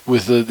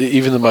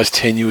even the most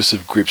tenuous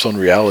of grips on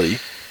reality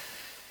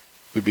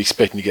would be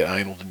expecting to get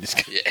anal in this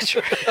game. Yeah,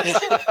 true.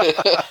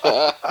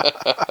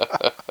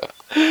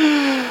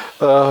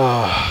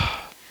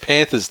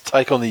 Panthers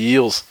take on the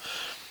Eels.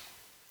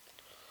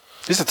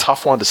 This is a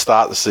tough one to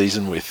start the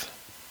season with.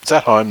 It's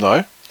at home,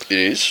 though. It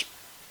is.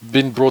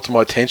 Been brought to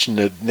my attention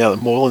that now that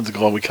Moylan's are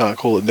gone, we can't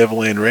call it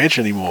Neverland Ranch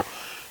anymore,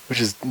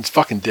 it's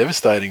fucking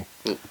devastating.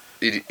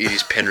 It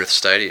is Penrith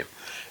Stadium.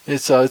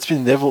 It's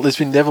been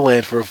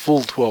Neverland for a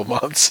full 12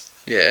 months.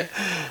 Yeah.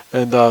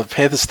 And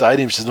Panther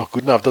Stadium's just not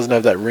good enough. Doesn't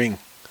have that ring.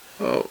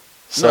 Oh,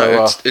 so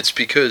no, it's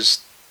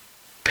because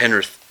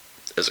Penrith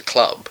as a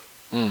club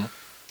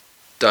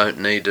don't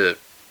need to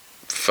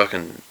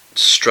fucking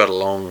strut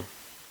along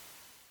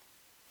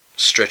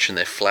stretching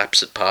their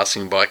flaps at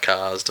passing by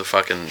cars to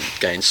fucking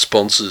gain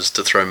sponsors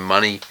to throw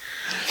money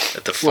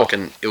at the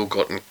fucking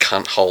ill-gotten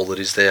cunt hole that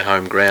is their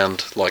home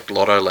ground, like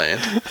Lotto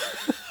Land.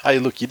 Hey,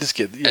 look, you just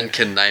get and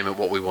can name it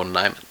what we want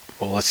to name it.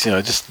 Well, that's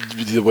just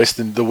the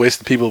Western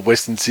people of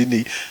Western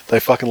Sydney. They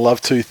fucking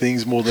love two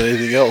things more than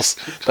anything else.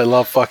 They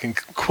love fucking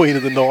Queen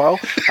of the Nile,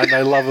 and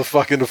they love a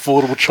fucking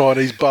affordable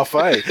Chinese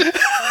buffet.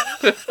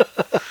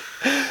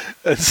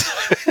 And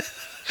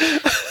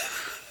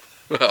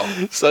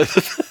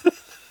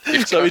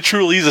so it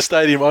truly is a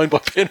stadium owned by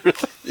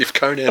Penrith. If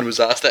Conan was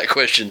asked that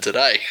question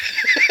today.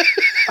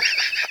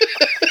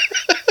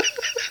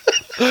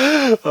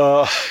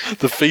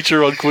 The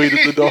feature on Queen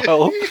of the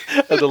Nile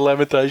and the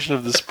lamentation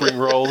of the spring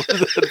rolls and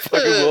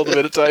fucking world of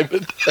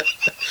entertainment.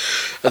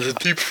 And the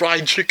deep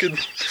fried chicken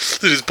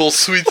that is both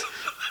sweet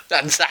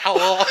and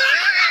sour.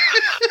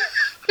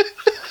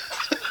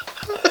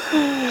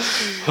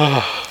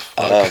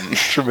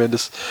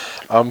 Tremendous.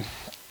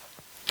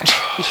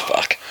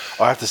 Fuck.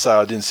 I have to say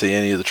I didn't see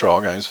any of the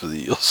trial games for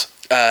the Eels.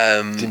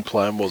 Didn't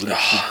play them, wasn't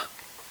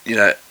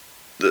it?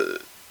 The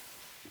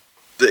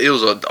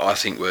Eels, I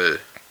think, were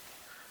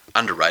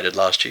underrated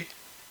last year.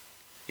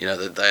 They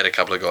had a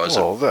couple of guys.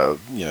 Well, they're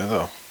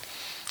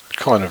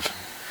kind of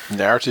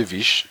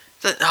narrative-ish.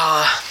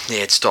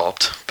 It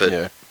stopped, but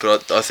I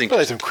think they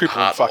had some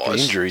crippling fucking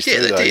injuries.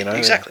 Yeah, they did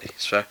exactly.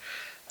 So,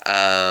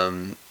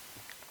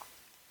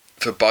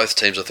 for both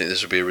teams, I think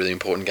this would be a really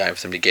important game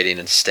for them to get in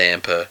and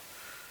stamp a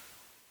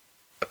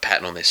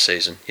pattern on this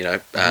season.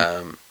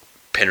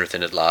 Penrith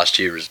ended last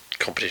year as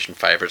competition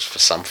favourites for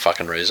some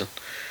fucking reason,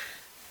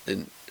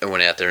 and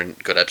went out there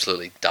and got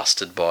absolutely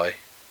dusted by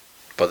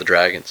the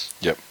Dragons.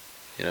 Yep.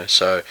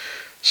 So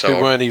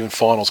who weren't even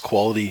finals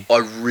quality. I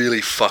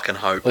really fucking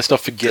hope. Let's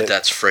not forget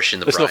that's fresh in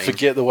the brain. Let's not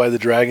forget the way the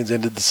Dragons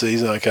ended the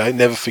season. Okay,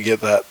 never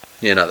forget that.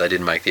 Yeah, no, they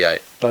didn't make the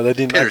 8. No, they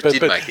didn't. Penrith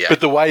did make the 8. But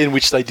the way in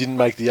which they didn't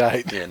make the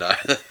 8. Yeah, no,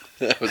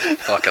 that was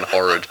fucking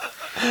horrid.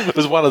 It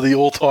was one of the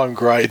all-time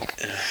great.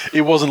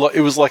 It wasn't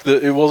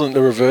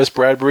the reverse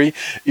Bradbury.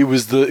 It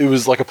was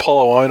like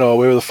Apollo Ono,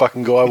 whoever the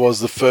fucking guy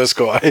was, the first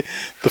guy,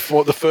 the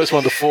first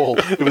one to fall.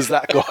 It was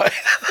that guy,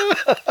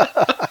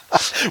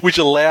 which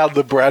allowed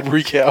the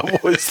Bradbury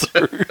Cowboys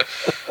through.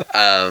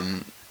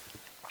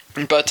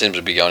 Both teams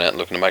would be going out and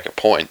looking to make a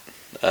point.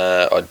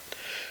 I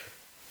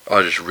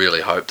just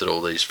really hope that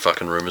all these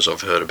fucking rumours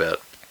I've heard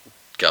about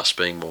Gus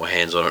being more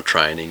hands-on at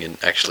training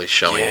and actually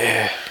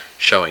showing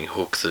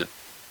Hook that.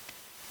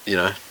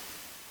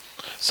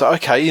 So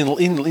okay, in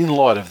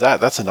light of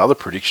that, that's another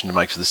prediction to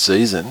make for the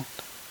season.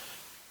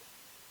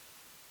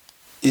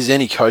 Is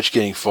any coach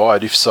getting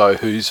fired? If so,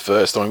 who's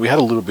first? I mean, we had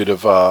a little bit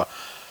of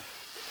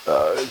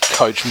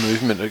coach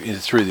movement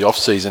through the off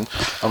season.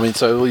 I mean,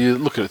 so you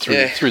look at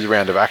it through the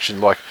round of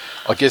action. Like,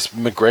 I guess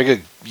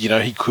McGregor,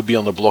 he could be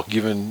on the block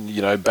given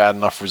bad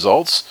enough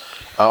results.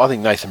 I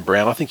think Nathan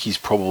Brown. I think he's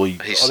probably.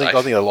 I think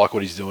I like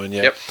what he's doing.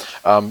 Yeah.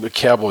 Yep. The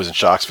Cowboys and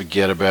Sharks,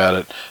 forget about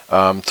it.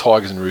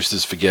 Tigers and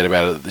Roosters, forget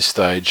about it at this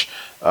stage.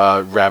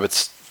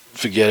 Rabbits,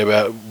 forget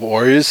about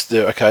Warriors.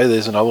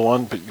 There's another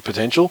one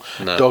potential.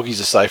 No.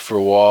 Doggies are safe for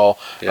a while.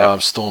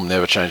 Yep. Storm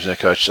never changing their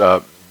coach.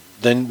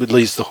 Then it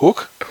leaves the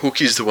Hook.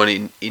 Hook is the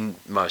one in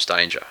most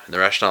danger, and the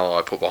rationale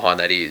I put behind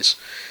that is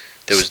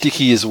there was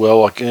Sticky as well.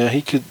 Like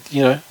he could,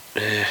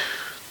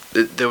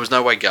 there was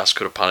no way Gus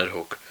could have punted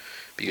Hook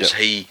because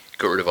he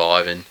got rid of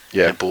Ivan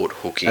and brought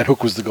Hook in. And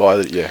Hook was the guy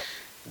that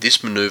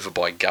This manoeuvre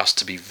by Gus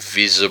to be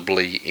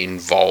visibly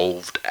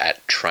involved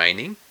at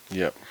training.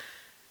 Yep.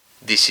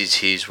 This is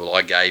his. Well,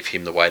 I gave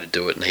him the way to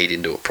do it, and he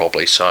didn't do it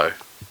properly. So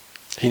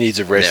he needs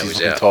a rest. He's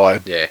looking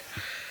tired. Yeah,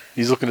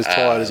 he's looking as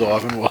tired as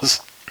Ivan was.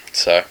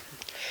 So.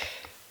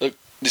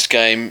 This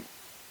game,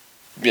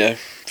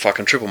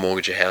 fucking triple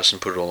mortgage your house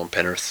and put it all on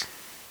Penrith.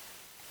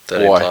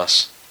 13 Why?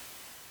 plus.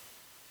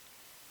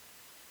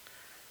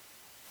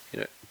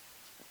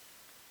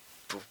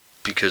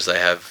 Because they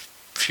have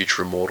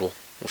future immortal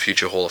or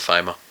future Hall of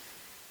Famer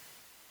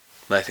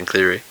Nathan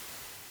Cleary.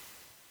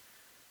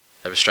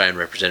 They have Australian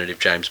representative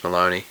James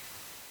Maloney.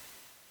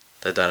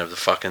 They don't have the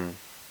fucking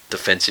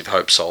defensive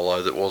hope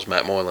solo that was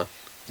Matt Moylan.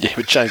 Yeah,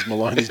 but James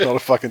Maloney's not a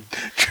fucking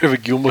Trevor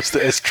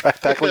Gilmore-esque track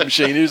tackling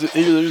machine, is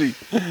he?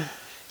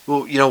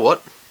 Well, you know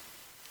what?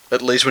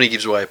 At least when he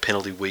gives away a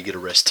penalty, we get a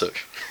rest too.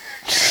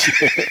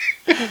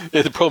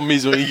 The problem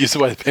is when he gives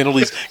away the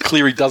penalties,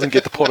 Cleary doesn't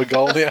get the pot of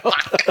goal now.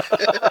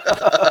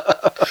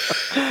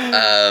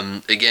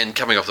 Again,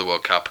 coming off the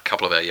World Cup, a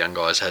couple of our young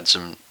guys had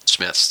some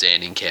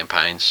outstanding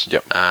campaigns,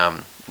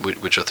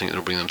 which I think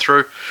will bring them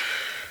through.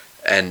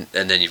 And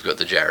then you've got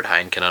the Jared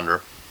Hayne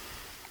conundrum.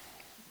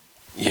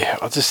 Yeah,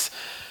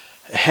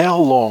 how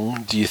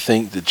long do you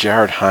think that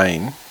Jared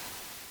Hayne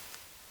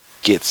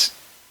gets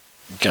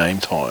game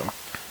time?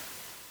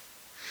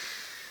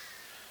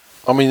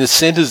 I mean, the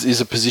centres is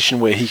a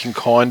position where he can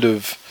kind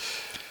of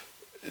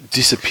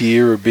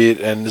disappear a bit,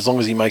 and as long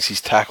as he makes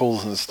his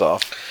tackles and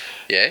stuff,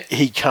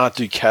 he can't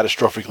do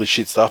catastrophically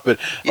shit stuff. But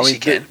yes, he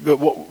can.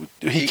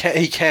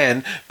 He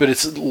can, but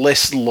it's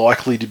less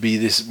likely to be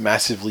this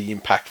massively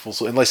impactful.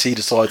 So unless he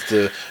decides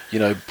to,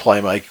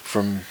 play make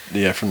from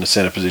the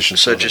centre position.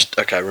 So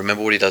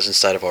remember what he does in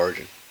State of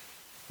Origin.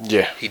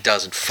 Yeah, he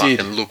doesn't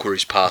fucking look where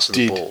he's passing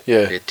the ball.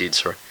 Yeah, it did.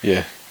 Sorry.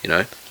 Yeah,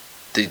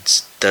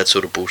 it's that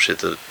sort of bullshit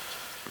that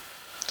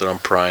I'm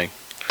praying.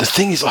 The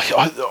thing is,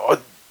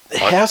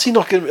 how's he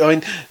not going to... I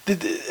mean,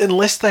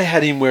 unless they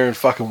had him wearing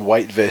fucking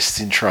weight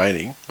vests in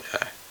training,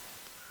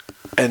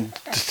 and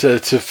to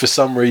for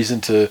some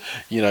reason to,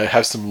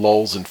 have some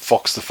lols and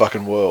fox the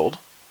fucking world,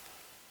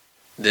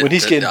 when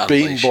he's getting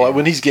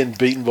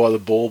beaten by the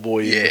ball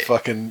boy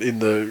in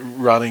the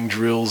running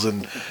drills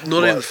and...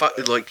 Not even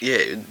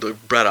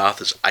Brad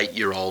Arthur's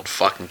 8-year-old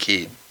fucking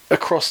kid.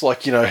 Across, how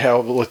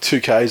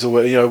 2Ks or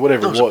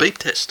whatever it was. It was a beep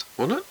test,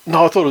 wasn't it?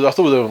 No, I thought we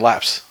were doing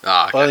laps. Okay.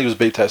 I think it was a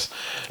beep test.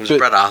 It was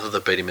Brad Arthur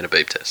that beat him in a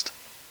beep test.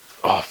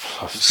 Oh,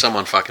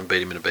 someone fucking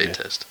beat him in a beep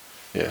test.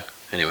 Yeah.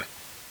 Anyway,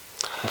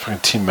 fucking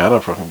Tim Manor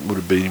would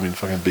have beat him in a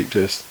fucking beep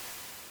test.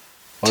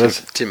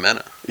 Tim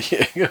Manor.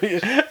 Yeah,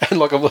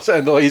 and I'm not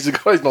saying he's a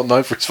guy who's not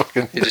known for his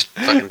fucking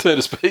turn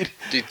of speed.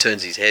 Dude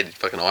turns his head, his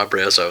fucking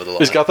eyebrows over the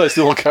line. Is Gutho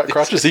still on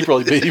crutches? He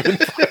probably beat him in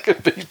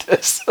fucking beep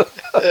test.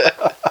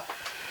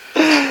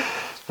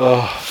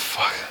 Oh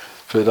fuck!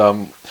 But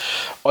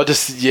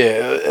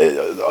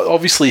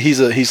obviously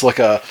he's like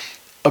a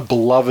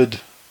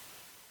beloved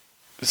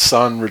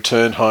son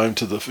returned home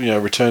to the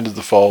returned to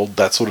the fold,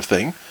 that sort of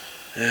thing.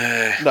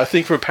 And I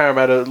think from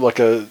Parramatta,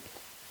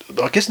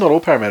 I guess not all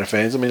Parramatta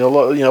fans. I mean, a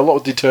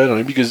lot did turn on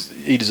him because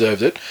he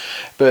deserved it,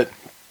 but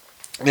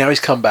now he's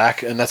come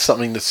back, and that's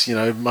something that's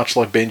much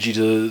like Benji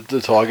to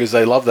the Tigers.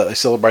 They love that. They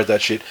celebrate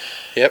that shit.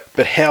 Yep.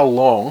 But how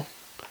long?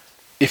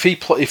 If he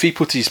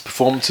puts his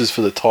performances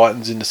for the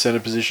Titans in the centre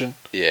position,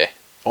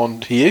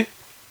 on here,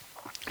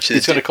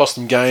 it's going to cost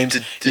them games.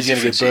 He's going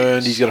to get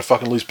burned. He's going to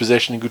fucking lose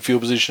possession in good field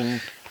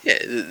position. Yeah,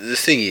 the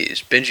thing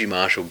is, Benji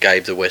Marshall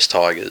gave the West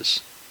Tigers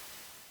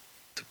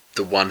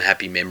the one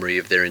happy memory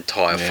of their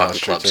entire fucking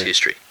club's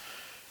history.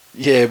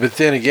 Yeah, but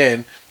then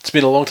again, it's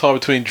been a long time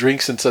between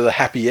drinks, and so the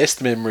happiest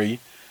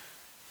memory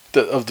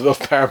of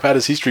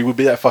Parramatta's history would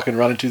be that fucking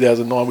run in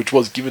 2009, which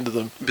was given to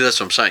them. But that's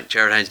what I'm saying.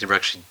 Jared Hayne's never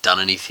actually done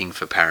anything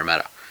for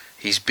Parramatta.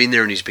 He's been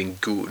there and he's been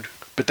good.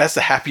 But that's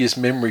the happiest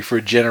memory for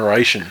a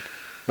generation,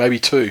 maybe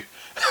two,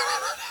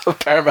 of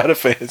Parramatta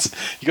fans.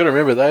 You got to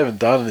remember they haven't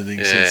done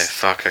anything since. Yeah,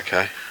 fuck.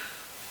 Okay,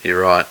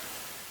 you're right.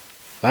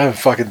 They haven't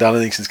fucking done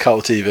anything since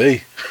colour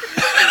TV.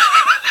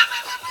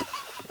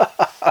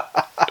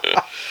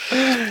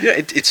 Yeah,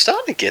 it's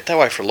starting to get that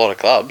way for a lot of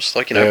clubs.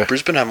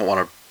 Brisbane haven't won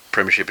a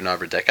premiership in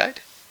over a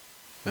decade.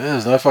 Yeah,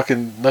 there's no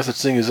such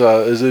thing as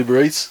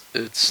Uber Eats.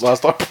 It's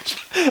last time.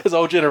 There's a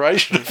whole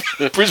generation of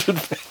Brisbane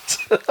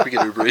fans. We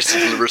get Uber Eats to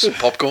deliver us some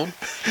popcorn.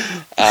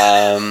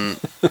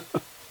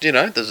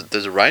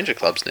 there's a range of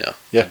clubs now.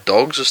 Yeah. The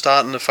Dogs are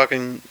starting a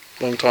fucking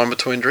long time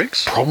between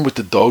drinks. Problem with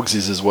the Dogs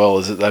is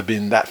that they've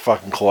been that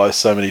fucking close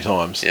so many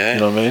times. Yeah. You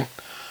know what I mean?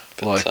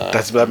 But,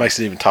 That makes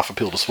it even tougher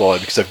pill to swallow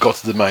because they've got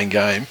to the main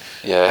game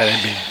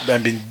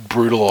and been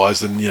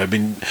brutalised and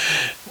been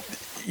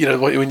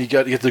when you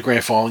get to the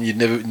grand final you're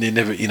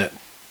never in it,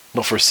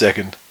 not for a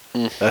second.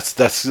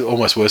 That's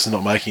almost worse than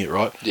not making it,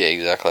 right? Yeah,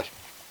 exactly.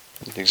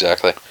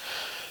 Fuck.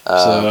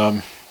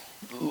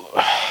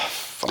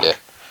 Yeah.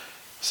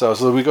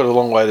 So we got a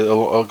long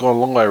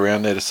way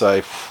around there to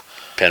say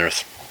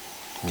Penrith.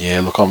 Yeah,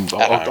 look,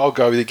 I'll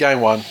go with you.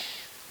 Game 1 of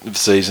the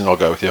season, I'll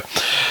go with you.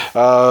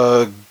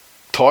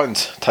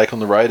 Titans take on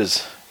the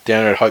Raiders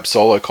down at Hope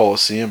Solo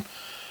Coliseum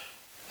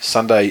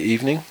Sunday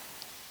evening.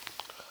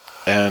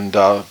 And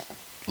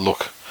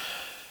look,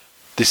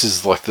 this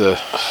is like the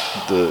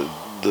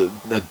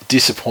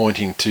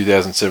disappointing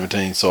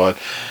 2017 side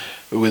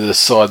with a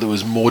side that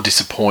was more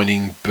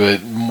disappointing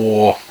but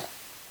more,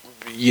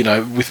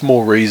 with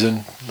more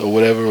reason or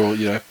whatever, or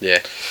Yeah.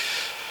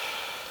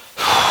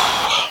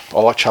 I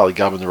like Charlie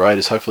Gubb and the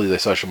Raiders. Hopefully their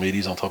social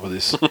media's on top of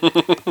this.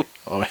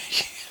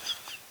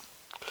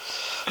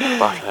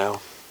 Fucking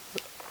hell.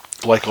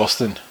 Blake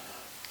Austin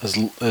has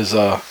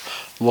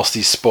lost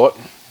his spot.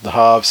 The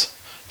halves,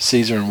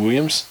 Caesar and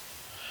Williams.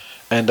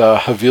 And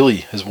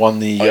Havili has won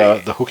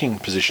the hooking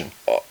position.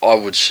 I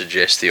would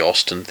suggest the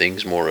Austin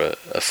thing's more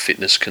a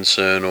fitness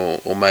concern or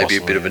maybe Possibly,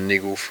 a bit of a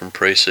niggle from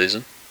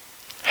pre-season.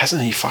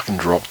 Hasn't he fucking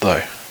dropped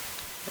though?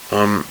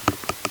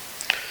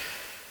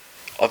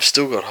 I've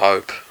still got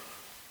hope.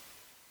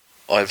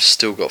 I've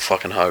still got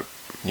fucking hope.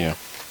 Yeah.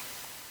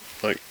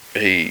 Like,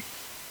 he...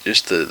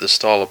 Just the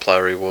style of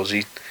player he was.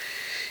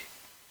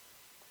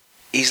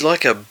 He's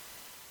like a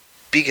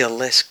bigger,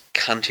 less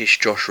cuntish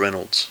Josh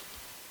Reynolds.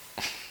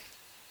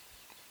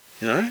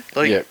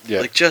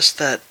 Like just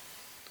that.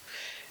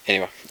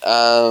 Anyway,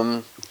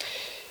 the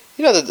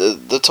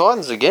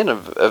Titans again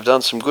have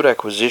done some good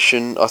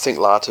acquisition. I think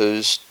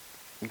Latu's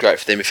great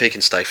for them if he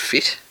can stay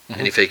fit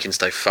and if he can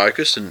stay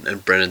focused.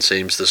 And Brennan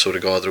seems the sort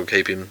of guy that will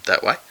keep him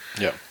that way.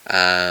 Yeah.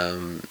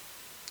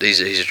 He's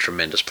a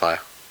tremendous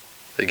player.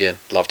 Again,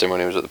 loved him when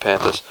he was at the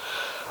Panthers.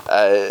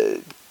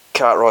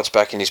 Cartwright's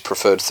back in his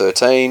preferred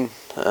 13.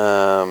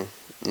 No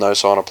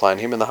sign of playing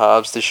him in the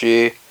halves this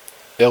year.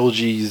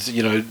 LG's,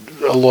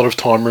 a lot of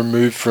time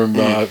removed from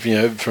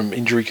from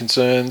injury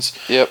concerns.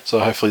 Yep. So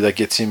hopefully that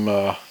gets him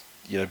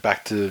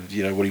back to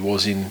what he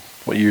was in,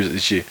 what year is it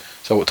this year?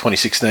 So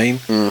 2016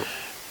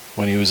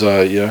 when he was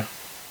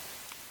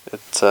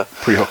it's a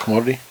pretty hot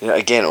commodity.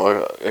 Again,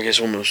 I guess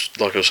almost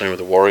like I was saying with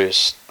the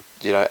Warriors.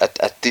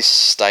 At this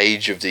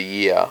stage of the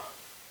year,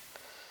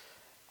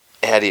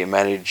 how do you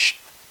manage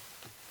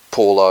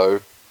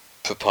Paulo,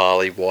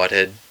 Papali,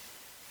 Whitehead?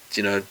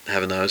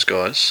 Having those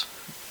guys.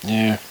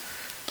 Yeah.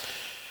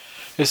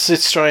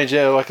 It's strange,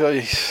 yeah. Like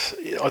I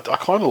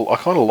kind of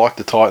like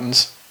the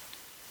Titans.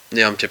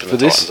 Yeah, I'm tipping the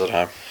Titans at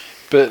home.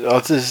 But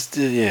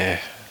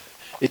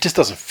it just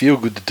doesn't feel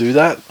good to do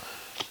that.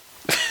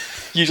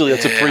 Usually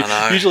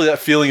usually that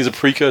feeling is a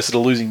precursor to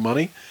losing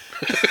money.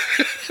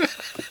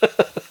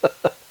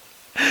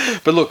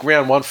 But look,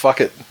 round 1, fuck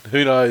it.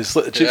 Who knows?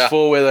 Let the chips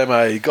fall where they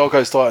may. Gold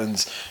Coast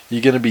Titans,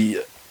 you're going to be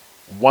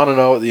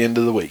 1-0 at the end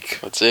of the week.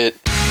 That's it.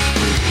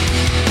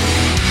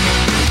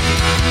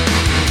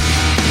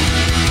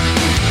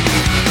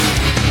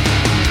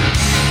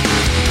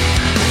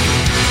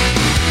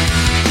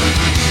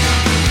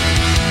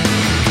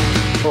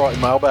 Right,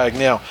 mailbag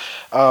now.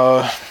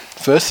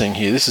 First thing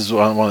here, this is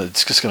one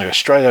that's just going to go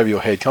straight over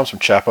your head. Comes from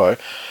Chapo.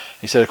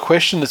 He said, a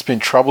question that's been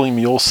troubling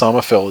me all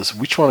summer, fellas.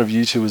 Which one of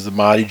you two is the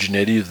Marty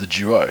Jannetty of the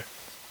duo?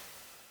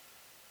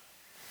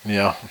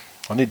 Now,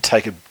 I need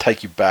to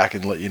take you back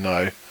and let you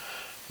know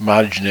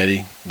Marty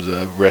Jannetty was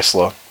a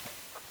wrestler.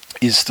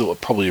 Is still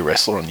probably a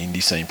wrestler on the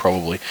indie scene,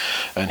 probably.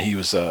 And he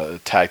was a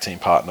tag team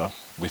partner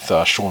with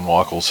Shawn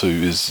Michaels, who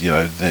is,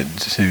 the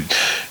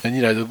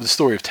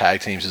story of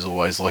tag teams is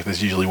always like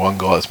there's usually one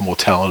guy that's more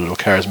talented or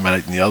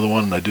charismatic than the other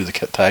one, and they do the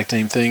tag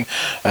team thing,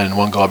 and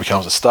one guy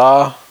becomes a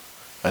star,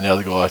 and the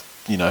other guy,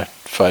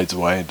 fades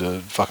away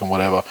into fucking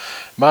whatever.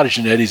 Marty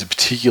Jannetty's a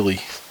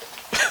particularly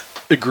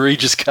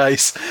egregious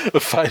case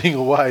of fading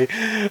away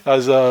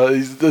as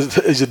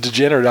he's a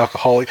degenerate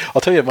alcoholic.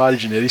 I'll tell you a Marty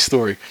Jannetty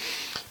story.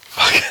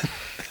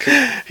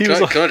 Can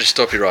I just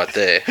stop you right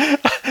there?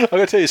 I'm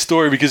gonna tell you a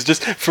story because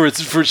just for its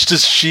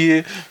just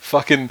sheer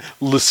fucking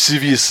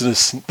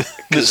lasciviousness.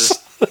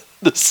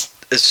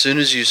 As soon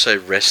as you say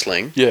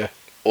wrestling,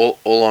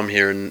 all I'm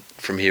hearing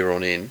from here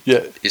on in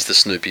is the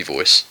Snoopy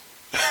voice.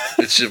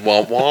 It's just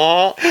wah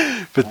wah.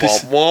 But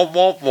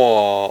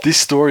this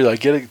story, like,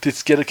 get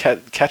a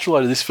catch a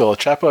load of this fella.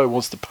 Chapo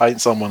wants to paint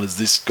someone as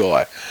this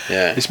guy.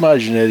 Yeah. This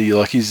Marty Jannetty,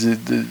 like, he's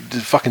the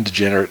fucking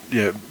degenerate.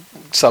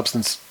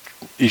 Substance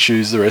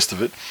issues, the rest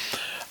of it.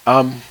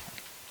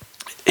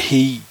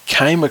 He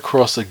came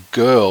across a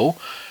girl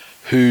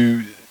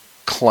who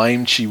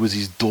claimed she was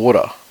his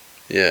daughter.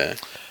 Yeah.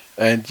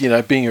 And,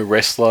 being a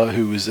wrestler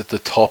who was at the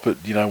top at,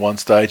 one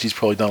stage, he's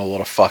probably done a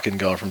lot of fucking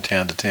going from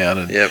town to town.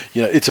 And,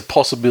 it's a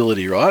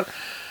possibility, right?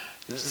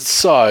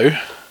 So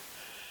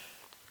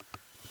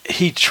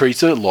he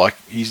treats her like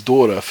his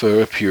daughter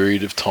for a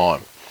period of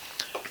time.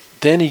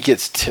 Then he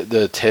gets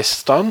the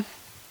tests done.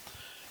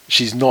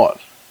 She's not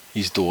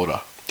his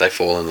daughter. They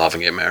fall in love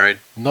and get married?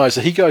 No,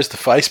 so he goes to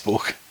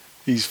Facebook.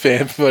 He's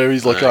fan for her.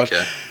 He's like,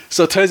 okay.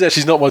 So it turns out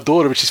she's not my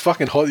daughter, but she's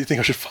fucking hot. You think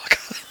I should fuck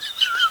her?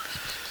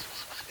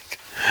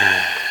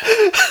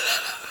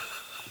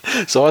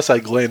 So I say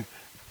Glenn.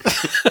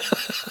 Because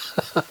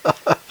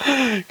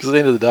at the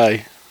end of the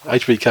day,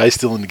 HBK's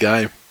still in the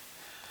game.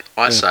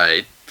 I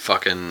say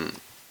fucking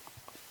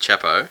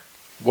Chapo.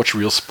 Watch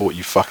real sport,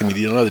 you fucking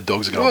idiot. I know the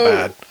dogs are going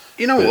bad.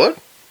 You know what?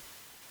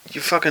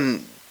 You're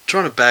fucking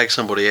trying to bag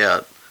somebody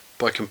out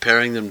by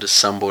comparing them to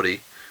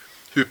somebody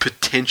who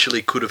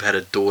potentially could have had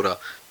a daughter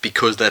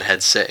because they'd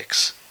had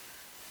sex.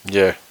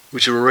 Yeah.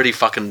 Which are already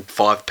fucking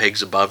 5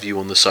 pegs above you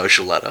on the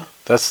social ladder.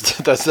 That's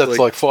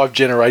like 5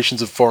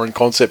 generations of foreign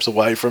concepts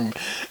away from...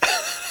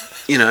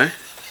 You know?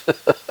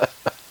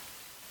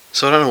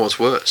 So I don't know what's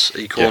worse.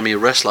 Are you calling me a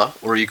wrestler,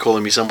 or are you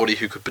calling me somebody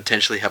who could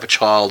potentially have a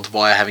child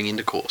via having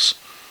intercourse?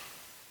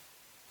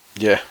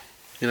 Yeah.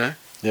 You know?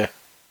 Yeah.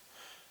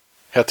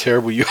 How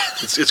terrible you are.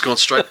 It's gone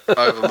straight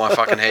over my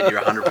fucking head. You're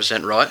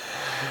 100% right.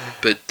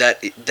 But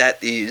that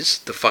is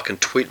the fucking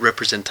tweet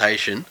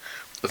representation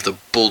of the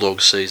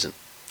Bulldogs season.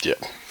 Yeah.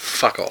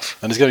 Fuck off.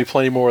 And there's going to be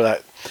plenty more of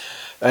that.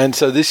 And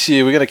so this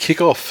year we're going to kick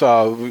off,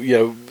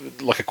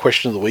 like a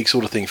question of the week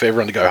sort of thing for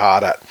everyone to go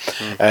hard at.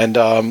 And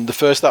the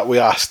first up we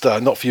asked,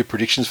 not for your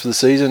predictions for the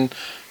season,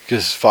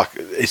 because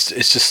it's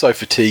just so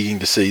fatiguing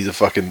to see the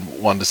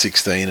fucking 1 to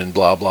 16 and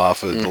blah blah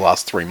for the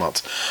last 3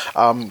 months.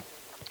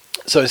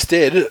 So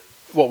instead,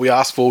 what we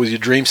asked for was your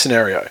dream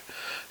scenario.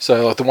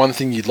 So like the one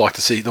thing you'd like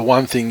to see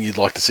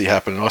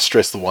happen, and I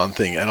stress the one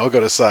thing, and I've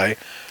got to say,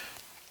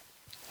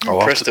 I'm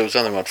impressed there was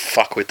only one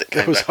fuckwit that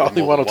came back. There was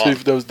only one or two.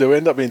 There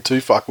ended up being 2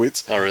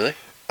 fuckwits. Oh, really?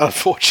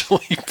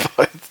 Unfortunately,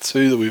 both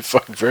 2 that we're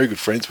fucking very good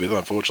friends with,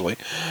 unfortunately.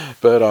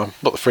 But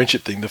not the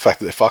friendship thing, the fact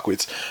that they're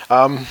fuckwits.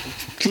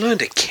 Learn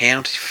to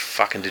count, you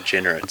fucking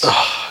degenerates.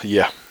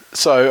 Yeah.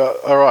 So,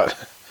 all right.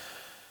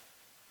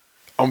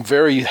 I'm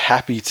very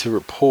happy to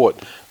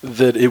report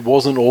that it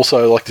wasn't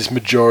also like this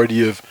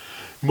majority of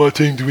my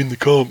team to win the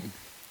comp.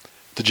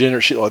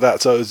 Degenerate shit like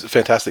that. So it was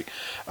fantastic.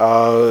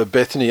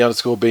 Bethany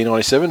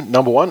 _B97.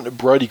 Number 1,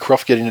 Brody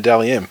Croft getting a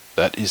Dally M.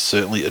 That is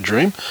certainly a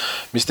dream.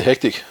 Mr.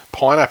 Hectic.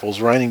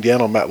 Pineapples raining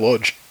down on Matt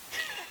Lodge.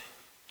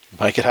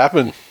 Make it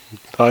happen.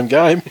 Home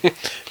game.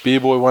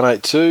 Beerboy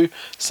 182.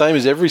 Same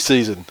as every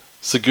season.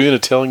 Saguna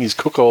telling his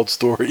cockhold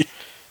story.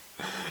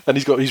 And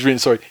he's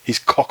written his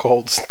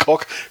cockhold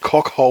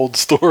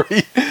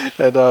story.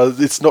 And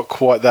it's not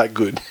quite that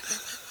good.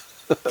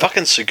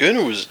 Fucking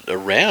Saguna was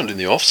around in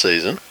the off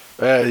season.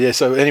 Yeah,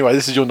 so anyway,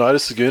 this is your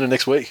notice, Saguna,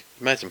 next week.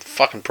 You made some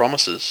fucking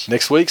promises.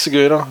 Next week,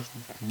 Saguna,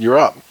 you're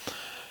up.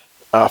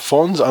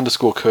 Fonz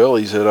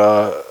 _Curly said,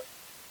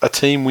 a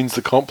team wins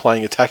the comp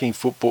playing attacking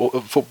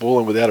football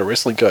and without a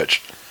wrestling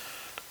coach.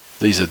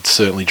 These are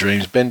certainly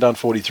dreams. Ben Dunn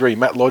 43,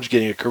 Matt Lodge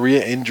getting a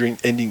career-ending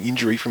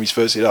injury from his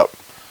first hit up.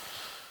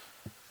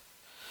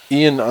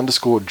 Ian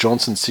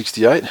 _Johnson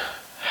 68,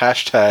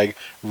 hashtag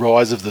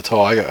Rise of the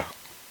Tiger.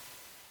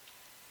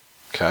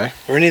 Okay.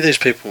 Were any of these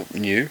people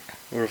new?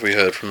 Or have we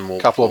heard from them all?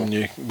 A couple of them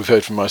new. We've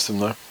heard from most of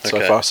them,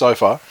 though, so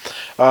far.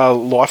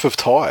 Life of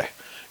Ty.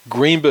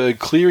 Greenberg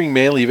clearing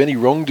Manly of any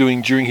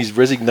wrongdoing during his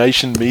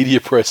resignation media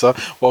presser,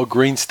 while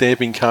Green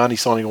stamping Carney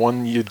signing a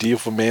 1-year deal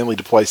for Manly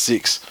to play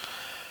 6.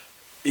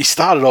 He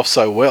started off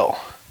so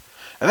well.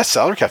 And that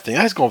salary cap thing,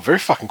 that has gone very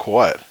fucking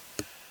quiet.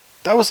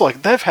 That was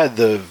like, they've had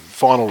the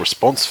final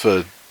response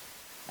for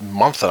a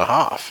month and a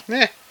half.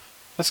 Yeah.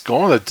 That's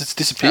gone. It's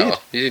disappeared.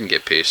 Oh, you didn't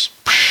get pissed.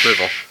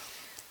 Move on.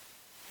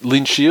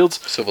 Lynn Shields.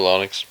 Silver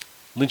linings.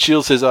 Lynn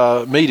Shields says,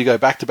 me to go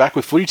back-to-back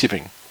with footy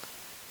tipping.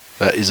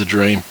 That is a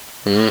dream.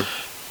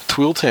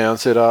 TWIL Town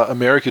said,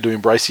 America to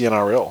embrace the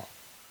NRL.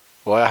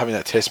 Well, they are having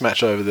that test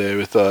match over there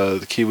with the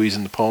Kiwis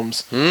and the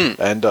Poms.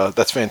 And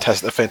that's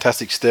fantastic. A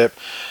fantastic step.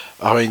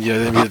 I mean,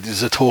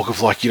 there's a talk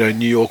of like,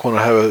 New York want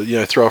to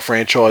have throw a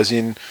franchise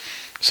in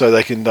so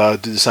they can do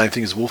the same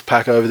thing as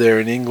Wolfpack over there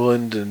in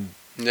England. And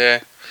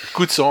yeah.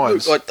 Good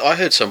signs. Look, I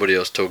heard somebody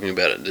else talking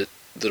about it,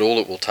 that all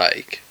it will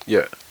take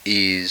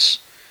is,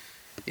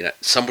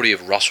 somebody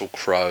of Russell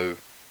Crowe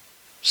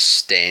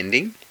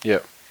standing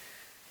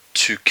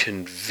to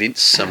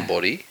convince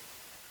somebody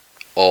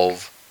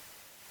of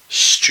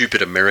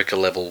stupid America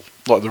level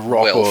like the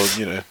Rock wealth.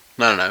 or,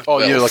 No. Oh,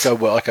 wealth,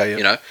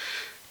 okay.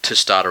 To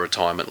start a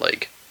retirement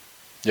league.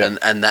 Yeah.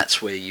 And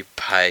that's where you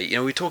pay,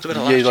 we talked about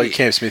it last year. Yeah, like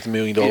Cam Smith, $1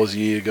 million a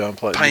year, go and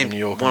play in New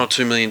York. $1 or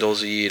 $2 million a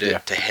year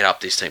to head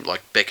up this team,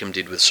 like Beckham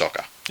did with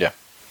soccer. Yeah.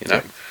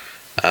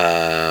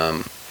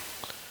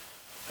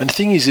 And the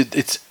thing is,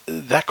 it's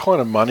that kind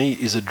of money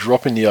is a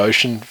drop in the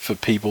ocean for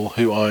people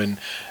who own,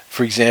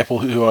 for example,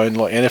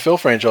 like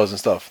NFL franchise and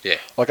stuff. Yeah.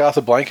 Like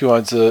Arthur Blank, who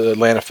owns the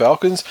Atlanta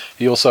Falcons.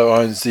 He also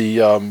owns the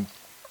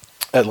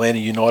Atlanta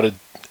United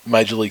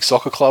Major League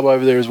Soccer club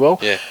over there as well.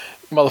 Yeah.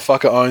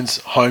 Motherfucker owns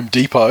Home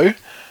Depot.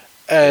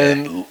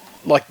 And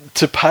like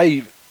to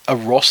pay $1 a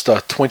roster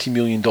 $20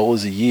 million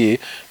a year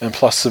and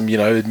plus some,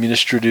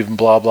 administrative and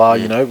blah, blah,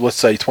 let's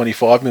say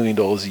 $25 million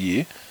a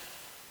year.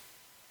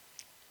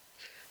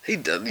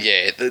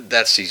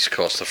 That's his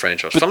cost, the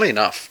franchise. Funnily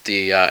enough,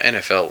 the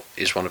NFL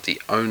is one of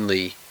the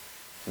only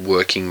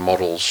working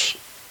models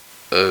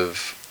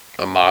of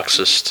a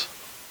Marxist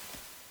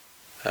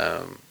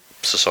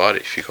society,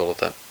 if you call it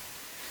that.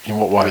 In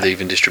what way? With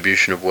even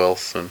distribution of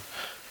wealth and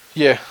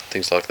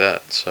things like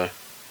that. So,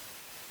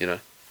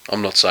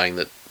 I'm not saying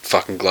that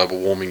fucking global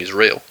warming is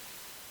real.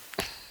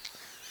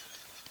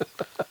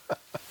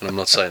 And I'm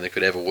not saying they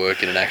could ever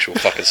work in an actual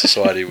fucking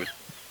society with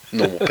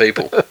normal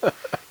people.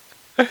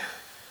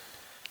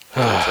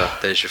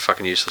 There's your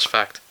fucking useless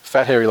fact.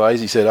 Fat Harry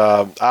Lazy said,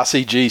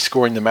 RCG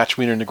scoring the match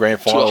winner in the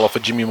grand final off a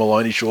Jimmy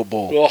Maloney short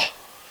ball.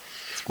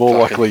 It's more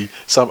likely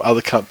some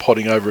other cunt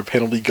potting over a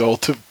penalty goal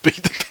to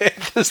beat the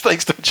Panthers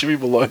thanks to a Jimmy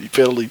Maloney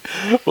penalty,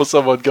 or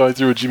someone going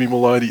through a Jimmy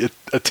Maloney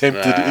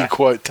attempted, in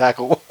quote,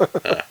 tackle.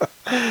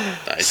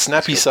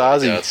 Snappy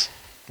Sazi.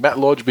 Matt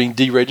Lodge being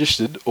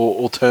deregistered or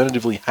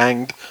alternatively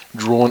hanged,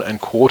 drawn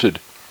and quartered.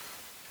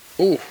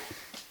 Ooh.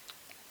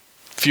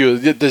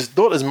 There's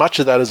not as much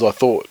of that as I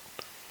thought.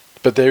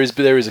 But there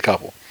is a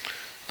couple.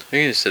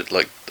 You just said,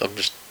 I'm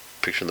just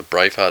picturing the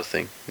Braveheart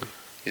thing.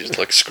 He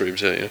just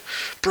screams out,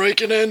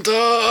 break and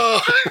enter!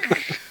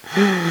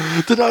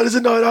 Tonight is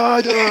a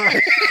night,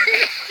 tonight!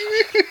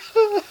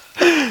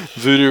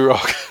 Voodoo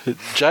Rock.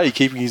 Jay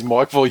keeping his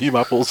mic volume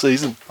up all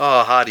season.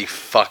 Oh, hardy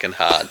fucking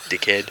hard,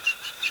 dickhead.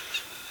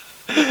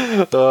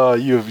 Oh,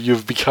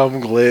 you've become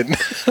Glenn.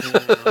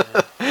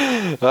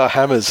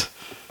 Hammers.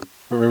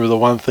 Remember the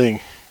one thing.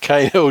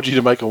 Kane held you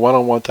to make a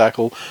one-on-one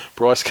tackle.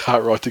 Bryce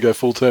Cartwright to go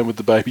full term with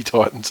the Baby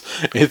Titans.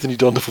 Anthony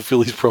Don to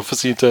fulfill his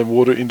prophecy and turn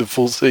water into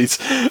full seats.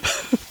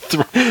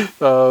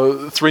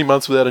 3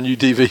 months without a new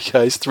DV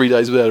case. 3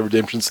 days without a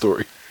redemption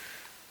story.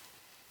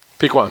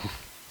 Pick one.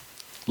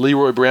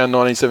 Leroy Brown,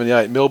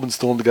 1978. Melbourne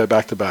Storm to go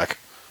back-to-back.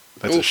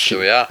 That's a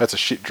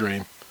shit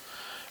dream.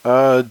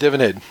 Devon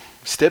Head.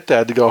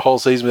 Stepdad to go a whole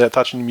season without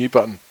touching the mute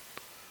button.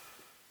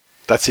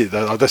 That's it.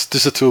 That's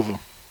just the two of them.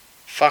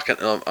 Fucking,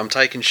 I'm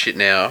taking shit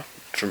now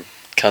from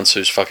cunts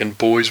whose fucking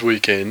boys'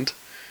 weekend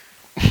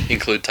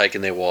include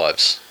taking their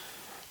wives.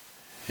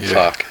 Yeah.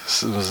 Fuck.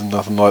 So there's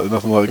nothing like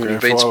the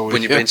grand final.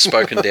 When you've been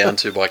spoken down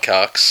to by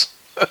cucks.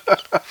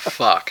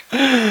 Fuck.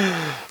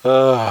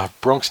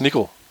 Bronx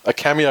Nickel. A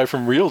cameo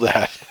from Real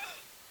Dad.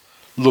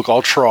 Look,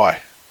 I'll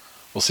try.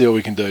 We'll see what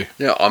we can do.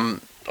 Yeah,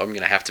 I'm going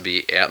to have to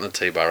be out in the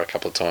T-bar a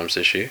couple of times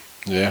this year.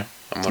 Yeah.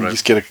 I'm gonna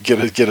just get a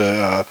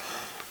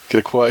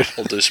quote.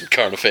 I'll do some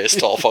current affairs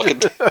style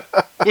fucking.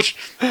 What's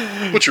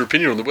your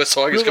opinion on the West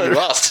Tigers coming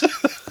last?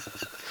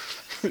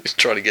 He's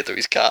trying to get to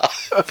his car.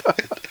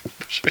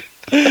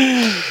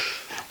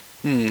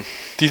 Do you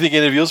think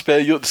any of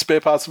the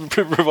spare parts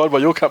provided by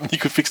your company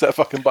could fix that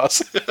fucking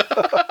bus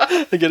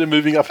and get it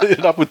moving up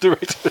in upward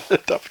direction?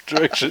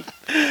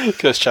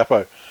 Curse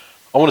Chapo.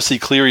 I want to see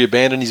Cleary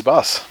abandon his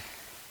bus.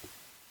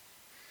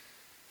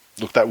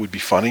 Look, that would be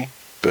funny,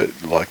 but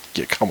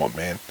come on,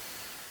 man.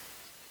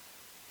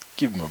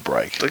 Give him a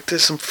break.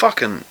 There's some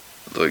fucking,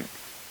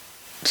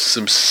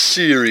 some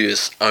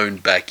serious own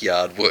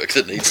backyard work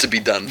that needs to be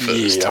done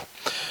first. Yeah.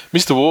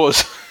 Mr.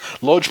 Wars,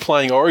 Lodge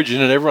playing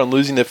Origin and everyone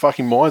losing their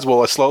fucking minds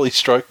while I slowly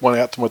stroke one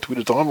out to my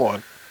Twitter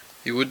timeline.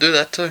 You would do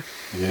that too?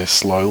 Yeah,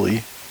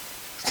 slowly.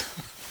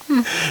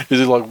 Is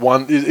it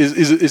one?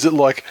 Is it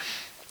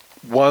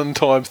 1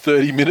 times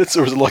 30 minutes,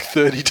 or is it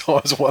 30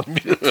 times 1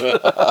 minute?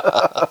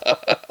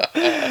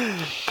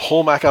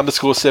 Paul Mac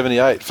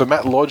 _78 for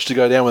Matt Lodge to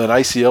go down with an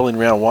ACL in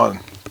round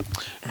 1.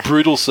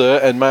 Brutal, sir,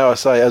 and may I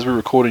say, as we're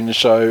recording the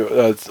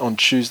show on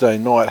Tuesday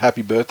night,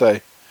 happy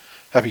birthday.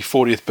 Happy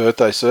 40th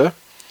birthday, sir.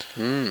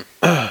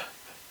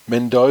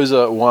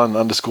 Mendoza 1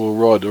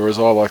 _Rod, or as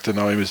I like to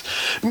know him as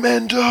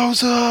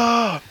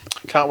Mendoza.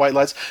 Can't wait,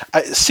 lads.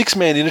 A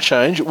 6-man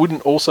interchange.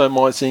 Wouldn't also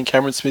mind seeing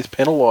Cameron Smith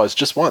penalised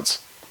just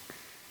once.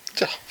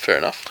 Yeah, fair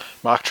enough.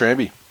 Mark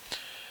Tramby.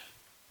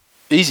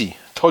 Easy.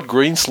 Todd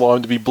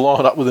Greenslime to be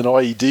blown up with an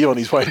IED on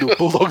his way to a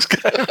Bulldogs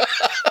game.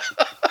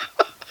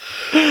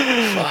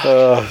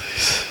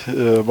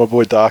 My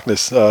boy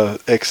Darkness,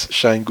 ex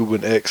Shane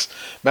Goodwin, ex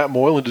Matt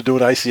Moylan to do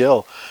an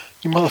ACL.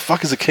 You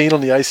motherfuckers are keen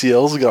on the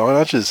ACLs going,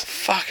 aren't you?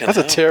 That's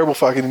a terrible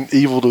fucking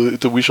evil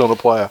to wish on a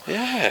player.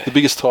 Yeah. The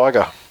biggest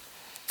tiger.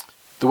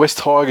 The West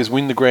Tigers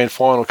win the grand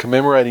final,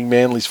 commemorating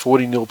Manly's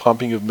 40-0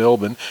 pumping of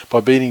Melbourne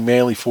by beating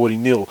Manly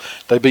 40-0.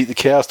 They beat the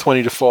Cows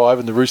 20-5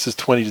 and the Roosters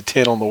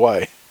 20-10 on the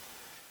way.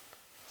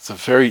 It's a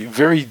very,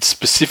 very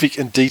specific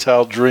and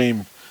detailed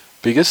dream.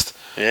 Biggest?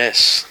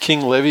 Yes.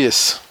 King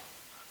Levius,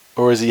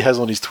 or as he has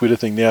on his Twitter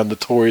thing now,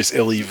 Notorious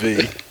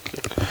LEV.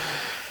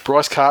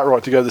 Bryce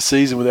Cartwright to go the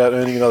season without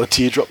earning another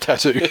teardrop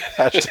tattoo.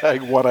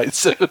 Hashtag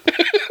 187.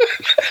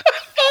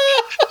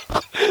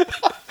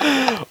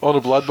 On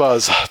a blood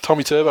buzz.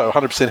 Tommy Turbo,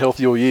 100%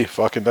 healthy all year.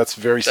 Fucking, that's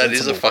very sensible. That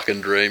is a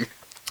fucking dream.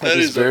 That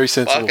is very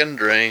sensible. Fucking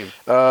dream.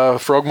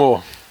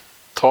 Frogmore.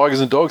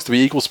 Tigers and Dogs to be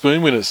equal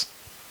spoon winners.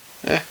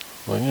 Yeah.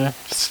 Well, yeah,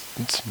 it's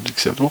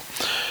acceptable.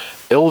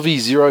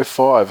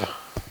 LV05.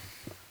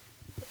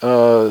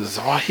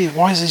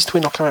 Why is his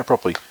tweet not coming out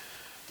properly?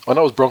 I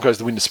know it was Broncos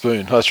to win the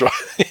spoon. That's right.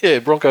 Yeah,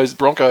 Broncos,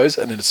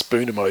 and then a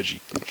spoon emoji.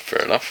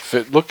 Fair enough.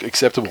 Look,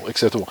 acceptable.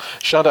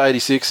 Shanta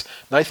 86.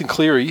 Nathan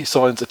Cleary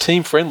signs a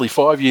team-friendly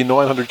 5-year,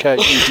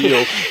 $900K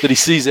deal that he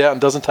sees out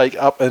and doesn't take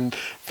up, and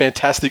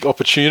fantastic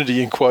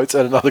opportunity in quotes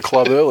at another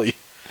club early.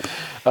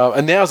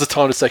 And now's the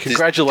time to say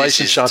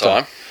congratulations,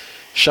 Shanta.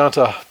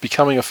 Shanta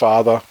becoming a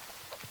father.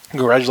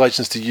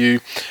 Congratulations to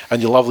you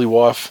and your lovely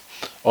wife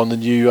on the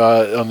new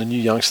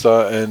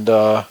youngster,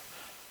 and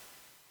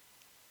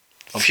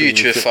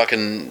future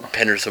fucking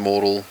Penrith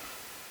immortal.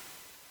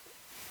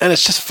 And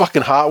it's just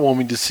fucking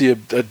heartwarming to see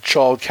a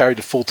child carried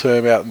to full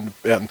term out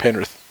in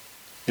Penrith.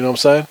 You know what I'm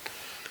saying?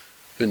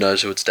 Who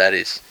knows who its dad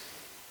is?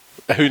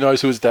 Who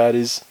knows who his dad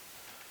is?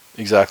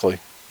 Exactly.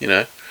 You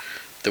know,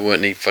 there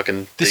weren't any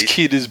fucking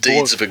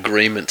deeds of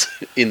agreement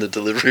in the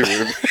delivery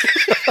room.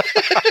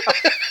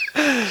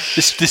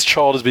 This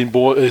child has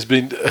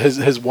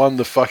won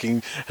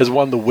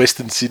the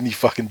Western Sydney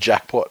fucking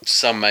jackpot.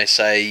 Some may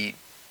say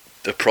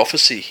the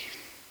prophecy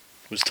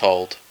was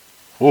told.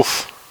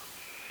 Oof.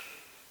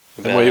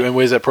 And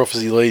where's that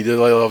prophecy lead?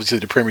 Obviously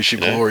the premiership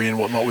glory and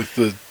whatnot with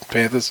the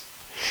Panthers.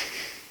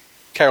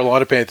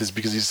 Carolina Panthers,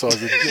 because he decides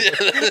that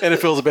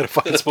NFL's a better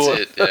fucking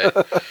sport.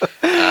 That's it,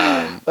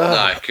 yeah.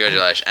 No,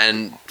 congratulations.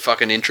 And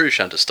fucking in true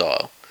Shunter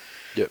style,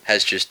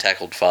 has just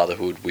tackled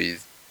fatherhood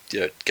with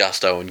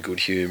gusto and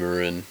good humour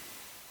and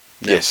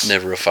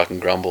never a fucking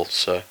grumble.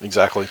 So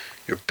exactly.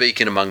 You're a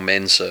beacon among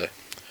men, sir.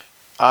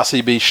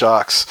 RCB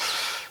Sharks.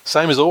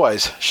 Same as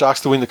always,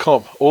 Sharks to win the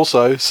comp.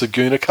 Also,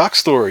 Saguna Cuck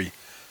story.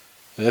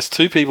 And that's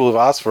 2 people have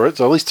asked for it,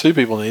 so at least 2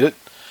 people need it.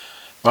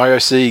 Mario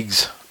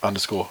Siegs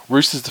 _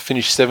 Roosters to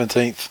finish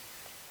 17th.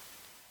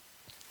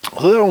 I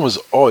thought that one was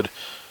odd.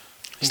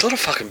 There's a lot of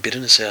fucking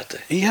bitterness out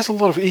there. He has a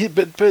lot of...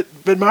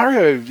 But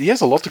Mario, he has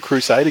a lot to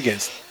crusade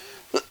against.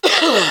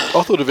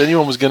 I thought if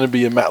anyone was going to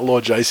be a Matt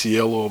Lodge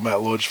ACL or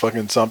Matt Lodge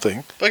fucking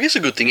something... But I guess the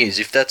good thing is,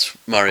 if that's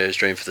Mario's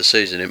dream for the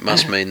season, it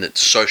must mean that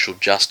social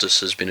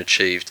justice has been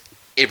achieved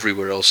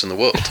everywhere else in the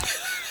world.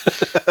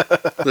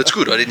 That's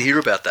good. I didn't hear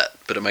about that,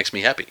 but it makes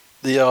me happy.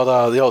 The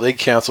old Egg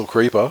Council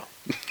creeper,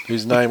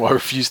 whose name I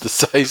refuse to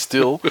say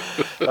still,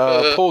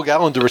 Paul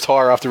Gallen to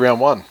retire after round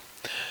 1.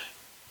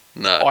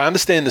 No, I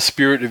understand the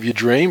spirit of your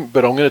dream,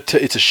 but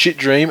it's a shit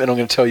dream, and I'm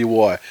going to tell you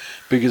why.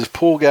 Because if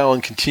Paul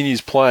Gallen continues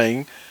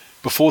playing,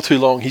 before too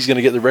long, he's going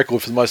to get the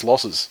record for the most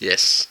losses.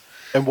 Yes.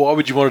 And why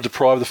would you want to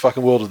deprive the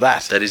fucking world of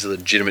that? That is a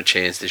legitimate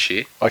chance this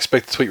year. I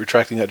expect the tweet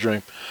retracting that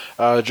dream.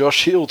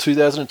 Josh Hill,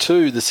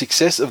 2002, the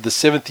success of the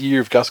 7th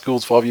year of Gus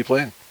Gould's 5-year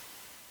plan.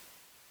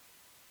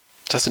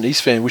 Just an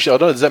East fan. I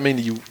don't know. Does that mean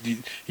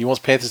that he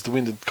wants Panthers to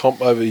win the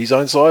comp over his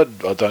own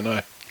side? I don't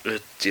know.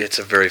 It's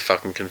a very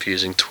fucking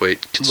confusing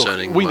tweet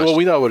concerning. Look,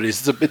 we know what it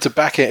is. It's a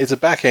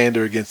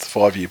backhander against the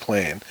 5-year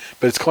plan,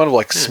 but it's kind of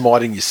like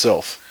smiting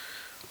yourself.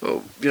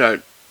 Well,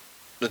 at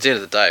the end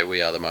of the day,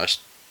 we are the most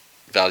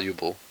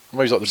valuable.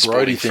 Maybe it's like the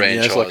Brody thing,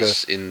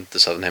 franchise in the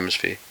Southern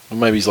Hemisphere. Or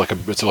maybe it's like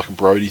a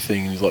Brody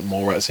thing, and he's like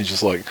Mallrats, and he's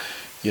just like,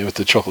 with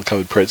the chocolate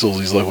covered pretzels,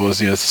 he's like, well,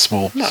 it's a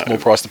small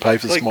price to pay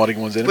for smiting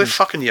one's enemies. We're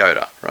fucking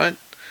Yoda, right?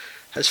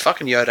 Has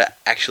fucking Yoda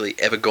actually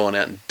ever gone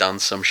out and done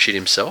some shit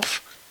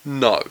himself?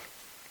 No.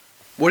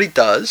 What he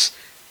does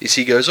is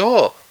he goes,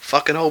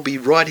 fucking I'll be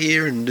right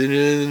here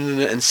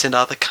and send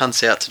other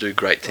cunts out to do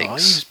great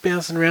things. He's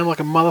bouncing around like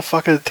a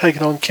motherfucker,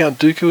 taking on Count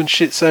Dooku and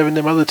shit, saving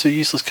them other 2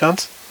 useless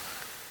cunts.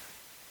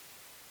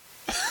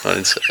 I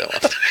didn't say that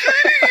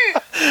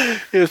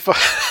one.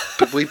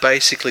 But we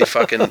basically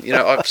fucking,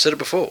 I've said it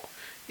before.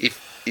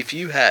 If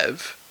you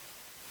have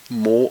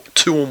 2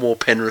 or more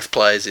Penrith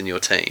players in your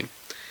team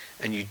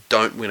and you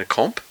don't win a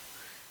comp,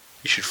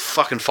 you should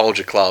fucking fold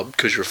your club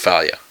because you're a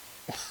failure.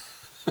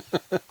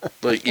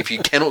 Like, if you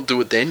cannot do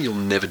it then, you'll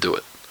never do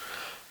it.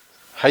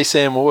 Hey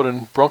Sam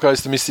Warden,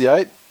 Broncos to miss the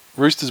 8.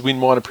 Roosters win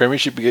minor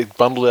premiership but get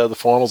bundled out of the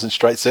finals in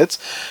straight sets.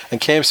 And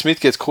Cam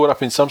Smith gets caught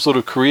up in some sort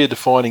of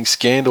career-defining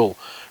scandal,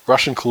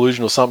 Russian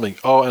collusion or something.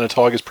 Oh, and a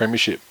Tigers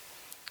premiership.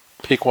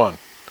 Pick one.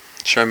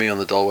 Show me on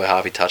the doll where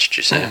Harvey touched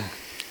you, Sam.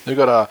 We've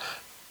got a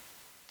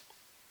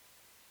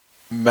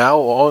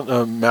Mal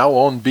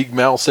on Big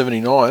Mal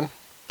 79.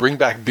 Bring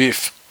back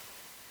Biff.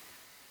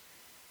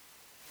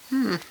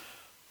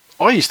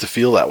 I used to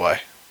feel that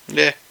way.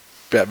 Yeah.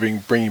 About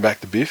bringing back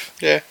the Biff.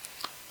 Yeah.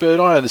 But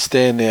I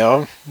understand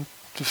now,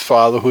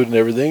 fatherhood and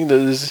everything.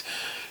 There's,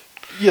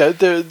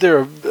 there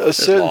are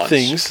certain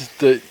things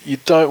that you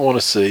don't want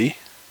to see,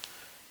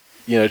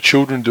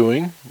 children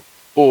doing,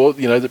 or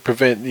that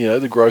prevent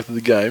the growth of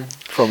the game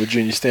from a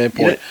junior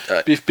standpoint.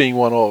 Biff being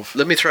one of.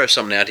 Let me throw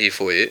something out here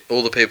for you.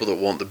 All the people that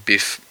want the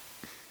Biff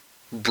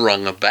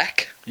brunger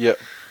back. Yep.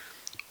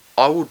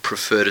 I would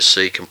prefer to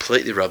see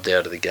completely rubbed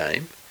out of the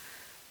game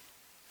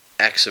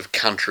acts of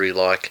country,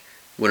 like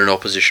when an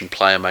opposition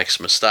player makes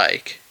a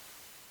mistake,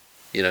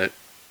 the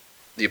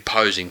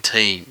opposing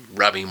team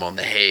rubbing him on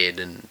the head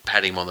and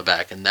patting him on the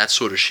back and that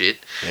sort of shit.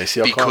 Yeah,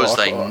 see, because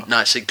they know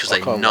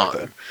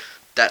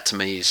that to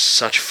me is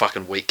such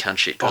fucking weak cunt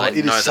shit because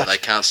they know that they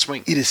can't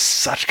swing. It is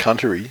such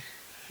country.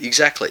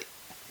 Exactly.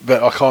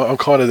 But I'm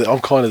kind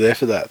of there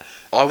for that.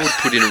 I would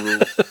put in a rule,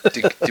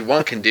 the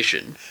one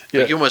condition.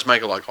 Yeah. You almost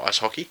make it like ice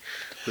hockey.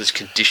 There's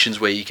conditions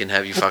where you can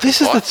have your fucking This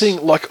fights. is the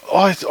thing, like,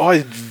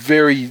 I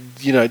very,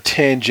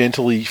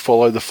 tangentially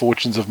follow the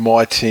fortunes of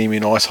my team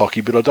in ice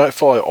hockey, but I don't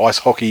follow ice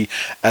hockey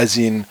as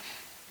in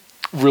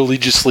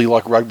religiously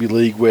like rugby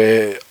league,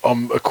 where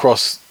I'm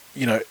across,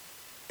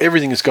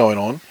 everything that's going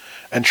on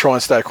and try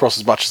and stay across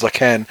as much as I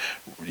can.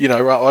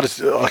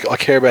 I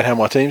care about how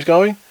my team's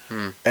going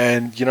and,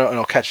 and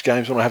I'll catch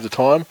games when I have the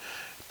time.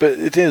 But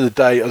at the end of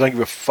the day, I don't give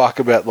a fuck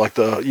about, like,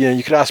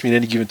 you could ask me at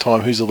any given time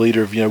who's the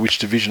leader of, which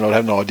division. I'd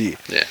have no idea.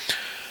 Yeah.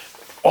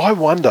 I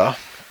wonder,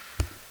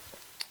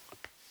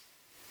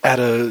 at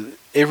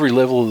every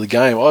level of the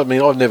game, I mean,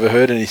 I've never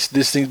heard any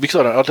this thing,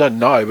 because I don't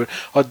know, but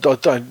I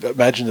don't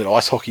imagine that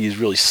ice hockey is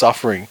really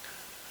suffering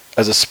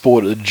as a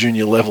sport at a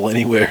junior level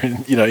anywhere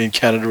in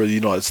Canada or the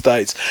United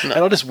States. No.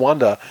 And I just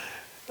wonder,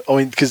 I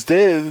mean, because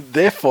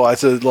their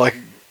fights are like,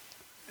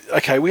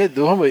 okay, we had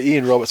the one where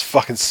Ian Roberts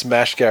fucking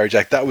smashed Gary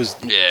Jack. That was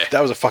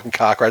a fucking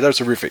car crash. That was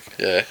horrific.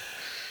 Yeah.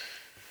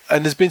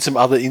 And there's been some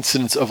other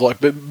incidents of like,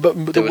 but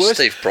there was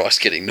Steve Price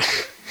getting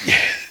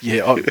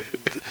yeah.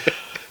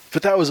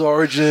 But that was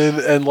Origin,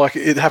 and like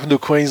it happened to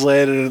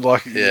Queensland, and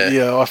like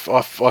I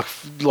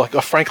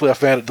frankly I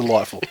found it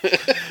delightful.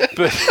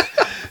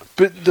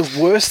 But the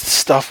worst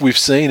stuff we've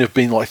seen have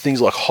been like things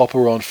like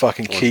Hopper on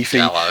fucking Keefe,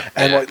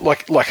 and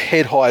like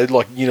head high,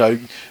 like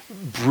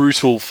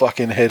brutal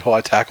fucking head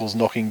high tackles,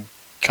 knocking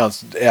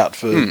cunts out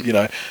for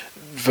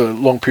for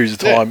long periods of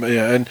time,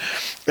 and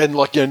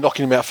like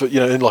knocking him out for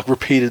and like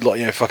repeated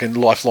fucking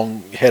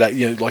lifelong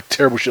headache, like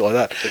terrible shit like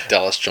that. Like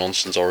Dallas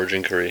Johnston's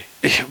Origin career.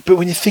 But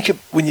when you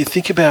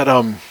think about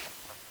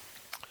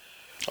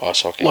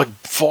ice hockey, like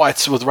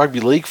fights with rugby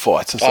league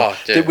fights and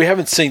stuff, we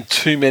haven't seen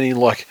too many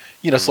like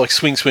it's like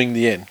swing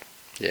the end.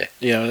 Yeah.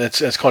 And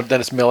it's kind of, then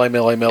it's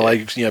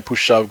melee,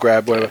 push, shove,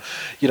 grab, whatever.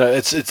 Yeah.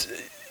 It's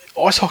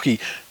ice hockey.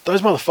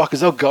 Those motherfuckers,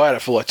 they'll go at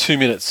it for like 2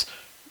 minutes.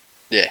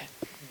 Yeah.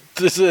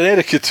 There's an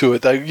etiquette to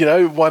it.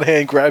 They, one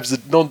hand grabs the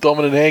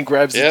non-dominant hand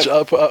grabs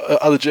the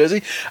other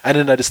jersey, and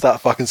then they just start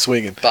fucking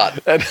swinging.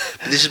 But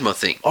this is my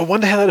thing. I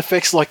wonder how that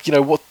affects what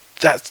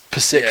that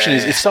perception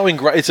is. It's so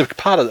ingrained. It's a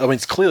part of. I mean,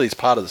 it's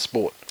part of the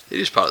sport. It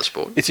is part of the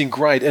sport. It's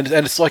ingrained, and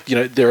it's like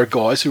there are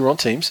guys who are on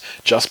teams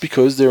just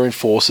because they're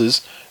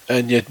enforcers,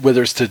 and yet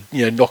whether it's to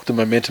knock the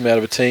momentum out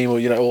of a team or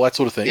all that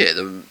sort of thing. Yeah,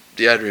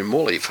 the Adrian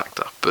Morley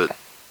factor, but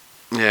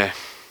yeah.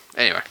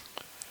 Anyway.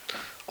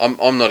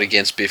 I'm not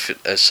against Biff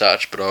as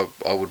such, but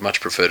I would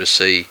much prefer to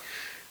see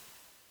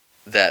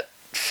that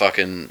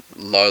fucking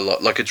low.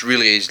 Like, it's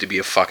really easy to be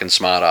a fucking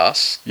smart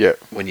ass. Yeah.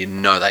 When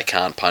they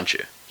can't punch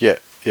you. Yeah.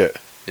 Yeah.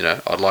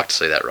 I'd like to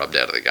see that rubbed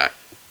out of the game.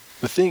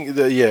 The thing,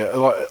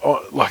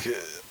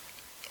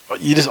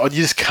 you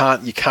just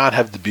can't. You can't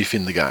have the Biff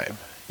in the game.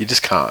 You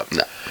just can't.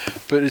 No.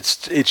 But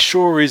it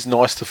sure is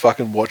nice to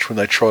fucking watch when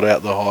they trot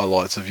out the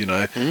highlights of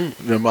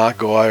Mark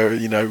Guy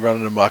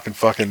running amok and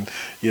fucking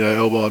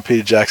elbowing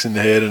Peter Jackson in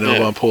the head and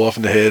elbowing Paul off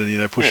in the head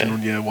and pushing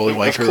Wally Wanker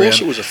around. Of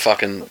course, it was a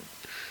fucking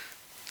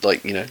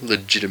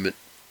legitimate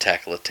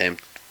tackle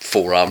attempt,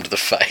 forearm to the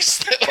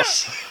face.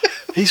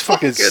 He's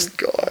fucking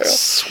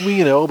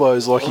swinging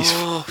elbows like he's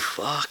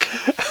fuck.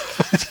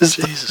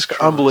 Jesus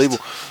Christ,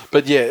 unbelievable.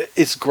 But yeah,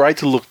 it's great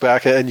to look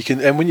back at,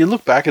 and when you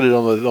look back at it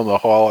on the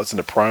highlights and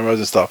the promos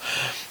and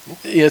stuff,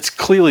 it's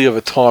clearly of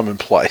a time and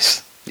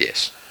place.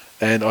 Yes.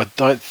 And I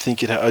don't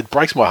think it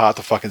breaks my heart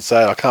to fucking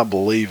say it. I can't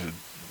believe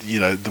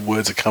the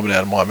words are coming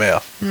out of my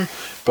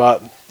mouth.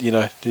 But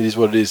it is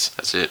what it is.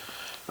 That's it.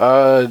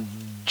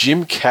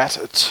 Jim Cat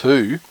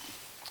 2.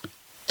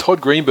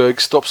 Todd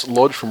Greenberg stops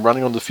Lodge from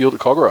running on the field at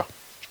Kogarah.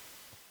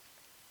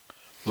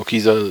 Look,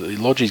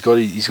 Lodge. He's got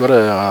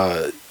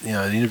an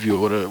interview.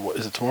 What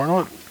is it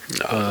tomorrow night?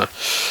 No.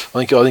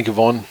 I think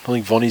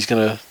Vonnie's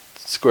going to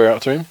square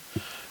up to him.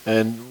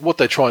 And what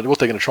they're going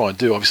to try and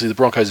do, obviously, the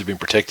Broncos have been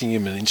protecting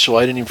him and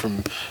insulating him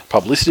from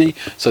publicity.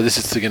 So this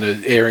is going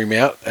to air him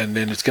out, and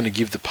then it's going to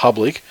give the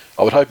public.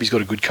 I would hope he's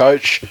got a good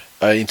coach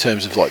in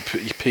terms of like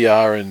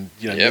PR and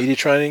media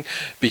training,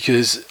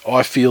 because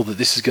I feel that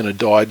this is going to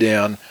die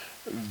down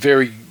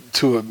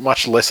to a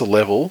much lesser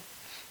level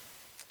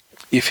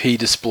if he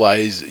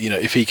displays,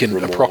 if he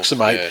can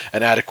approximate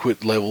an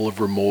adequate level of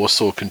remorse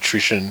or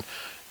contrition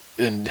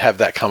and have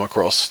that come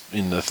across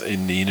in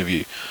the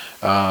interview.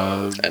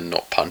 And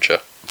not punch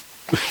her.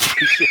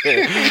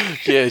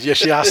 yeah.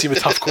 She asked him a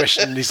tough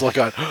question, and he's like,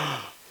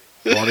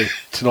 Ronnie,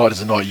 tonight is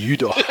the night you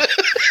die.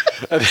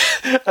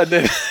 and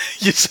then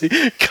you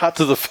see, cut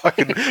to the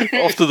fucking,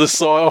 off to the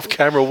side, off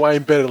camera,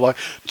 Wayne Bennett, like,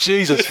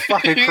 Jesus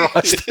fucking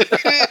Christ.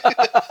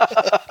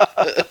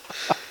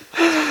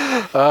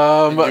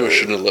 I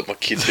shouldn't have let my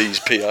kid be his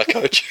PR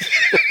coach.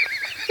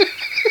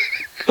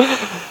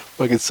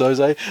 Fucking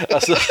Soze.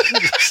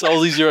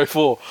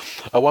 Solzy04.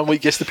 A 1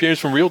 week guest appearance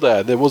from Real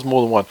Dad. There was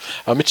more than one.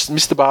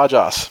 Mr.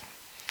 Bargeass.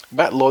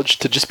 Matt Lodge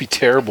to just be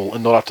terrible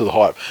and not up to the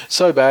hype.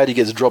 So bad he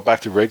gets dropped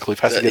back to Redcliffe,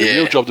 has to get a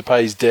real job to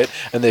pay his debt,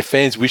 and their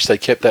fans wish they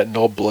kept that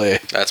knob Blair.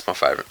 That's my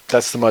favourite.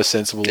 That's the most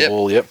sensible of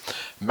all, yep.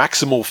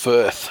 Maximal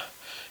Firth.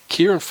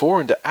 Kieran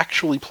Foran to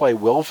actually play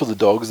well for the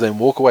Dogs, then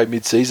walk away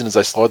mid-season as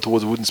they slide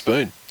towards a wooden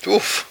spoon.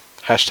 Oof.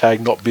 Hashtag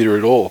not bitter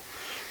at all.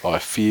 I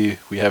fear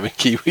we have a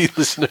Kiwi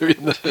listener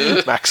in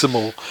the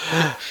Maximal.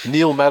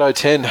 Neil Maddo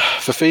 10.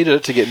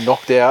 Fafita to get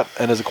knocked out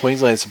and as a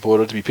Queensland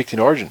supporter to be picked in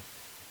Origin.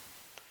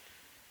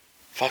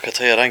 Fuck, I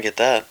tell you, I don't get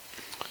that.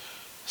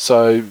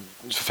 So,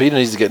 Fafita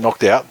needs to get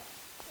knocked out,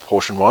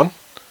 portion one.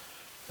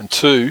 And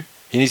two,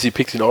 he needs to be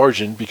picked in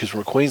Origin because from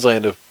a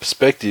Queenslander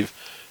perspective,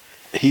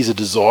 he's a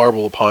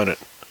desirable opponent.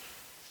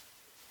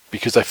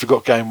 Because they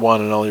forgot game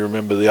one and only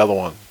remember the other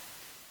one.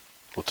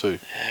 Or two.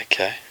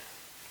 Okay.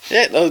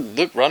 Yeah, no,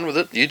 look, run with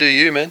it. You do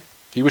you, man.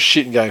 He was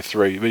shit in game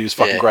three, but he was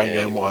fucking great in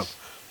game one.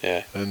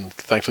 Yeah. And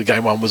thankfully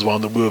game one was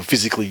one that we were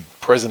physically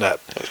present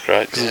at. That was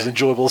great. Because it was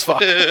enjoyable as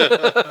fuck.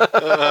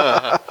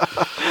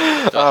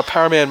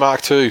 Paraman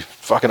Mark 2,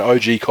 fucking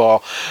OG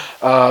Kyle.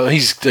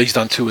 He's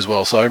done two as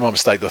well, so my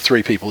mistake. There were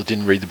three people that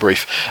didn't read the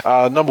brief.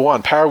 Number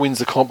one, Para wins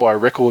the comp by a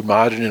record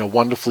margin in a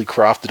wonderfully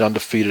crafted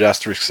undefeated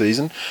asterisk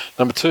season.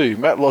 Number two,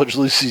 Matt Lodge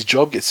loses his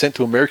job, gets sent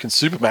to American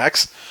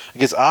Supermax,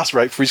 and gets ass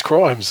raped for his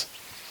crimes.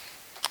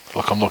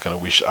 Look, I'm not going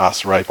to wish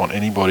ass rape on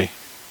anybody.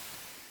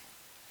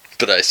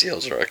 But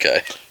ACLs are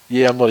okay.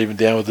 Yeah, I'm not even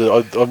down with it.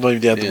 I'm not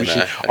even down to wishing.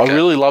 No, okay. I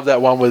really love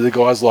that one where the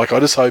guy's like,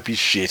 I just hope he's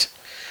shit.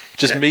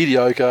 Just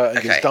mediocre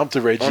and gets dumped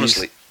to Reggie.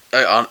 Honestly,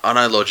 I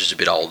know Lodge is a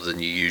bit older than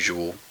your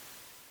usual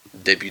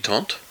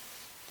debutant.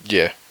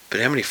 Yeah. But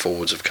how many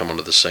forwards have come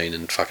onto the scene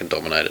and fucking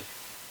dominated?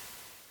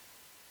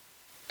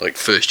 Like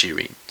first year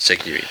in,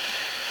 second year in.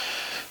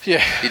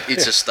 Yeah.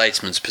 It's a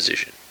statesman's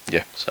position.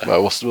 Yeah. So.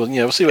 Well, we'll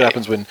see what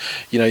happens when,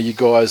 you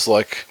guys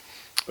like,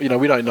 we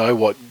don't know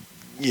what,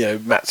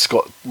 Matt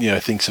Scott,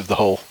 thinks of the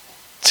whole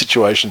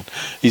situation.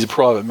 He's a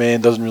private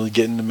man, doesn't really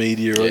get in the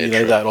media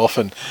or, that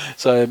often.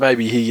 So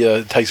maybe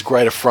he takes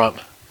great affront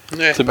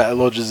to Matt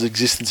Lodge's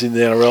existence in the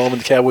NRL. And when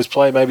the Cowboys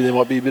play, maybe there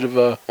might be a bit of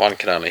a... One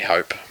can only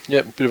hope.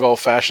 Yep, a bit of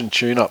old-fashioned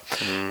tune-up.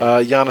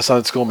 Giannis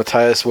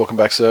 _ welcome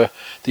back, sir.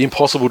 The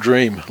impossible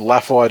dream.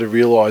 Laffey to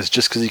realise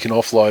just because he can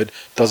offload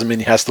doesn't mean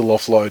he has to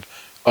offload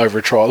over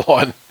a try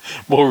line.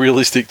 More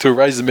realistic, to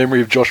erase the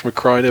memory of Josh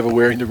McCrone ever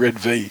wearing the red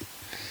V.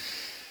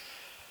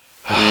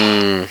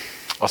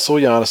 I saw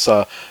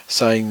Giannis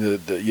saying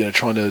that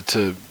trying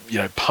to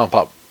pump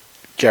up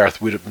Gareth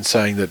Widdop and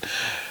saying that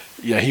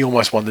he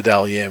almost won the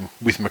Dally M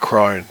with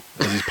McCrone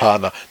as his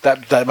partner.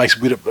 That makes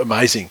Widdop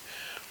amazing.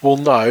 Well,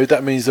 no,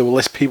 that means there were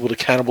less people to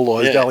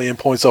cannibalise Dally M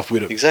points off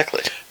Widdop.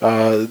 Exactly.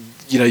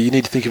 You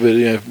need to think of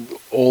it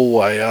all the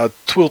way.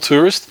 TWIL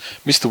Tourist,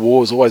 Mr.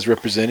 War is always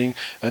representing,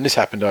 and this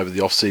happened over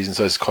the off-season,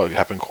 so it's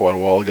happened quite a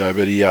while ago,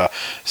 but he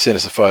sent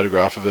us a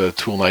photograph of a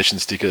TWIL Nation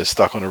sticker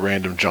stuck on a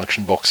random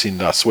junction box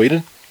in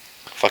Sweden.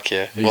 Fuck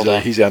yeah.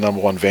 He's our number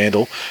one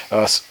vandal.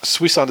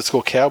 Swiss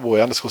 _ Cowboy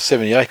 _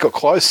 78 got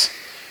close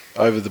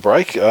over the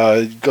break.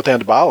 Got down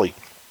to Bali.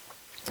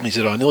 He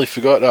said, I nearly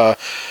forgot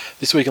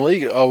this week in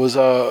league. I was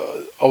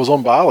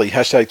on Bali.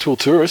 Hashtag TWIL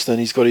Tourist, and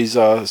he's got his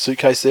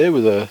suitcase there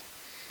with a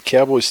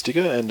Cowboys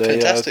sticker and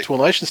a TWIL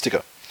Nation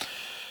sticker.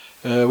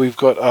 We've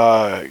got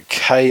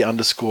K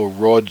 _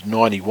 Rod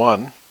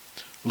 91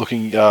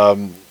 looking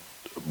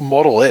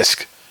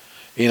model-esque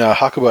in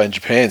Hakuba in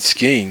Japan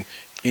skiing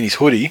in his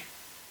hoodie.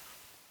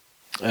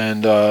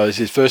 And it's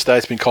his first day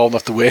it's been cold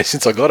enough to wear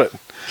since I got it.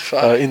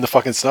 In the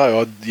fucking snow.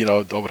 I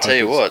would hope. Tell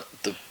you what,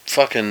 the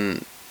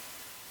fucking...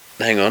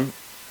 Hang on.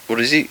 What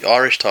is he?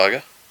 Irish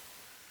Tiger?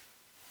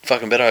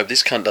 Fucking better hope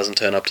this cunt doesn't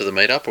turn up to the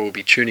meetup or we'll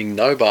be tuning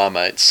no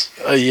barmates.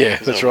 Yeah,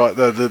 that's right.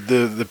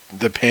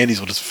 The panties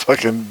will just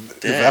fucking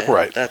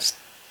evaporate. That's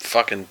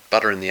fucking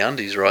butter in the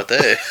undies right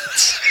there.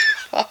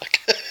 Fuck.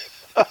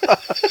 I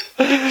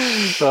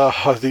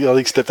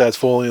think stepdad's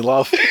falling in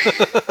love.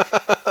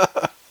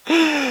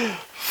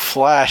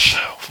 Flash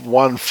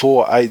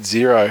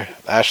 1480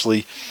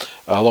 Ashley,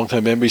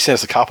 long-term member. He sent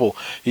us a couple.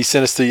 He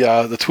sent us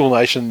the TWIL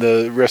Nation,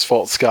 the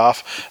Resfault scarf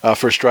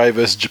for Australia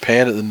versus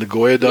Japan at the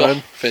Nagoya Dome.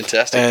 Oh,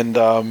 fantastic.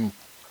 And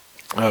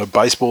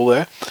baseball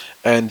there.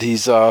 And he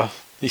sent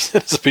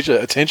us a picture.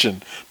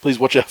 Attention, please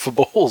watch out for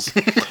balls.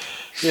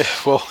 Yeah,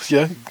 well,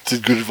 it's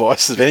good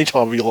advice at any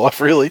time of your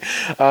life, really.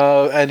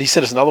 And he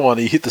sent us another one.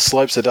 He hit the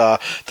slopes at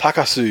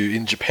Takasu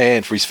in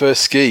Japan for his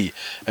first ski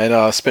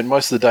and spent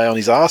most of the day on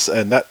his ass,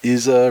 and that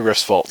is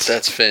ref's fault.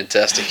 That's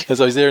fantastic. And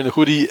so he's there in the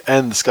hoodie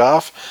and the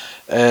scarf.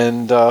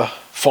 And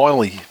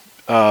finally,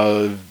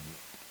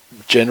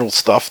 general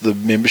stuff, the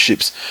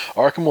memberships.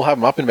 I reckon we'll have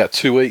them up in about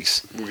 2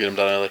 weeks. We'll get them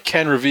done early.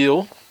 Can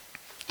reveal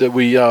that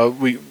we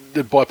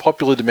by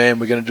popular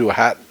demand, we're going to do a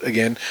hat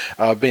again.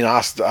 Been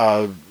asked...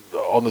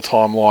 on the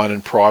timeline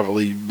and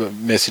privately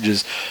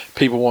messages,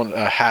 people want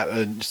a hat,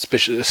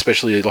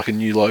 especially like a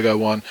new logo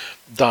one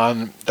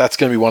done. That's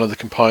going to be one of the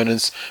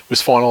components. We've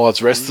finalised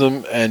the rest of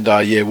them, and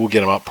we'll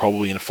get them up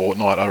probably in a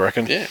fortnight, I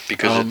reckon. Yeah,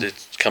 because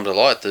it's come to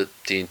light that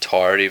the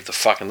entirety of the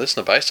fucking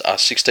listener base are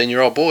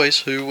 16-year-old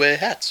boys who wear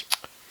hats.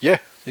 Yeah,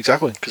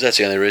 exactly. Because that's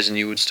the only reason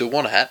you would still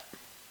want a hat.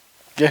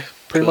 Yeah,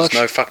 pretty much.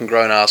 No fucking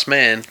grown-ass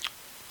man.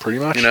 Pretty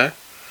much.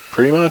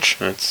 Pretty much.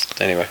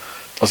 Anyway.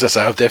 I was going to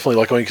say, I've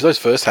definitely, because those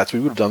first hats, we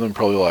would have done them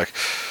probably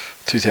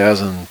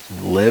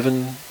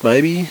 2011,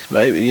 maybe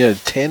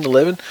 10,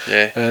 11.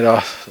 Yeah. And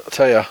I'll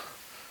tell you,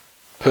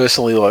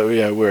 personally, like,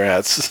 we're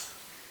out.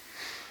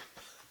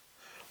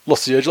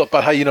 Lost the urge,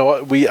 but hey, you know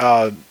what? We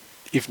are,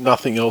 if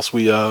nothing else,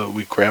 we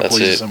crowd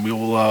pleasers, and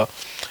we'll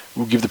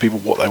give the people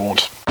what they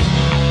want.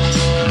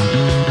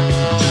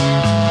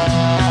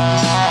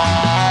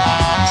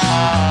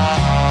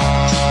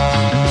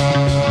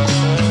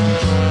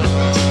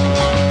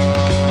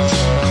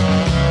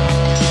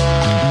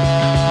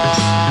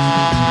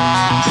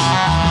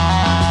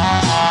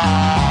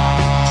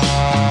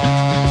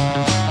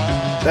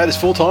 That is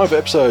full time for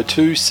episode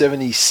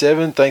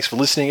 277. Thanks for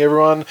listening,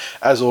 everyone.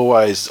 As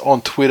always,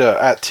 on Twitter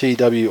at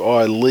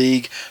TWI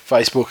League,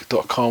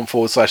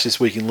 Facebook.com/This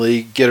Week in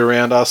League. Get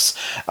around us.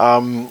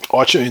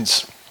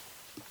 iTunes,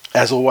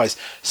 as always,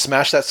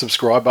 smash that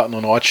subscribe button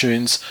on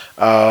iTunes.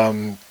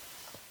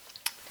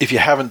 If you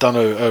haven't done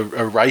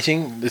a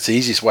rating, it's the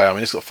easiest way. I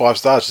mean, it's got 5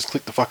 stars. Just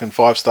click the fucking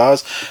 5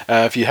 stars.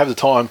 If you have the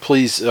time,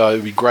 please, it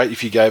would be great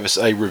if you gave us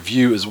a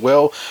review as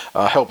well.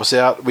 Help us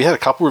out. We had a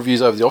couple of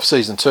reviews over the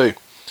off-season too.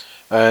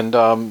 And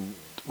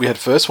we had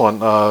first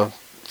one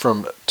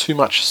from Too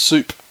Much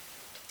Soup.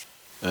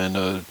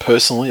 And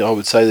personally, I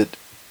would say that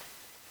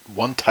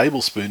 1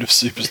 tablespoon of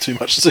soup is too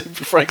much soup,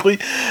 frankly.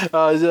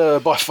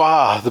 By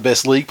far the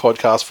best league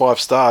podcast, 5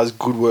 stars.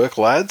 Good work,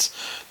 lads.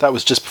 That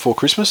was just before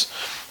Christmas.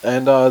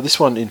 And this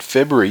one in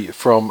February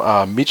from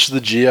Mitch the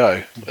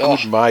Geo.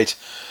 Good mate.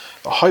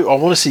 I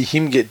want to see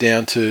him get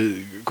down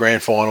to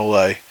grand final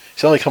day.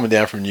 He's only coming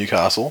down from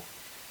Newcastle.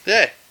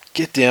 Yeah.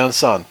 Get down,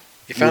 son.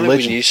 If only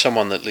we knew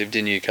someone that lived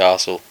in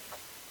Newcastle.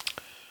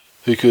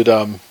 Who could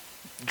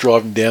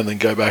drive him down, then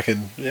go back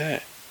and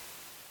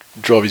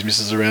drive his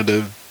missus around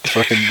to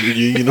fucking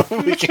reunion or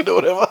weekend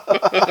or whatever.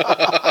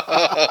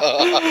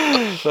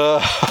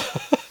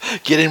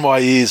 Get in my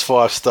ears,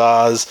 5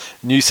 stars.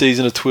 New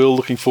season of TWIL.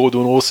 Looking forward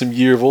to an awesome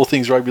year of all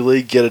things rugby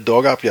league. Get a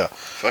dog up ya.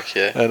 Fuck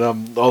yeah. And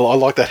I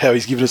like that how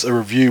he's given us a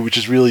review, which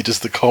is really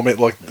just the comment,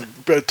 like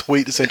a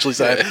tweet essentially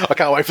saying, I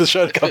can't wait for the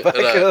show to come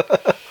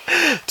back.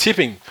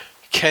 Tipping.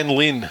 Ken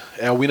Lynn,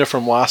 our winner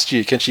from last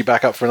year, can she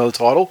back up for another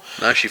title?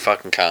 No, she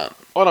fucking can't.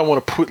 I don't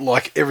want to put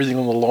like everything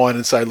on the line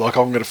and say like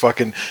I'm going to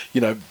fucking,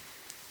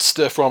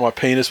 stir fry my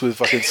penis with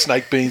fucking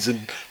snake beans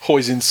and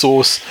hoisin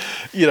sauce,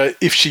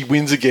 if she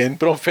wins again.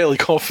 But I'm fairly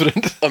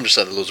confident. I'm just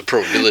saying that there's a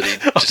probability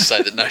to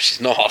say that no, she's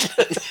not.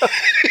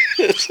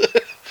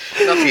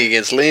 Nothing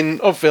against Lynn.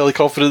 I'm fairly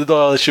confident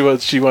that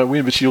she won't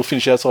win, but she'll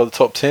finish outside the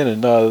top 10,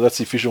 and that's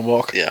the official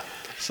mock. Yeah.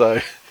 So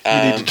you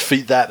need to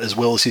defeat that as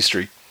well as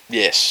history.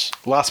 Yes.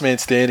 Last man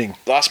standing.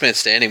 Last man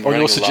standing. We're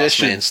running a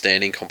last man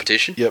standing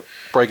competition. Yep.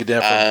 Break it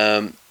down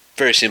for me.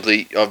 Very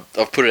simply,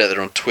 I've put it out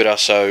there on Twitter,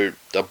 so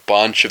a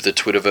bunch of the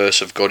Twitterverse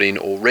have got in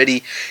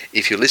already.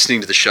 If you're listening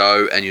to the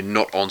show and you're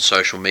not on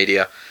social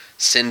media,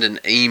 send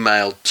an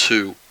email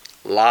to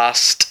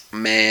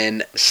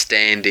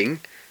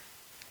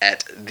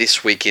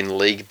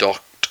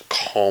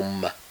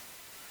lastmanstanding@thisweekinleague.com.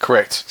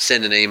 Correct.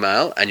 Send an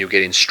email and you'll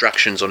get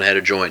instructions on how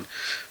to join.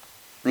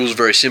 Rules are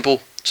very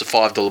simple. It's a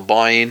 $5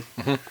 buy-in.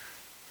 Mm-hmm.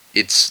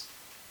 It's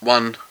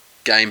 1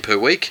 game per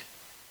week.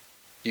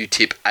 You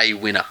tip a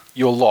winner.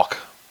 Your lock.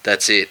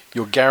 That's it.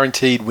 Your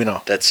guaranteed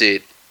winner. That's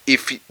it.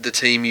 If the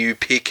team you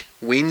pick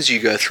wins,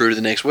 you go through to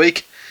the next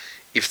week.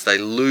 If they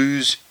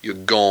lose, you're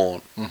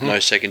gone. Mm-hmm. No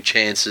second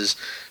chances,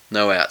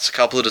 no outs. A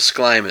couple of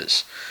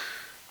disclaimers.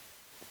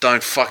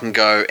 Don't fucking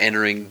go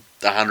entering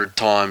 100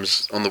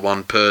 times on the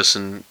one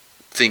person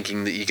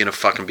thinking that you're going to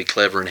fucking be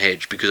clever and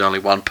hedge, because only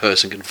one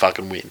person can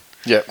fucking win.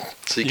 Yep.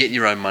 So you get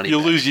your own money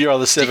You'll back. lose your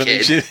other 7.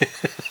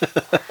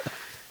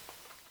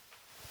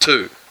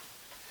 2.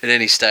 At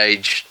any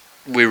stage,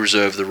 we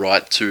reserve the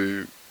right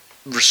to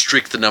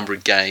restrict the number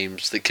of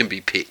games that can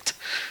be picked.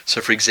 So,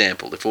 for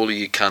example, if all of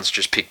you cunts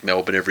just pick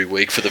Melbourne every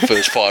week for the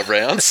first 5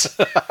 rounds,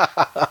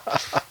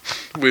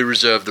 we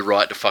reserve the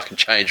right to fucking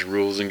change the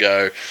rules and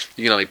go,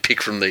 you can only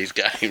pick from these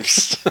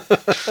games.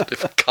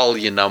 To cull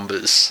your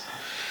numbers.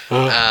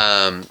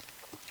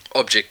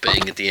 Object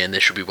being, at the end,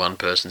 there should be one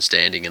person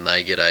standing and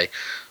they get a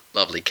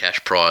lovely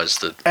cash prize.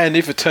 And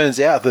if it turns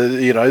out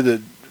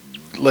that,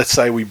 let's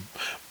say we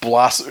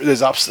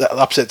there's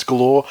upsets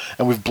galore,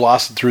 and we've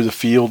blasted through the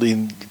field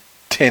in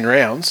 10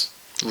 rounds.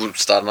 We'll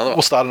start another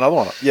one.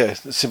 Yeah,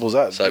 as simple as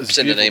that. So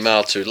send an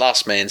email to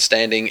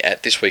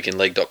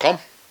lastmanstanding@thisweekinleague.com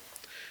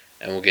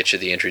and we'll get you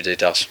the entry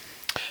details.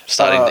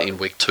 Starting in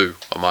week 2,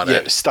 I might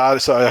add. So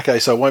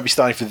it won't be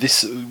starting for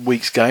this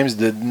week's games.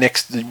 The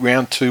next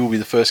round 2 will be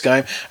the first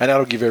game, and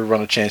that'll give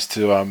everyone a chance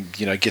to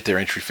get their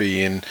entry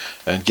fee in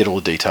and get all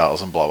the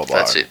details and blah blah blah.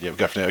 That's it. Yeah, we'll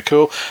go from there.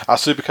 Cool.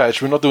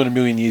 Supercoach, we're not doing a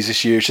million years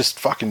this year. It's just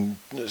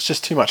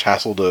too much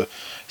hassle to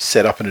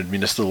set up and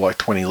administer like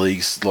 20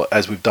 leagues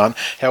as we've done.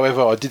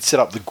 However, I did set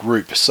up the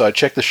group, so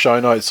check the show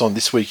notes on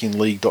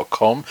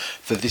thisweekinleague.com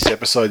for this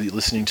episode that you're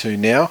listening to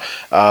now,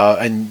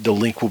 and the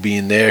link will be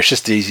in there. It's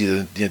just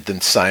easier than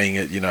saying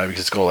it, because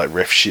it's got all that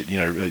ref shit,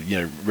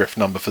 ref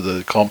number for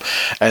the comp.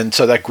 And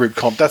so that group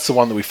comp, that's the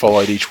one that we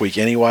followed each week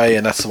anyway,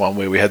 and that's the one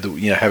where we had to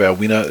have our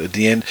winner at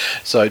the end.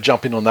 So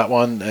jump in on that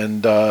one,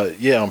 and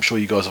I'm sure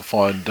you guys will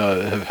find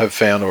have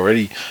found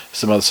already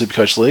some other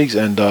Supercoach leagues,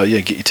 and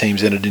get your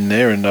teams entered in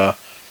there, and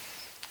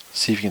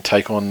see if you can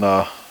take on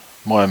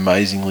my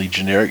amazingly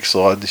generic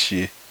side this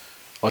year.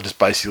 I just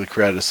basically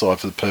created a side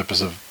for the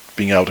purpose of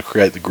being able to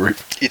create the group.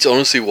 It's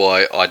honestly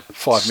why I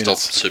 5 stopped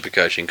minutes.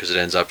 Supercoaching, because it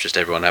ends up just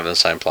everyone having the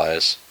same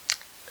players.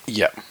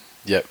 Yep.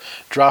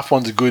 Draft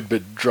ones are good,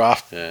 but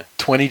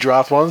 20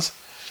 draft ones.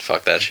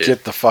 Fuck that shit.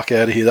 Get the fuck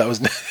out of here. That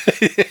was,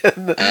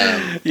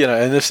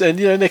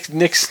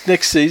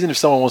 next season, if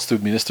someone wants to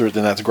administer it,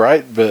 then that's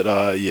great. But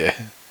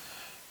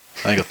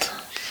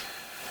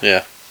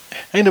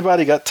ain't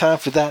nobody got time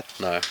for that.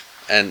 No.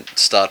 And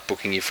start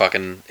booking your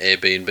fucking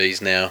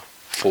Airbnbs now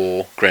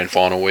for grand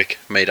final week.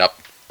 Meet up.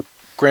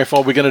 Grand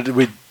final,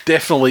 we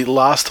definitely,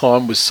 last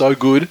time was so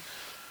good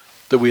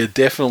that we are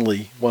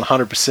definitely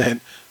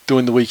 100%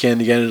 doing the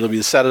weekend again. It'll be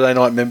the Saturday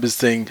night members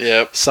thing.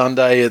 Yep.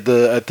 Sunday at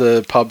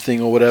the pub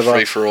thing or whatever.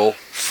 Free for all.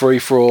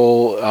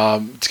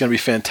 It's going to be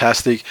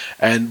fantastic,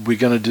 and we're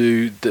going to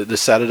do the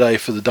Saturday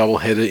for the double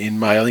header in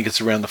May. I think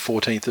it's around the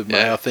 14th of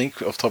May. I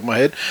think, off the top of my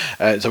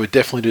head. So we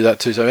definitely do that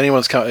too. So if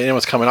anyone's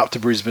coming up to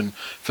Brisbane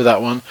for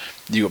that one,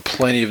 you got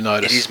plenty of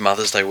notice. It is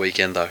Mother's Day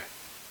weekend though.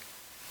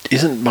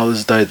 Isn't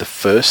Mother's Day the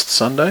first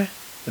Sunday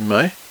in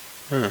May?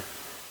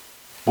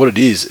 What it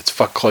is, it's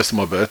fuck close to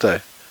my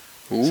birthday.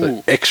 Ooh.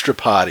 So extra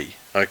party.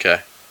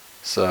 Okay.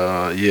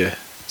 So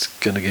it's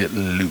gonna get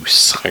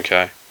loose.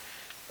 Okay.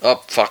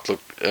 Oh fuck!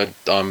 Look,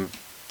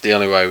 the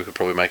only way we could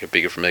probably make it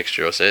bigger from next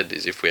year, I said,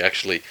 is if we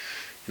actually,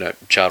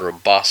 charter a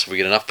bus. If we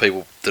get enough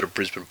people that are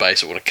Brisbane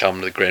based that want to come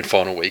to the grand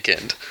final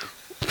weekend,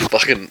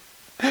 fucking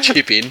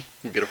chip in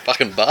and get a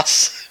fucking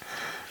bus.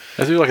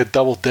 I do like a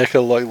double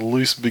decker, like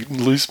loose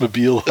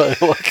mobile.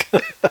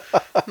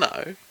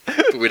 No,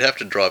 but we'd have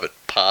to drive it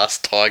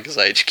past Tigers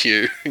HQ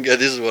and go,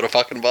 this is what a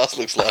fucking bus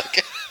looks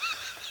like.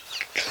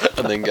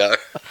 And then go.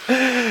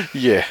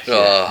 Yeah.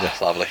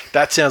 Lovely.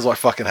 That sounds like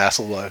fucking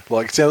hassle though.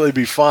 Like, it sounds like it'd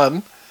be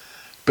fun,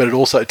 but it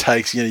also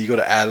takes, you got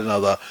to add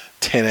another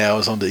 10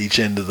 hours onto each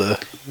end of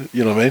the,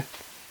 you know what I mean?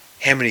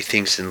 How many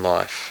things in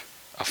life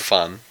are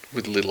fun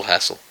with little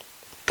hassle?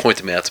 Point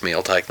them out to me,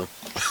 I'll take them.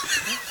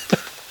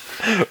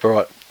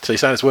 Alright, so you're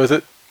saying it's worth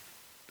it?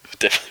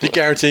 Definitely. You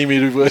guarantee me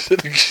it's worth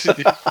it?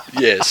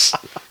 Yes.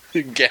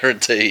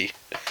 Guarantee.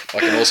 I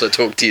can also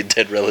talk to your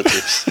dead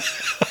relatives.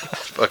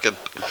 Fucking.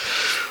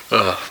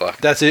 Oh, fuck.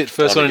 That's it.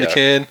 First one in the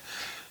can.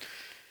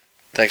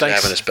 Thanks for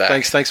having us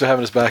back. Thanks for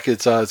having us back.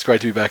 It's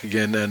great to be back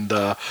again, and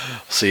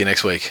see you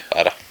next week.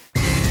 Later.